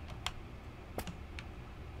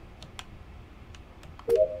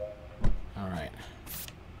 Alright.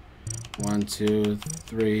 1, 2,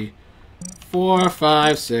 3, 4,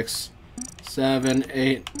 5, 6, 7,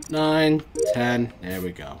 8, 9, 10. There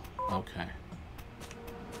we go. Okay.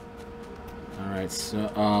 Alright,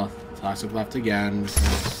 so, Toxic left again.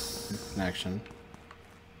 Connection.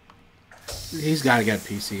 He's gotta get a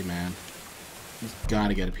PC, man. He's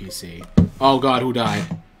gotta get a PC. Oh god, who died?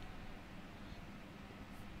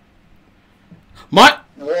 What?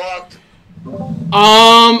 What?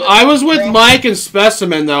 I was with Mike and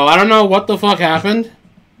Specimen, though. I don't know what the fuck happened.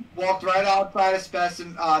 Walked right outside of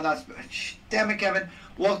Specimen, damn it, Kevin.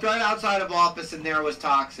 Walked right outside of office and there was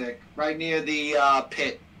Toxic. Right near the,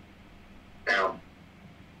 pit. Down.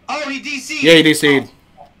 Oh, he DC'd. Yeah, he DC'd.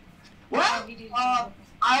 Well,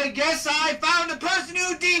 I guess I found a person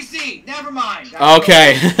who DC'd. Never mind.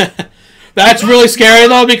 Okay. That's really scary,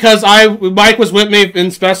 though, because Mike was with me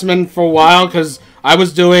in Specimen for a while, because I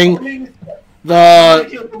was doing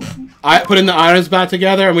I put in the items back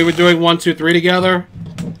together, and we were doing 1, 2, 3 together.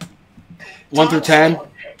 1 through 10.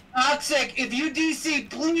 Toxic, if you DC,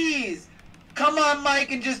 please come on,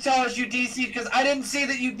 Mike, and just tell us you DC'd, because I didn't see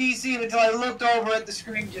that you DC'd until I looked over at the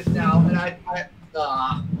screen just now, and I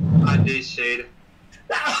DC'd.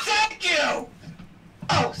 Oh, thank you!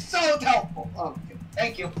 Oh, so helpful. Okay,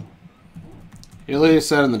 thank you. He literally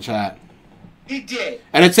said in the chat. He did.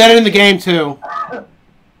 And it said it in the game, too.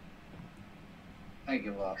 I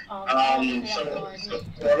give up. So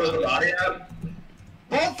where was the body at?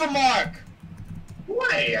 Vote for Marc!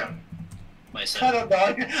 Why? I don't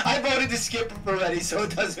know. I voted to skip already, so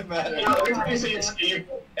it doesn't matter. You know, every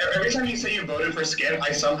time you say you voted for Skip,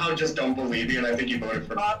 I somehow just don't believe you, and I think you voted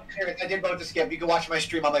for. I did vote to skip. You can watch my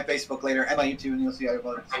stream on my Facebook later and my YouTube, and you'll see how I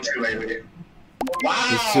voted. I'm too lazy. Wow.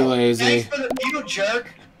 He's too lazy. Thanks for the view, jerk.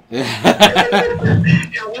 Yeah,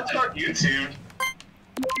 let's start YouTube.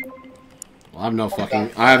 Well, I have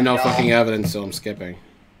no fucking evidence, so I'm skipping.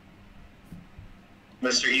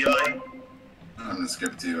 Mr. Eli. I'm gonna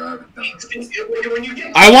skip too. I haven't done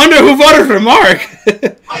it. I wonder who voted for Marc.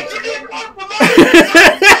 I didn't vote for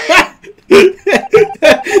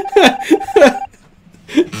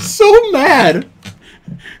Marc. So mad.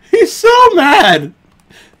 He's so mad.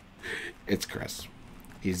 It's Chris.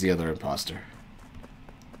 He's the other imposter.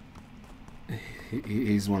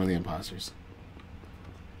 He's one of the imposters.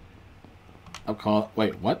 I'll call.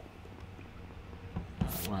 Wait, what?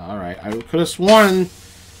 Well, all right. I could have sworn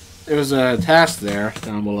there was a task there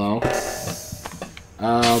down below.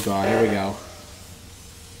 Oh god, here we go.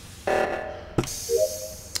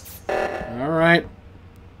 All right.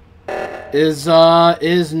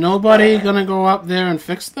 Is nobody gonna go up there and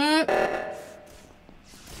fix that?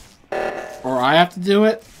 Or I have to do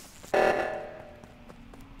it?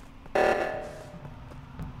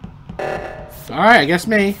 Alright, I guess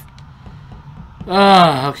me.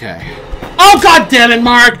 Okay. Oh god damn it,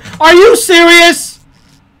 Mark! Are you serious?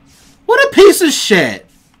 What a piece of shit!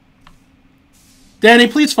 Dani,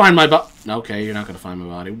 please find my body. Okay, you're not gonna find my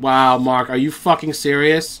body. Wow, Mark, are you fucking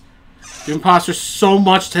serious? You imposter so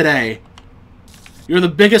much today. You're the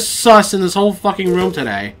biggest sus in this whole fucking room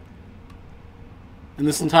today. In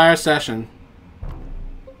this entire session.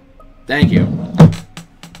 Thank you.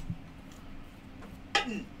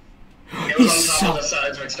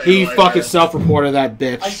 He fucking self-reported that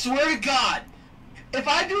bitch. I swear to God, if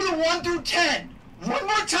I do the 1 through 10 one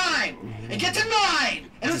more time and get to 9,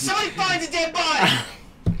 and then somebody finds a dead body.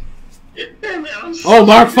 Oh,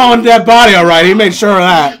 Mark found a dead body, alright. He made sure of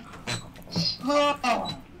that.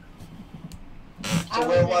 Oh. So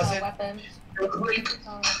where was it? Not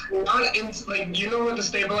in, like, you know where the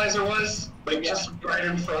stabilizer was? Like, just right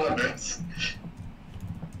in front of it.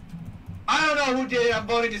 I don't know who did it. I'm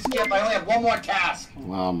voting to skip. I only have one more task.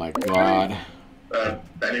 Oh my god.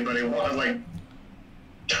 Anybody want, like,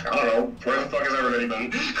 I don't know, where the fuck has everybody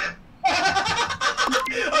been?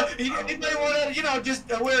 Anybody want to, you know, just,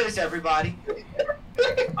 where is everybody?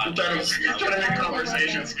 I'm trying to make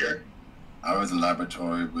conversations here. I was in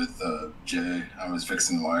laboratory with Jay. I was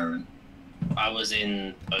fixing wiring. I was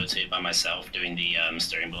in O2 by myself doing the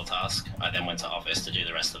steering wheel task. I then went to office to do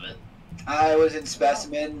the rest of it. I was in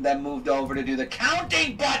specimen, then moved over to do the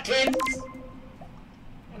counting buttons.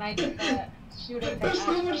 And I did that shooting. There's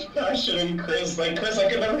so much passion in Chris. Like, Chris, I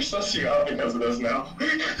could never suss you out because of this now.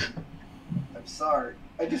 I'm sorry.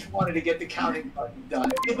 I just wanted to get the counting button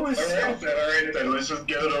done. It was alright then, let's just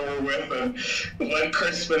get it over with and let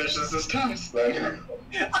Chris finishes his task then.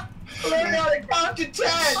 Learn how to count to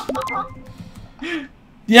 10!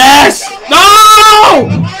 Yes! No!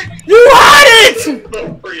 You had it!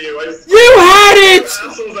 Vote for you. You had it!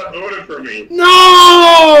 Assholes that voted for me.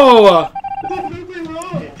 No! Nothing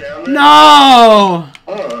wrong, damn it. No!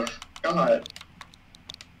 Oh, God.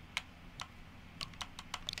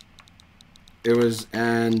 It was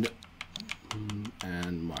and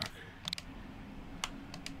Mark.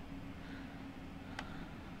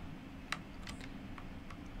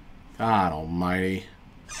 God almighty.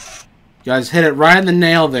 You guys hit it right in the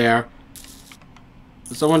nail there.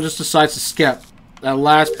 Someone just decides to skip. That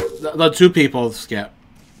last, the 2 people skip.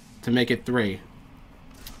 To make it 3.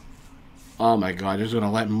 Oh my god, you're just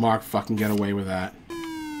gonna let Mark fucking get away with that.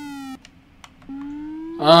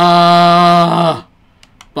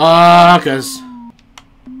 Buckus.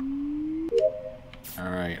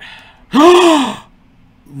 Alright.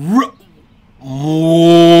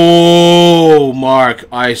 Oh, Mark,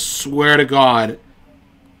 I swear to God.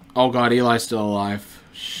 Oh god, Eli's still alive.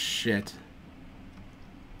 Shit.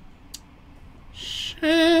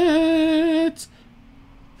 Shit.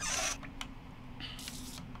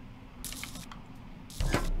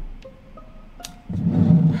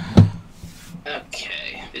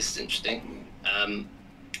 Okay, this is interesting.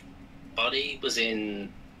 Body was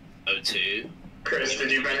in O2. Chris,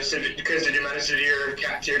 did you manage to do your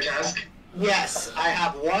task? Yes, I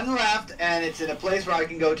have one left, and it's in a place where I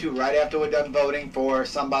can go to right after we're done voting for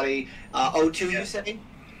somebody. O2, you said?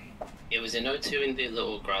 It was in O2 in the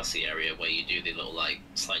little grassy area where you do the little, like,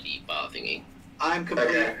 slidey bar thingy. I'm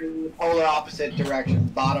completely in the polar opposite direction,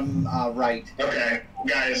 bottom right. Okay,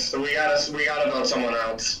 guys, so we gotta vote someone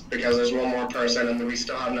else because there's one more person, and we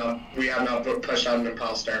have not pushed out an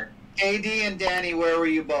imposter. AD and Dani, where were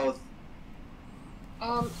you both?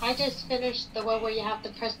 I just finished the one where you have to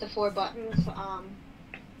press the 4 buttons,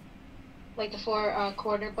 like the 4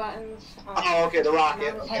 corner buttons. Oh, okay, the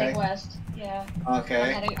rocket. I was heading west. Yeah.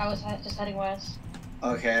 Okay. I was just heading west.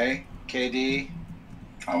 Okay, KD.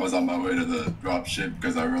 I was on my way to the dropship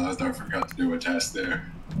because I realized I forgot to do a test there.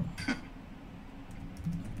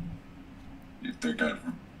 You'd think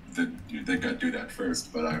I'd do that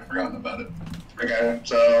first, but I've forgotten about it. Okay,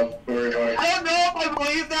 so we're going. I don't know if I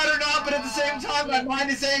believe that or not, but at the same time, my mind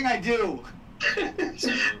is saying I do. Okay,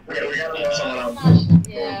 we gotta vote someone else.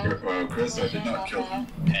 Yeah. Well, Chris, I did not kill him.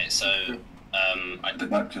 Okay, so, I did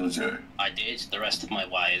not kill Jay. I did the rest of my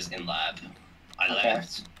wires in lab. I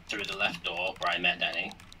left through the left door where I met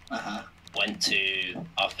Dani. went to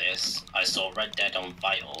office, I saw Red Dead on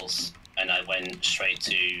Vitals, and I went straight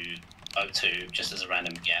to O2 just as a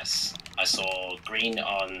random guess. I saw green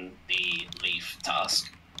on the leaf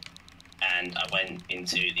task, and I went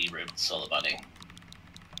into the room solar body.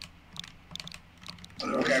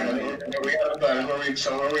 Okay, but who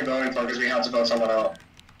are we voting for? Because we have to vote someone out.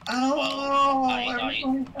 Well,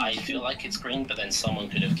 I feel like it's green, but then someone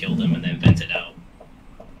could have killed him and then vented out.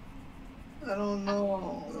 I don't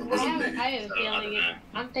know. I have a feeling.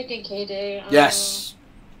 I'm thinking KD. Yes.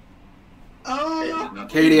 Oh,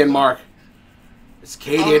 Katie and Mark. It's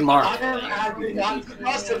Katie and Mark. I don't have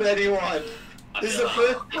trust of anyone. This is the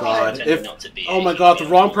first God, if oh my God, the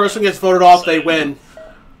wrong person gets voted off, they win.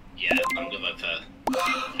 Yeah, I'm gonna vote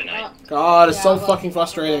for night. God, it's so fucking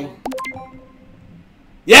frustrating.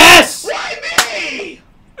 Yes! Why me?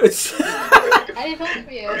 It's. I didn't vote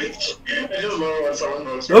for you. I just love when someone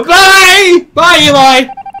votes for Bye! Bye, Eli!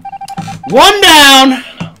 One down!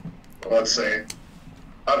 Let's see.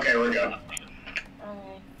 Okay, we're good.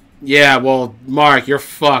 Yeah, well, Mark, you're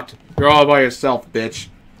fucked. You're all by yourself, bitch.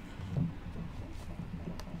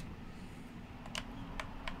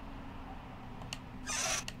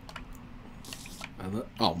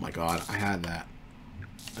 Oh my God, I had that.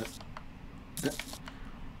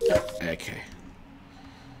 Okay.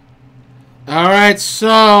 Alright,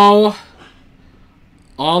 so...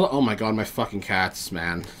 oh my God, my fucking cats,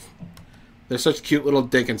 man. They're such cute little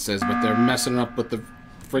Dickenses, but they're messing up with the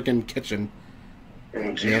freaking kitchen.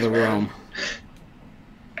 In the other room.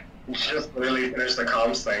 Just literally finished the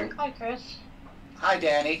comms thing. Hi, Chris. Hi,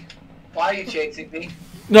 Danny. Why are you chasing me?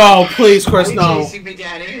 No, please, Chris, Why are you no. chasing me,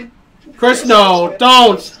 Danny? Chris, no,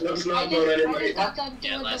 don't! Let's not I vote anybody. just got done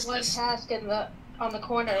doing the one task in the on the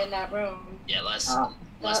corner in that room. Yeah, let's The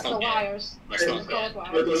not wires. Let's not Gold get.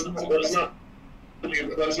 wires.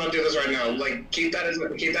 Let's not do this right now. Like, keep that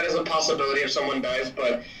as a possibility if someone dies,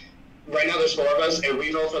 but right now there's 4 of us. If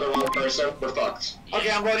we vote for the wrong person, we're fucked. Okay,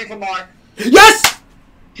 I'm voting for Mark. Yes!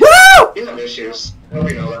 Woo! You have issues. Well,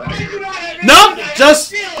 we know that. Nope,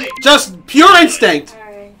 just pure instinct.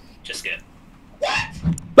 Just skip. What?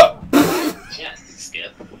 Yes,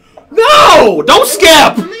 skip. No! Don't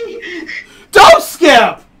skip! Don't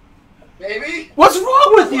skip! Baby? What's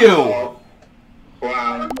wrong with you?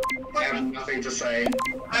 Wow. I have nothing to say.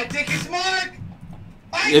 I think it's Mark!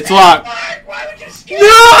 It's locked. Mark, why would you skip? No!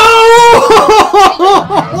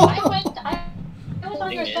 I was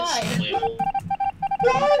on your side.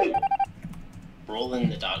 We're all in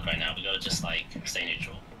the dark right now. We gotta just like stay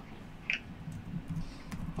neutral.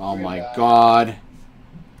 Oh my God.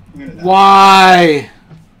 Why?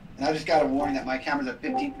 And I just got a warning that my camera's at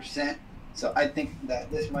 15%, so I think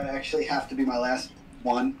that this might actually have to be my last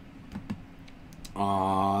one.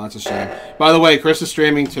 Aw, that's a shame. By the way, Chris is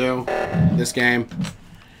streaming too, this game.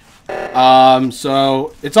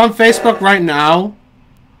 So it's on Facebook right now,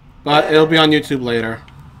 but it'll be on YouTube later.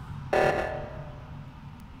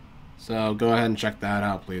 So go ahead and check that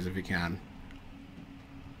out, please, if you can.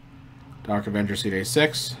 Dark Avenger CD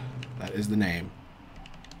 6. That is the name.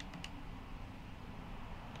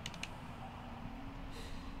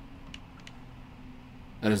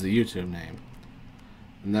 That is the YouTube name.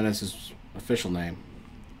 And that is his official name.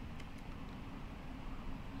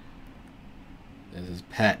 There's his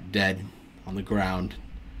pet dead on the ground.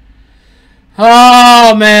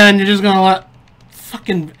 Oh, man, you're just gonna let...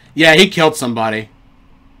 Fucking... Yeah, he killed somebody.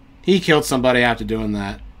 He killed somebody after doing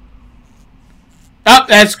that. Oh,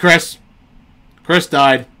 that's Chris. Chris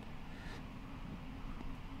died.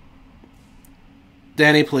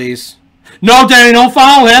 Danny, please. No, Danny, don't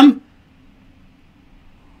follow him!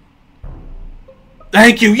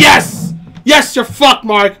 Thank you, yes! Yes, you're fucked,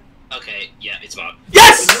 Mark! Okay, yeah, it's Mark.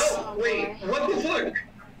 Yes! No, wait, what the fuck?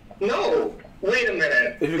 No, wait a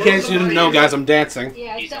minute. If in case you didn't know, guys, I'm dancing.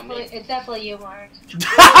 Yeah, it's definitely you, Mark.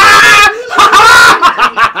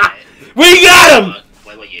 We got him!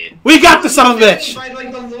 Where were you? We got the son of a bitch! By,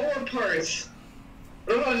 like, the lower parts.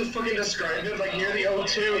 I don't know how to just fucking describe it, like, near the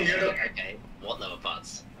O2, near the... Okay, what lower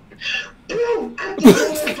parts? Bro, at the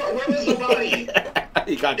lower part, where was the body?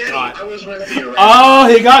 He got Danny, caught. I was with you, right? Oh,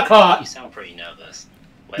 he got You caught. sound pretty nervous.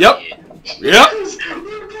 Where Yep. were you? Yep.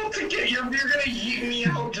 We're about to get you're gonna yeet me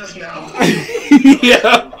out just now.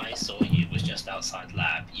 Yeah. I saw you was just outside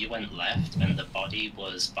lab. You went left, and the body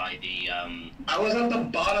was by the I was at the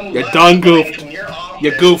bottom You left. done goofed. Like, near office,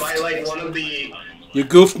 You goofed. By, like, one of the... You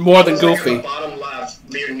goofed more than I was, like, at goofy. the bottom left,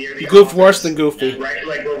 near the You goofed office, worse than goofy. Right,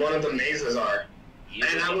 like where one of the mazes are.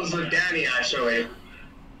 And I was with Danny, actually.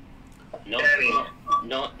 No, Danny.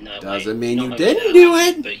 no. Doesn't wait, mean not you only didn't that, do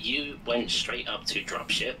it. But you went straight up to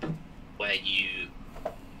dropship, where you,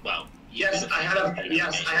 well, Yes, I had a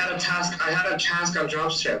task. I had a task on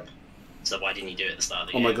dropship. So why didn't you do it at the start of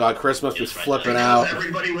the Oh game? my god, Chris must be flipping Because out.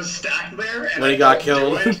 everybody was stacked there, and When he I got don't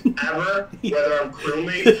killed. do it ever, whether I'm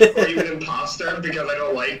crewmate or even imposter, because I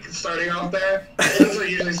don't like starting off there. Since I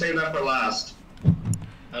usually save that for last.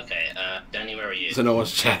 Okay, Dani, where are you? So no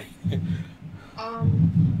one's chatting.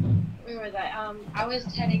 Where was I? I was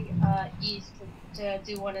heading east to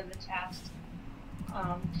do one of the tasks.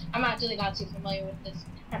 I'm actually not too familiar with this.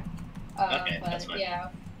 Okay, but that's fine. yeah.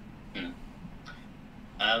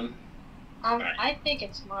 Right. I think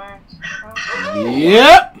it's Marc.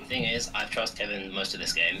 Yep. The thing is, I've trusted Kevin most of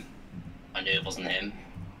this game. I knew it wasn't him.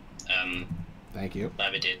 Thank you. I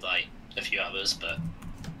did like a few others, but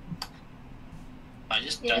I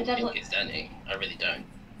just don't think it's Dani. I really don't.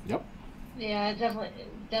 Yep. Yeah, definitely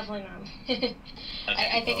not.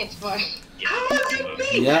 I think it's Marc.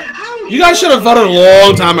 Yeah. You guys should have voted a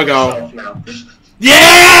long time ago.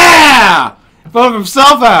 Yeah! Voted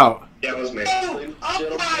himself out. Yeah, it was me.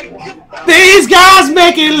 These guys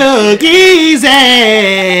make it look easy.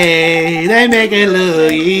 They make it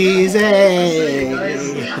look easy.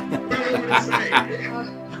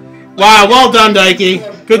 Wow, well done, Dikey.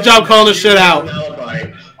 Good job calling the shit out.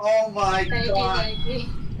 Oh my god.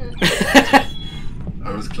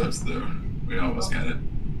 I was close though. We almost got it.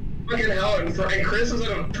 Fucking hell, and Chris is in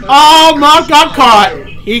a... Oh, Marc got caught.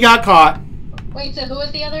 He got caught. Wait, so who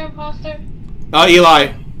was the other imposter?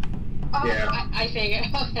 Eli. Oh, Yeah. I figured.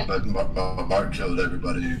 Okay. But Marc killed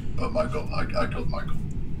everybody but Michael. I killed Michael.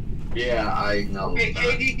 Yeah, I know. Okay,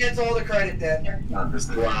 KD gets all the credit then.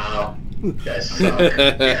 Wow. You guys suck. You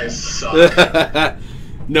guys suck.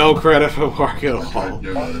 No credit for Marc at all.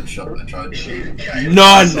 I tried to.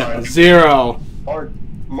 None. Zero.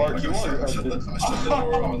 Marc, you I are. shut the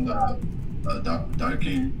door on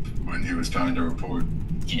Dani when he was trying to report.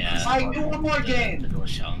 Yeah. I do one more game. The door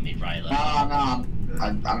shut on me right No,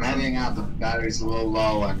 I'm heading out. The battery's a little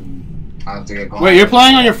low, and I have to get going. Wait, you're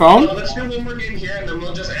playing on your phone? Well, let's do one more game here, and then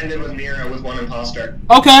we'll just end it with Mira with one imposter.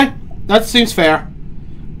 Okay, that seems fair.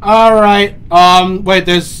 All right. Wait,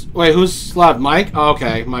 who's left? Mike? Oh,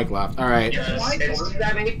 okay, Mike left. All right. Yes,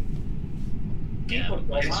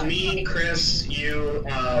 it's me, Chris, you,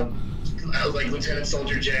 like Lieutenant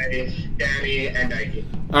Soldier J, Dani, and Nike.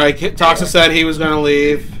 All right. Toxa said he was gonna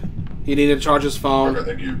leave. He needed to charge his phone. I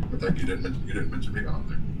think you didn't mention me on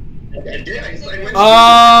there. I did.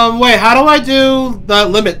 I went Wait. How do I do the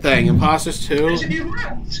limit thing? Imposters 2. you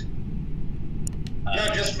left.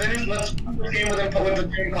 No, just finish. Let's game with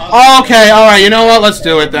the same costume. Okay. All right. You know what? Let's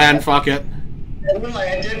do it then. Fuck it.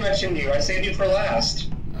 I did mention you. I saved you for last.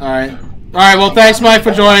 All right. All right. Well, thanks, Mike,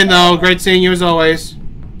 for joining, though. Great seeing you as always.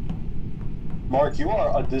 Marc, you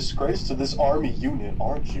are a disgrace to this army unit,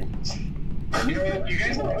 aren't you? You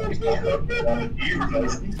guys are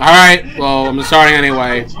All right. Well, I'm starting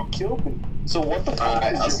anyway. You killed me. So what the fuck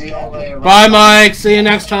I'll see you all later. Bye, Mike. See you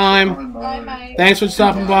next time. Bye, Mike. Thanks for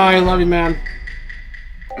stopping by. Love you, man.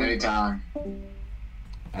 Anytime.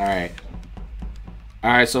 All right.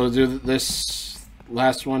 All right. So we'll do this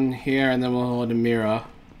last one here, and then we'll hold a Mira.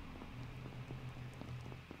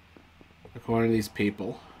 According to these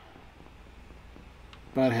people.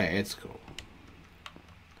 But hey, it's cool.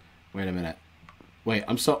 Wait a minute. Wait,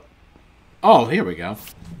 I'm so... Oh, here we go.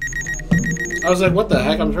 I was like, what the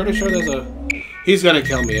heck? I'm pretty sure there's a... He's gonna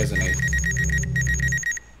kill me, isn't he?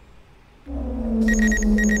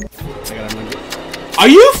 I gotta remember. Are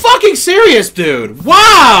you fucking serious, dude?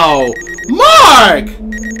 Wow! Marc!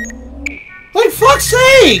 Like, fuck's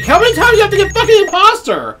sake! How many times do you have to get fucking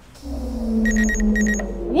imposter?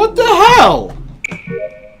 What the hell?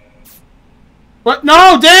 What?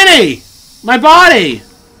 No, Dani! My body!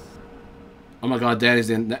 Oh my god, Dani's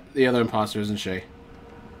the other imposter, isn't she?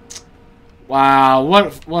 Wow,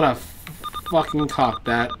 what a fucking cock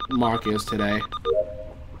that Marc is today.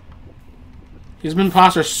 He's been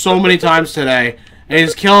imposter so many times today, and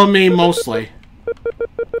he's killing me mostly.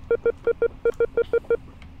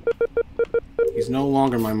 He's no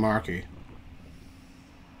longer my Marky.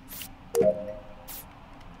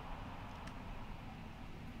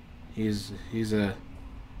 He's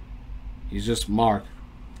just Marc.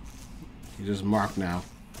 He's just Marc now.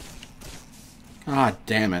 God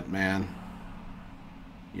damn it, man.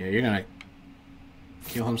 Yeah, you're gonna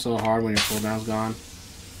kill him so hard when your cooldown's gone.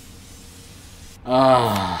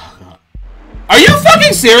 Oh, God. Are you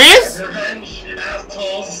fucking serious? Revenge,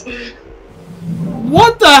 assholes.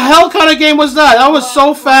 What the hell kind of game was that? That was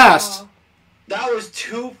so fast. That was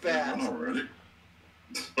too fast. Already.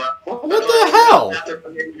 What the hell? After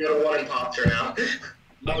you go to one imposter now.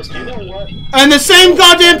 That was you know what? And the same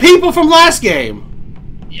goddamn people from last game.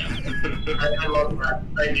 Yeah. I love that.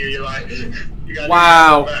 Thank you, Eli. You got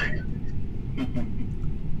wow.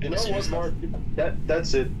 You know what, Mark?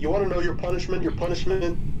 That's it. You want to know your punishment? Your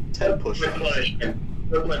punishment? 10 push-ups.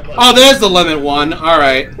 Oh, there's the limit one. All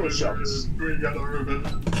right. Push-ups.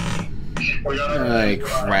 Hey,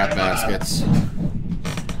 crap baskets.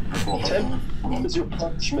 10 is your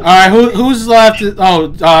punishment. All right, who's left?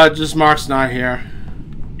 Oh, just Mark's not here.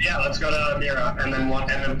 Yeah, let's go to Mira, and then one,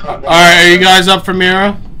 and then put one. All right, are you guys up for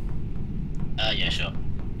Mira? Yeah, sure.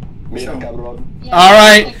 Mira, all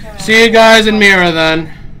right, see you guys in Mira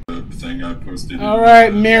then. The thing I posted. All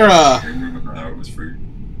right, Mira. It was free.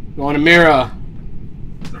 Going to Mira.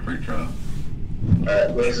 It's a free trial.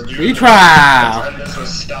 Free trial. And this was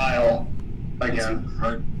style again.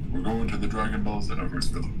 Right, we're going to the Dragon Ball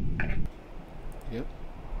Xenoverse building. Yep.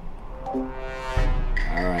 All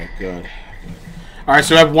right, good. All right,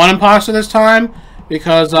 so we have one imposter this time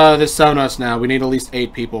because there's 7 of us now. We need at least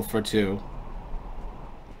 8 people for 2.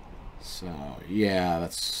 So yeah,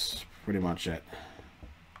 that's pretty much it.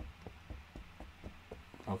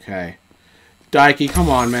 Okay, Daiki, come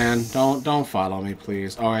on, man. Don't follow me,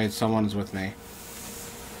 please. All right, someone's with me.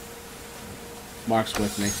 Mark's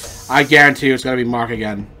with me. I guarantee you it's gonna be Mark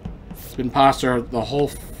again. It's been imposter the whole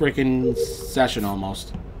freaking session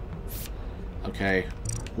almost. Okay,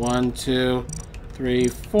 1, 2, 3,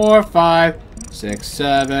 4, 5, 6,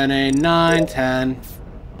 7, 8, 9, 10.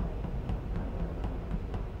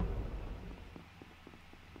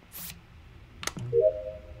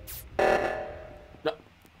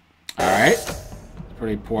 Alright.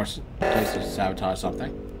 Pretty poor place to sabotage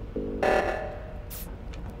something.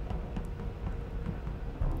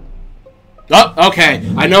 Oh, okay.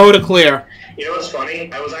 I know who to clear. You know what's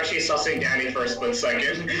funny? I was actually sussing Dani for a split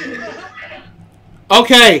second.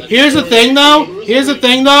 Okay, here's the thing though.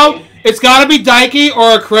 It's gotta be Daiki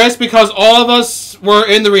or Chris because all of us were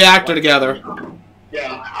in the reactor together.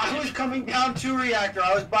 Yeah, I was coming down to reactor.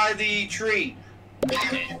 I was by the tree.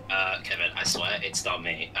 Okay, Kevin, I swear it's not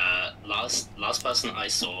me. Last person I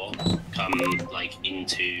saw come like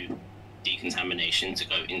into decontamination to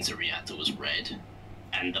go into reactor was Red,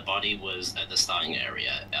 and the body was at the starting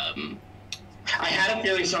area. I had a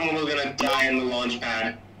feeling someone was gonna die in the launch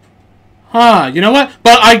pad. Huh? You know what?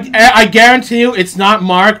 But I guarantee you it's not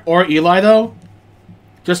Mark or Eli though.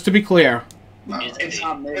 Just to be clear. It's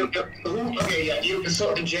not me. Okay, yeah.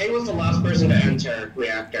 So Jay was the last person to enter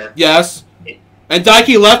reactor. Yes. And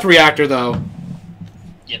Daiki left reactor though.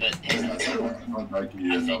 Yeah, but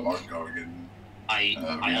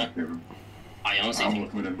I honestly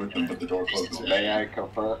think with them, but the door closed. May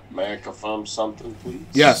I confirm something, please?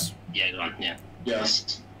 Yes. Yeah, go on. Yeah.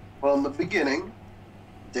 Yes. Well, in the beginning,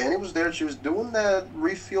 Dani was there. She was doing that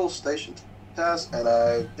refuel station test, and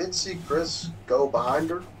I did see Chris go behind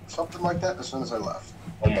her, something like that, as soon as I left.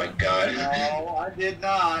 Oh my god. No, I did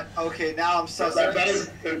not. Okay, now I'm suspect.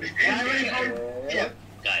 Yeah.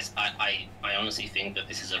 Guys, I honestly think that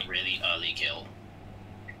this is a really early kill.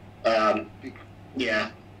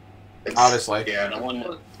 Yeah. Obviously. Yeah. No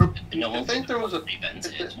one I think there was a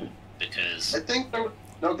vented because I think there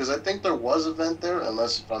was a vent there,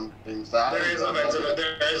 unless if I'm being there is a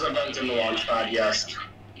vent in the launch pad. Yes.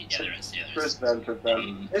 Yeah, there is. Yeah, there Chris is. vented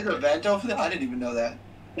them. There's a vent over there? I didn't even know that.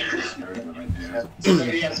 Yes,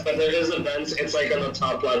 but there is a vent. It's like in the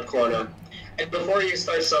top left corner. And before you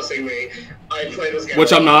start sussing me, I play this game.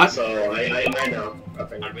 Which I'm not. So I know. I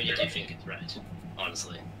really do think it's Red,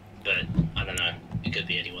 honestly. But I don't know. It could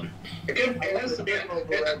be anyone.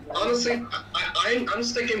 Honestly, I'm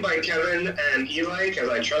sticking by Kevin and Eli because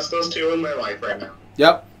I trust those two in my life right now.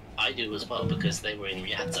 Yep. I do as well because they were in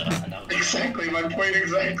reactor. And I was Exactly, my point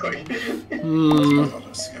exactly.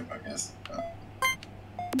 Skip, I guess.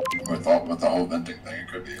 With the whole venting thing, it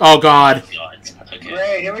could be. Oh God. Okay.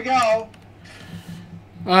 Great, here we go.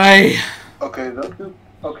 Okay,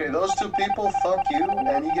 those two people, fuck you,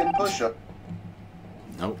 and you get push-up.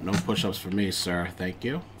 Nope, no push-ups for me, sir. Thank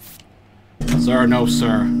you. Sir, no,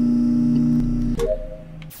 sir.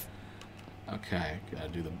 Okay, gotta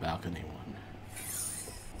do the balcony one.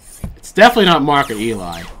 It's definitely not Mark or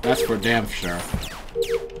Eli. That's for damn sure.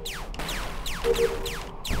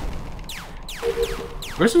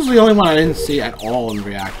 Chris was the only one I didn't see at all in the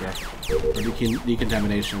reactor for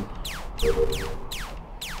decontamination.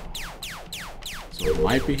 So it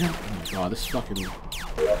might be him. Oh my god, this fucking.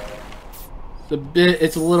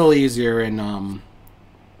 It's a little easier in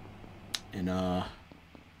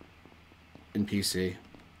PC.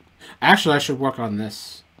 Actually, I should work on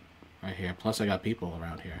this right here. Plus, I got people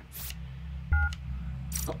around here.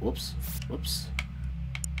 Oh, whoops.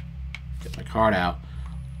 Get my card out.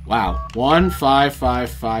 Wow,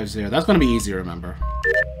 15550. That's gonna be easy to remember.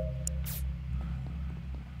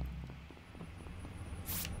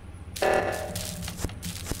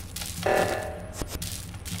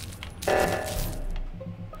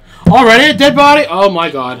 Already a dead body? Oh my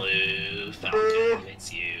god. Blue Falcon,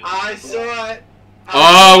 it's you. I saw it.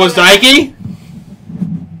 Oh, it was Daiki?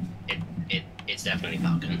 It's definitely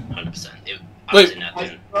Falcon, 100%. I Wait. was in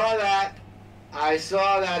admin. saw that. I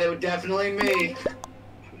saw that. It was definitely me.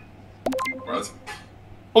 What?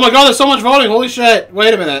 Oh my god, there's so much voting. Holy shit.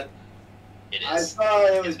 Wait a minute. It I is. saw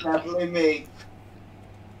it was definitely me.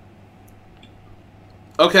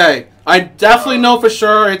 Okay. I definitely know for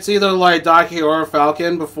sure it's either like Daiki or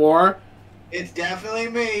Falcon before. It's definitely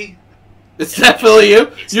me. It's definitely you.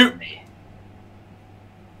 It's You. me.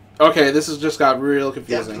 Okay, this has just got real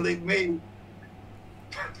confusing. Definitely me.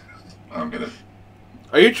 I'm gonna.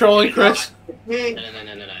 Are you trolling, Chris? Me. No,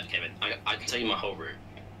 Kevin. I can tell you my whole route.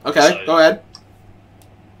 Okay, So- go ahead.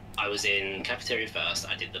 I was in cafeteria first.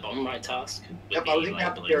 I did the bottom right task with Yep, the I was in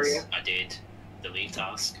labelings. cafeteria. I did the leave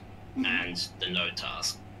task and the node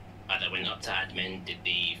task. I then went up to admin, did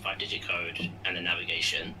the 5-digit code and the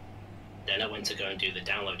navigation. Then I went to go and do the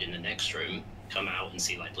download in the next room, come out and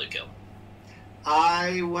see light blue kill.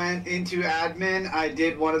 I went into admin, I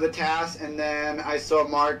did one of the tasks, and then I saw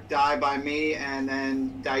Mark die by me, and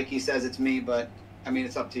then Daiki says it's me, but, I mean,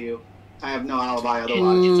 it's up to you. I have no alibi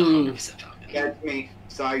otherwise. It's Mm. 100% Falcon. Yeah, it's me,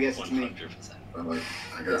 so I guess it's me. 100%. But like,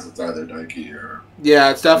 I guess it's either Daiki or. Yeah,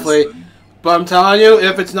 it's definitely. Kristen. But I'm telling you,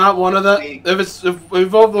 if it's not one of the, if we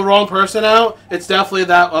vote the wrong person out, it's definitely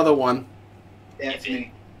that other one. Yeah, it's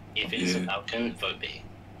me. If it's Yeah. Falcon, vote B.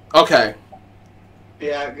 Okay.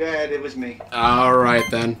 Yeah, go ahead, it was me. All right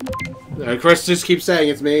then. Chris just keeps saying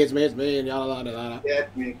it's me, and yada yada yada. Yeah,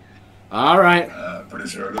 it's me. All right. Pretty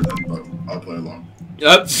sure it is, but I'll play along.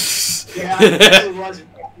 Yep. Yeah, it was.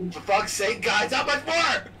 For fuck's sake, guys, how much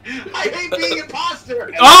more? I hate being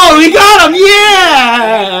imposter. Oh, we got him! I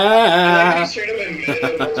Yeah. straight up admitted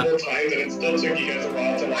it multiple times, and it still took you guys a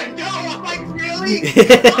while to like. No, I'm like, really?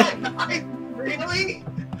 Like, really?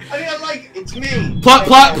 I mean, I'm like, it's me. Plus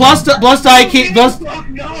Daiki,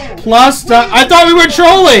 I thought we were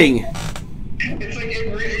trolling. It's like,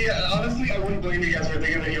 it really, honestly, I wouldn't blame you guys for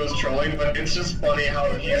thinking that he was trolling, but it's just funny how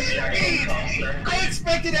he's the actual imposter. I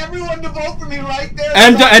expected everyone to vote for me right there.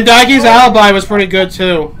 And Daiki's alibi was pretty good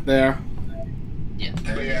too. There. Yeah.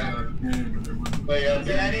 But yeah. But yeah,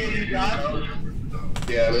 Danny, you got it?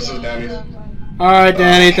 yeah, this is Danny. All right,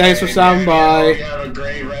 Danny. Thanks for stopping by. You have a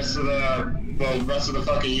great rest of the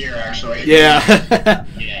fucking year, actually. Yeah.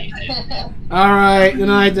 Yeah, you did. All right. Good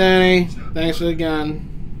night, Danny. Thanks again.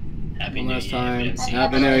 Happy One New last Year. time. If we don't see you.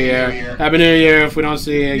 Happy New Year. Happy New Year. If we don't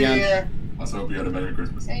see you again. Yeah. Also, hope you had a Merry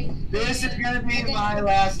Christmas. This is gonna be my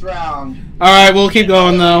last round. All right. We'll keep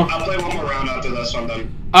going though. I'll play one more round after this one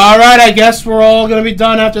then. All right. I guess we're all gonna be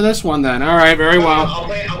done after this one then. All right. Very well. I'll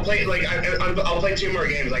play like I'll play 2 more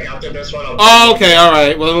games. Like after this one, I'll play Oh, okay. All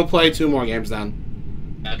right. Well, we'll play 2 more games then.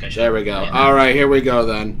 Okay, sure. There we go. Yeah. All right. Here we go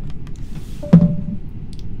then.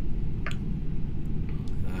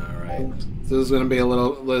 All right. This is gonna be a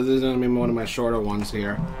little. This is gonna be one of my shorter ones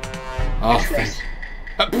here. Oh.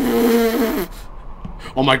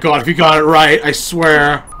 Oh my god! If you got it right, I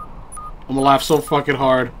swear, I'm gonna laugh so fucking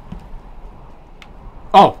hard.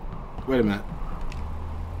 Oh, wait a minute.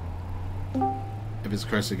 If it's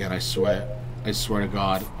Chris again, I swear to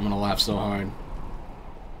God, I'm gonna laugh so hard.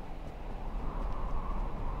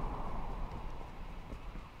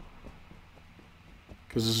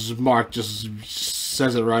 Because this is Marc just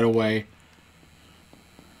says it right away.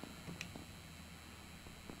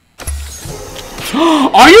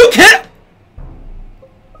 Are you kidding?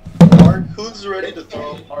 Marc, who's ready to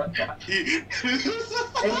throw Marc back? What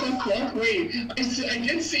the fuck? Wait, I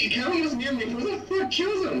didn't see. Kevin was near me. Who the fuck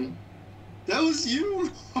killed him? That was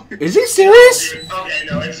you, Marc. Is he serious? Okay,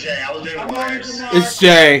 no, it's Jay. I was doing wires. It's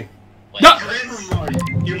Jay. Wait, No. Chris,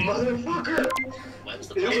 you motherfucker. when's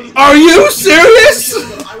the point? Are you serious?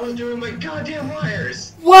 I was doing my goddamn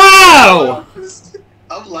wires. Wow!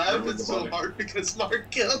 I'm laughing so hard because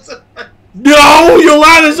Marc killed him. No, you're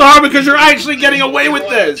laughing so hard because you're actually getting away with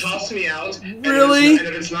this. Toss me out. Really? And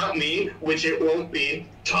if it's not me, which it won't be,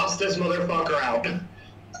 toss this motherfucker out.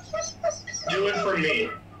 Do it for me.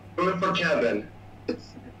 Do it for Kevin.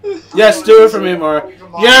 Yes, do it for me, Marc.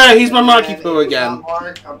 Yeah, he's my monkey poo again.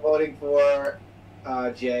 Mark, I'm voting for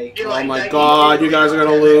Jay. Oh my god, you guys are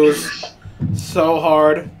gonna lose so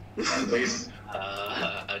hard.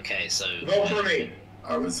 Okay, so Vote for me.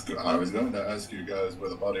 I was going to ask you guys where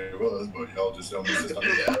the body was, but y'all just don't listen.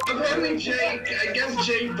 Apparently Jay, I guess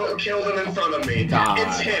Jay killed him in front of me. God.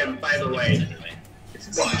 It's him, by the way. anyway.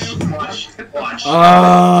 Watch.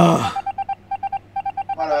 Ah.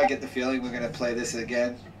 Why do I get the feeling we're gonna play this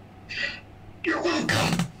again? You're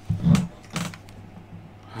welcome.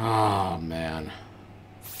 Oh man.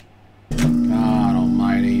 God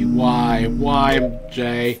almighty. Why? Why? Why,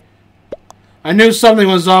 Jay? I knew something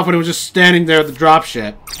was off when it was just standing there at the drop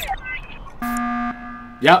ship.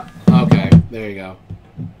 Yep. Okay. There you go.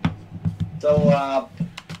 So,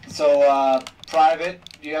 Private,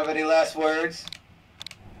 do you have any last words?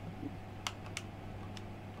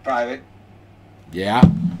 Private. Yeah.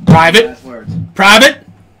 Private. Last words. Private.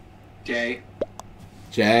 Jay.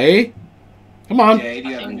 Jay. Come on. Jay, do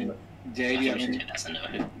you have any? Jay, do you have any?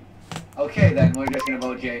 Okay, then we're just gonna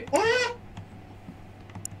vote Jay.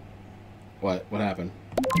 What? What happened?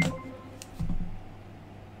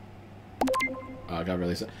 Oh, I got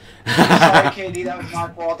really sad. Sorry, KD, that was my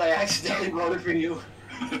fault. I accidentally voted for you.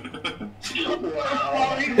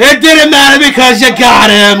 It didn't matter because you got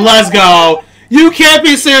him. Let's go. You can't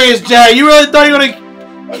be serious, Jay. You really thought you were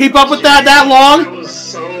gonna keep up with that long?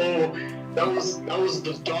 That was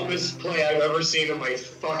the dumbest play I've ever seen in my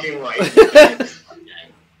fucking life.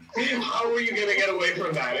 How were you gonna get away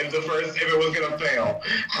from that if it was gonna fail?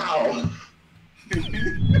 How?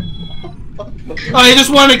 Oh, he just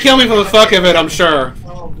wanted to kill me for the fuck of it, I'm sure.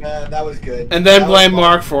 Oh man, that was good. And then blame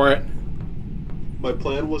Mark for it. My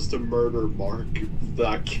plan was to murder Mark,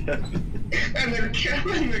 not Kevin. And then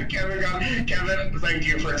Kevin, thank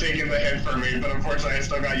you for taking the hit for me, but unfortunately I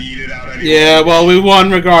still got yeeted out anyway. Yeah, well, we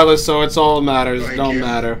won regardless, so it's all that matters. Don't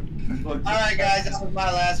matter. Alright, guys, that was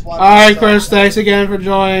my last one. Alright, Chris, thanks again for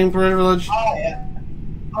joining Privilege. Oh, yeah.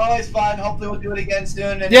 Always fun. Hopefully we'll do it again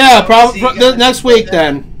soon. And Yeah, probably next week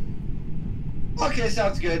then. Okay,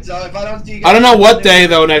 sounds good. So if I don't see you guys... I don't know what day,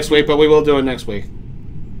 though, next week, but we will do it next week.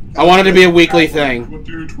 I want it to be a weekly thing.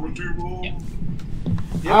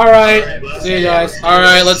 Alright, see you guys.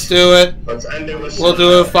 Alright, let's do it. Let's end it with We'll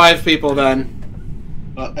do it with 5 people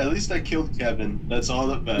then. At least I killed Kevin. That's all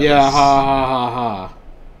that matters. Yeah, ha ha ha ha.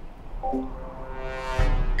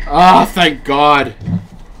 Ah, thank God.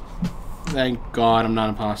 Thank God I'm not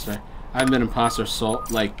an imposter. I've been imposter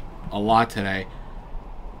like a lot today.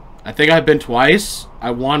 I think I've been twice.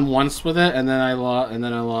 I won once with it, and then I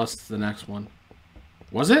lost the next one.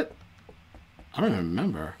 Was it? I don't even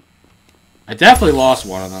remember. I definitely lost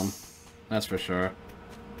one of them. That's for sure.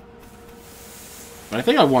 But I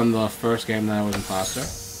think I won the first game that I was imposter.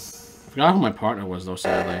 I forgot who my partner was though,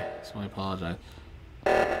 sadly. So I apologize.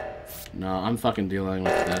 No, I'm fucking dealing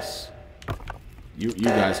with this. You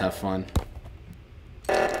guys have fun.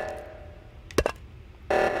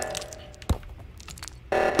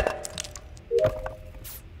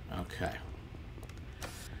 Okay.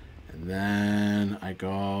 And then I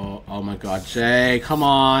go... Oh my God, Jay, come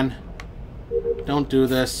on. Don't do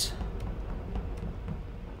this.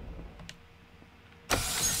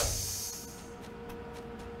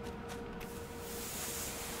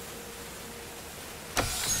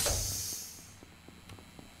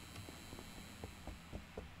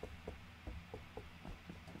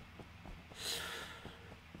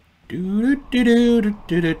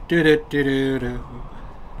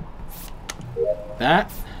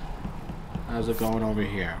 That? How's it going over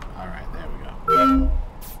here? Alright, there we go.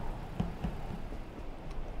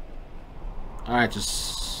 Alright,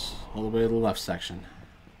 just all the way to the left section.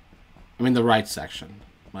 I mean the right section.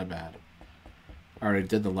 My bad. I already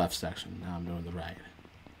did the left section. Now I'm doing the right.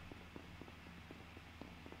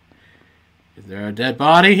 Is there a dead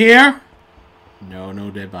body here? No,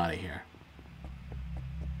 no dead body here.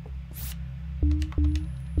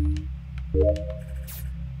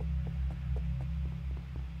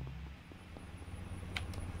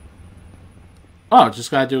 Oh,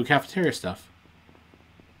 just gotta do cafeteria stuff.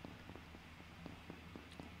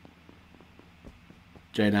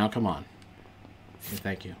 Jay now, come on. Okay,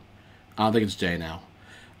 thank you. I don't think it's Jay now.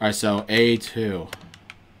 Alright, so A2.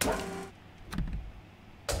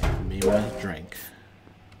 Give me my drink.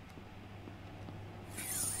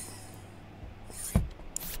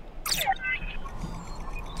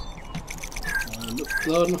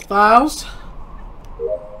 Loading the files.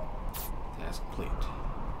 That's complete.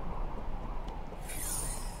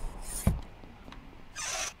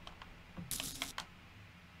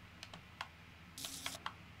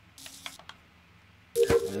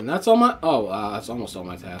 And that's all my... Oh, that's almost all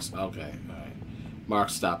my tasks. Okay, alright. Mark,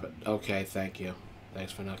 stop it. Okay, thank you.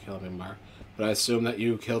 Thanks for not killing me, Mark. But I assume that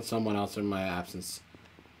you killed someone else in my absence.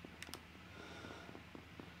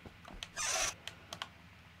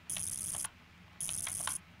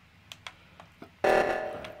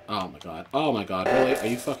 Oh my God. Oh my God. Really? Are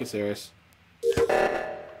you fucking serious?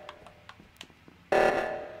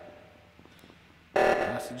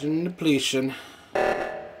 Oxygen depletion.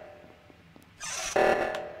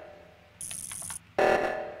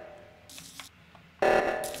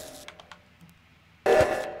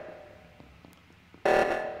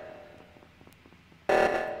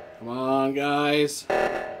 Come on, guys.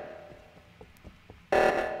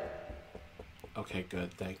 Okay,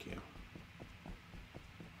 good. Thank you.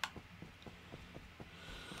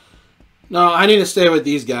 No, I need to stay with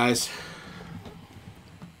these guys.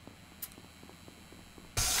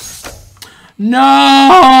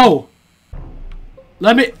 No!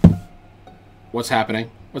 Let me... What's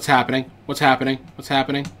happening? What's happening? What's happening? What's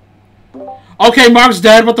happening? Okay, Mark's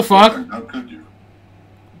dead. What the fuck? How could you?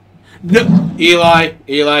 No, Eli,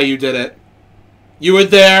 you did it. You were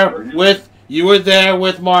there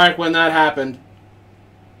with Mark when that happened.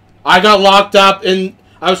 I got locked up in...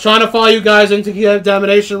 I was trying to follow you guys into the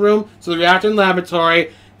examination room, so the reactor and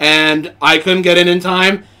laboratory, and I couldn't get in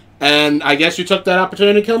time, and I guess you took that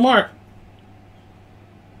opportunity to kill Mark.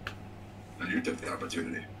 No, you took the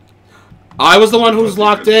opportunity. I was the one who was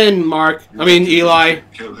locked in, Mark. I mean, Eli.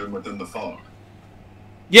 Killed him within the fog.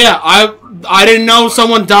 Yeah, I didn't know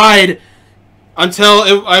someone died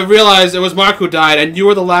until I realized it was Mark who died, and you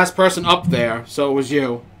were the last person up there, so it was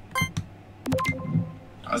you.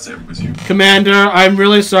 I say it was you. Commander, I'm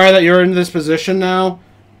really sorry that you're in this position now,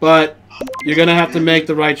 but you're gonna have to make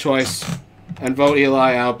the right choice and vote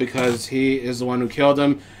Eli out because he is the one who killed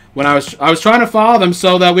him. When I was trying to follow them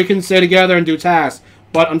so that we can stay together and do tasks,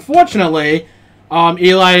 but unfortunately,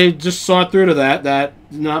 Eli just saw through to that. That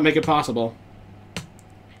did not make it possible.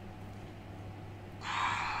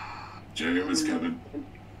 Jay, it was Kevin.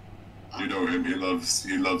 You know him. He loves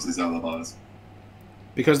his alibis.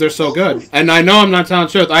 Because they're so good. And I know I'm not telling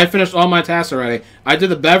the truth. I finished all my tasks already. I did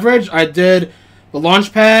the beverage. I did the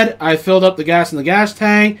launch pad. I filled up the gas in the gas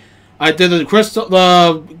tank. I did the crystal,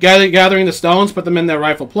 gathering the stones, put them in their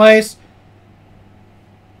rightful place.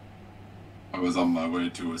 I was on my way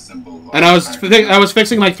to assemble. And I was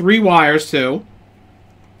fixing like 3 wires too.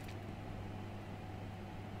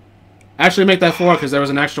 Actually, make that 4 because there was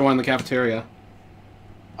an extra one in the cafeteria.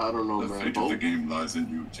 I don't know, the man. fate of the game lies in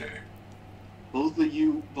you, Jay. Both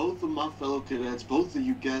of my fellow cadets, both of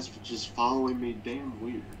you guys for just following me damn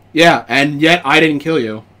weird. Yeah, and yet I didn't kill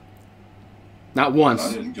you. Not once.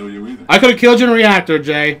 I didn't kill you either. I could have killed you in a reactor,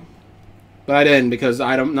 Jay. But I didn't because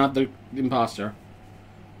I'm not the imposter.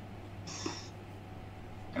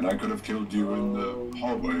 And I could have killed you in the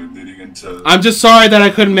hallway leading into... I'm just sorry that I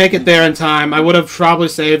couldn't make it there in time. I would have probably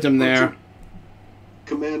saved him there.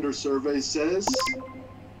 Commander survey says...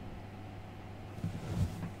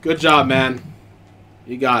 Good job, man.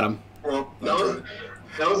 You got him. Well, that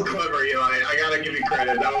was clever, Eli. I gotta give you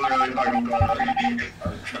credit. That was really fucking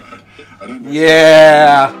clever.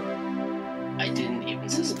 Yeah. I didn't even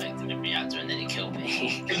suspect him in reactor, and then he killed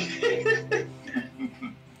me.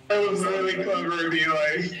 That was really clever of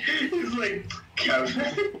Eli. He's like, Kevin.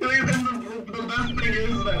 The best thing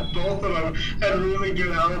is that both of them had really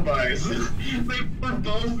good alibis. They were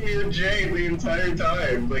both near Jay the entire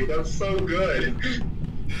time. Like, that's so good.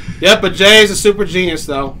 Yep, but Jay is a super genius,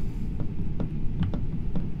 though.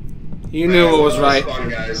 You knew it was right. That was fun,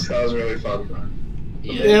 guys. That was really fun.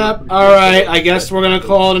 Yep, alright. I guess we're going to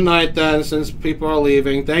call it a night then, since people are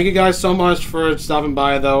leaving. Thank you guys so much for stopping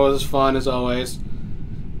by, though. It was fun, as always.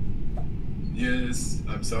 Yes,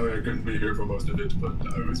 I'm sorry I couldn't be here for most of it, but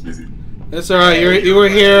I was busy. It's alright. You were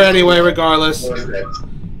here anyway, regardless.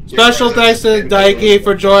 Special thanks to Daiki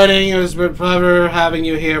for joining. It was a pleasure having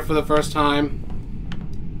you here for the first time.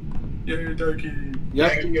 Yay, Daiki.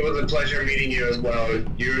 Yep. It was a pleasure meeting you as well.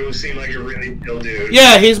 You seem like a really chill dude.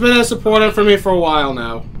 Yeah, he's been a supporter for me for a while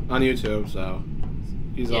now on YouTube, so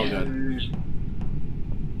he's all good.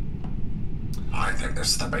 I think this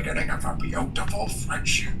is the beginning of a beautiful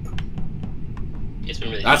friendship. It's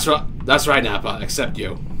been really That's right, Nappa. Except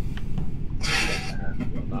you.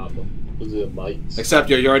 Except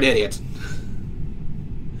you're an idiot.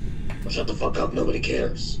 Shut the fuck up, nobody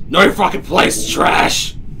cares. Know your fucking place,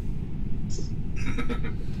 trash!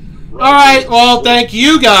 Alright, well, thank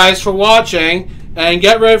you guys for watching. And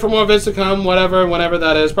get ready for more vids to come, whenever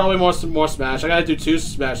that is. Probably more Smash. I gotta do 2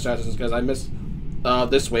 Smash sessions because I missed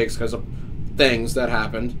this week's because of things that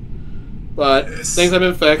happened. But things have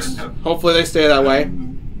been fixed. Hopefully they stay that way.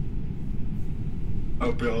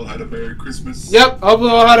 Hope you all had a Merry Christmas. Yep, hope you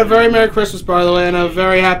all had a very Merry Christmas, by the way, and a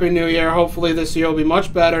very Happy New Year. Hopefully this year will be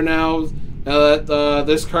much better now that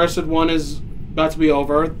this cursed one is about to be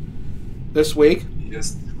over this week.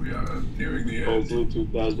 Yes, we are nearing the end. Hopefully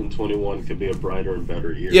 2021 could be a brighter and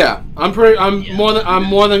better year. Yeah, I'm more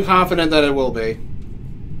than confident that it will be.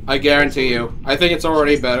 I guarantee you. I think it's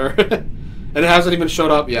already better. And it hasn't even showed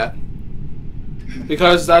up yet.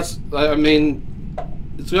 Because it's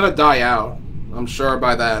gonna die out, I'm sure,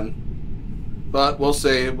 by then. But we'll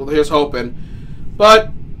see. Well, here's hoping.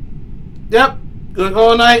 But, yep, good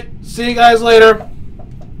whole night. See you guys later.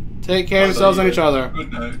 Take care of yourselves and each other.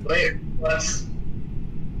 Good night. Later. Let's.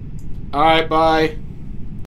 Alright, bye.